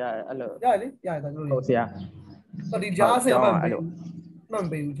တာပေါ့အဲ့လိုရတယ်လေရတယ်တော့လို့ဟုတ်ဆရာဒီကြားဆရာမှန်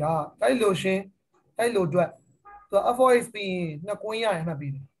ပေးဘူးကြားအဲ့လိုရှင်းအဲ့လိုအတွက်သူ f4x ပြီးနှစ်ကွင်းရတယ်မှတ်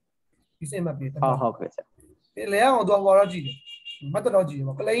ပြီးတယ်ဒီစင်မှတ်ပြီးတယ်ဟုတ်ကဲ့ဆရာဒီလဲအောင်တော့ဘောတော့ကြည့်တယ်မတ်တော့ကြည့်တယ်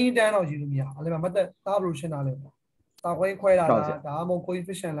ပေါ့ကလိန်တန်းတော့ကြည့်လို့မရအဲ့မှာမတ်သားဘလို့ရှင်းတာလဲပေါ့စာခွဲခွဲတာလားဒါမှမဟုတ်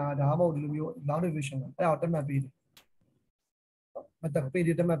coefficient လားဒါမှမဟုတ်ဒီလိုမျိုး long division လားအဲ့ဒါကိုတက်မှတ်ပေးတယ်မတ်ပေးတ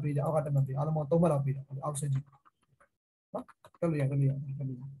ယ်တက်မှတ်ပေးတယ်အောက်ကတက်မှတ်ပေးအားလုံးပေါင်း3မှတ်လောက်ပေးတယ်အောက်ဆက်ကြည့်နော်တက်လို့ရတယ်ဟိုမြ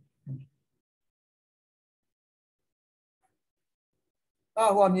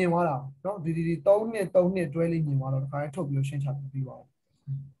င်သွားတာနော်ဒီ3နှစ်တွဲလေးမြင်သွားတော့တခါထုတ်ပြီးရှင်းချပြီးပါဟု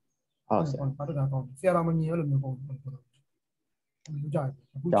တ်ဆရာဘာတော့ကောင်းဆရာတော်မမြင်ရလို့မျိုးပုံလို့ကြားတယ်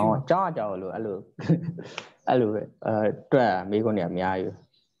အခုကြောင်းလို့အဲ့လိုပဲတွက်မိခွန်းနေအများကြီး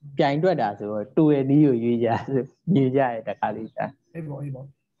ပြိုင်တွက်တာဆိုတော့တူရနီးကိုရွေးကြရတခါလေးတာအေးပေါ့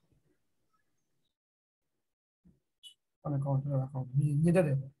ကောင်းမြင်တတ်တ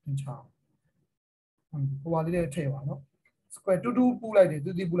ယ်သင်ချာဟိုပါလေးနဲ့ထည့်ပါနော် square တူပူလိုက်တယ်တူ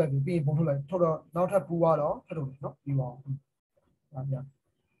ပူလိုက်တယ်ပြီးရင်ပုံထုတ်လိုက်ထုတ်တော့နောက်ထပ်ပူသွားတော့ထပ်ထုတ်တယ်နော်ပြီးပါအောင်ဒါပြ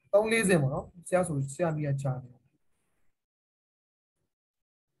3-4စင်ပေါ့နော်ဆရာဆိုဆရာမိရချာတယ်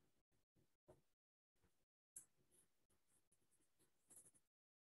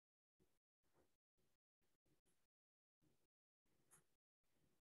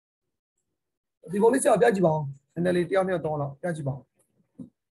ဒီပုံလေးဆရာပြကြည့်ပါဦးနည်းနည်းလေးတယောက်တော့လောက်ပြကြည့်ပါဦး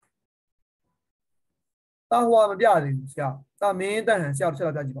တာဟွာမပြသေးဘူးဆရာတာမင်းတန်ဟန်ဆရာတစ်ချက်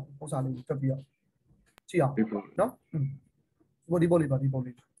လောက်ပြကြည့်ပါဦးဥစ္စာလေးတက်ပြီးတော့ကြည့်အောင်နော်ဒီပုံလေးဒီပုံ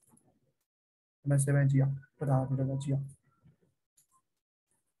လေးမ7ကြည့်အောင်ပဒါဒီတော့ကြည့်အောင်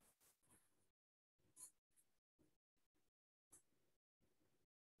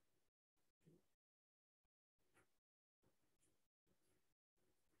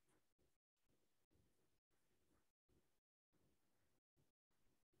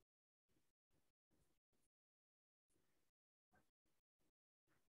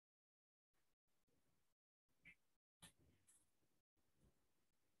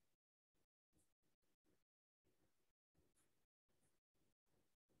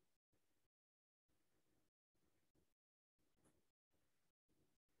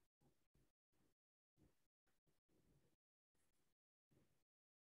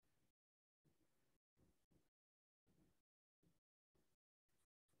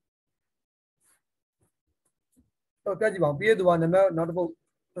တော့ပြကြည့်ပါဦးပြီးရသူကနံပါတ်နောက်တစ်ပုတ်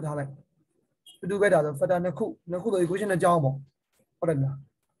တွတ်ထားလိုက်တူပဲဒါဆို factor နှစ်ခုဆို equation တစ်ကြောင်းပေါ့ဟုတ်တယ်မလား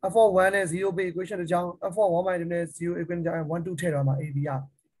f1 နဲ့0 ပဲ equation တစ်ကြောင်း f1 1 နဲ့0 equation တစ်ကြောင်း1 2ထည့်တော့မှာ ab ရ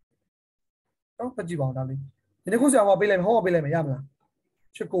နော်ပြကြည့်ပါဦးဒါလေးဒီနေ့ခုဆရာကပေးလိုက်မယ်ဟောပေးလိုက်မယ်ရမလား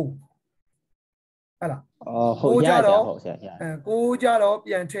89ဟဲ့လားဟုတ်ရဟုတ်ဆရာကိုကြတော့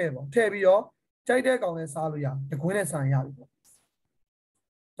ပြန်ထည့်ပေါ့ထည့်ပြီးတော့ကြိုက်တဲ့ကောင်နဲ့စားလို့ရတကွင်းနဲ့စားရပြီပေါ့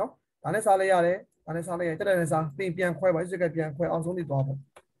နော်ဒါနဲ့စားလိုက်ရတယ်ဒါနဲ့စားလိုက်ရတက်တဲ့စားပြင်ပြန်ခွဲပါစစ်ကပြန်ခွဲအောင်ဆုံးနေသွားပေါ့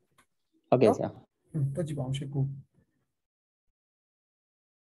ဟုတ်ကဲ့ဆရာတက်ကြည့်ပါအောင်89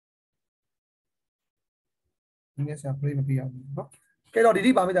ဒီနေ့ဆရာ play မပြရဘူးเนาะကဲတော့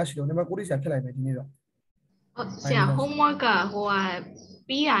ဒီပါမေးတာရှိလို့နံပါတ်9ဆရာဖြတ်လိုက်မယ်ဒီနေ့တော့ဟုတ်ဆရာ homework ကဟိုဟာ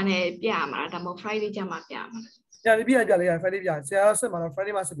ပြီးရနဲ့ပြရမှာဒါမှမဟုတ် Friday ကျမှပြရမှာဆရာဒီပြရပြလေရ Friday ပြဆရာဆက်မှာတော့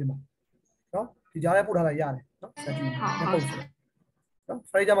Friday မှာဆက်ပြီမှာเนาะဒီကြားထဲပို့ထားလိုက်ရတယ်เนาะဆက်ကြည့်ဟုတ်เนาะ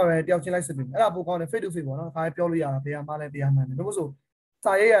Friday ကျမှပဲတယောက်ချင်းလိုက်ဆက်ပြီအဲ့ဒါပို့ကောင်းတယ် face to face ပေါ့เนาะခါပြောလို့ရတာတရားမှားလဲတရားမှန်တယ်ဒါမှမဟုတ်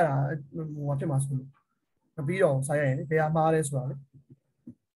စာရေးရတာဟိုဖြစ်မှာဆိုလို့မပြီးတော့စာရေးရင်တရားမှားလဲဆိုတာလေ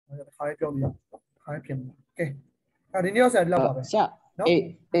ခါပြောလို့ရခါပြင်မှာကဲအဲ့ဒီနေ့ဆရာဒီလောက်ပါပဲဆရာအေး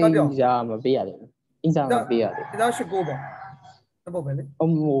ကြာမပေးရတယ်အင်းစာမပေးရတယ်ဒီသား89ပေါ့တပုတ်ပဲလေ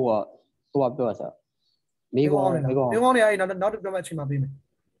ဟိုပြောဆရာမိကောင်းနေအဲ့နောက်တစ်ပြမအချိန်မှာပေးမယ်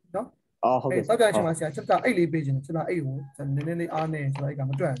နော်ဟုတ်ကဲ့စောက်ကြအချိန်မှာဆရာချက်တာ8လေးပေးခြင်းချက်တာ8ကိုနည်းနည်းလေးအားနေဆိုတော့အဲ့က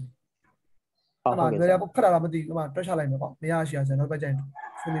မတွက်ဘူး အဲ့မှာလွယ်ရခက်တာလားမသိဘူးအဲ့မှာတွက်ချလိုက်မယ်ပေါ့မရရှိအောင်ကျွန်တော်နောက်တစ်ပတ်ကျရင်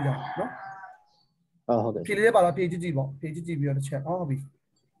ဆွေးနွေးကြအောင်နော် ဟုတ်ကဲ့ ဖြေလေးပါတော့ဖြေကြည့်ကြည့်ပေါ့ဖြေကြည့်ကြည့်ပြီးတော့တစ်ချက်ဟုတ်ပြီ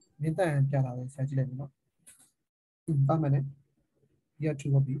မင်းတန်ပြလာတယ်ဆရာကြည့်လိုက်မယ်နော်တာမယ်နဲ့ဒီကထူ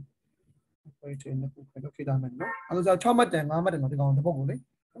ဟုတ်ပြီခွဲချင်တဲ့ခုခွဲတော့ဖြေတာမယ်နော်အဲ့ဒါဆို6မှတ်တန်5မှတ်တန်တော့ဒီကောင်တစ်ပုတ်ကိုလေ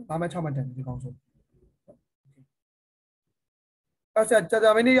5မှတ်6မှတ်တန်ဒီကောင်ဆိုအဲ့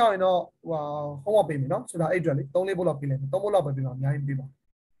ကြာမင်းနေ့ရောက်ရင်တော့ဟိုhomework ပေးမယ်နော်ဆိုတာအဲ့အတွက်လေ3-4ပုတ်လောက်ပေးလိုက်3ပုတ်လောက်ပဲပေးပါအများကြီးပေးပါ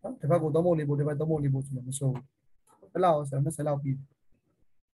နော်ဒီဘက်ကို3ပုတ်4ပုတ်ဒီဘက်3ပုတ်4ပုတ်ဆိုတော့မစိုးဘူးအဲ့လောက်ဆိုတော့20လောက်ပြီး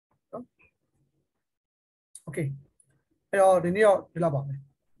နော် okay အဲ့တော့ဒီနေ့တော့ဒီလောက်ပါပဲ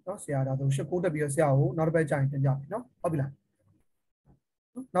နော်ဆရာဒါဆို8 9တက်ပြီးတော့ဆရာကိုနောက်တစ်ပတ်ကြာရင်တင်ပြမယ်နော်ဟုတ်ပြီလား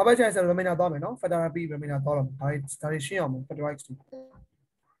နောက်ပတ်ကြာရင်ဆရာ reminder သွားမယ်နော် factor p reminder သွားတော့ဒါတွေရှင်းအောင်မယ် factorize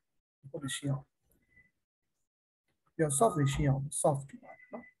ဟုတ်ပြီရှင်းအောင်ပြီးတော့ soft တွေရှင်းအောင် soft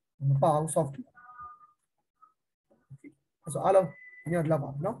နော်မပါအောင် soft အဲ့ဆိုအားလုံးဒီနေ့တော့ဒီလောက်ပါ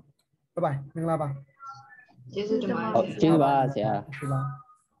နော် bye bye မင်္ဂလာပါ ကျေးဇူးတင်ပါတ ဟုတ် ယ် ကျေးဇူးပါဆရာ ဟုတ်ပါ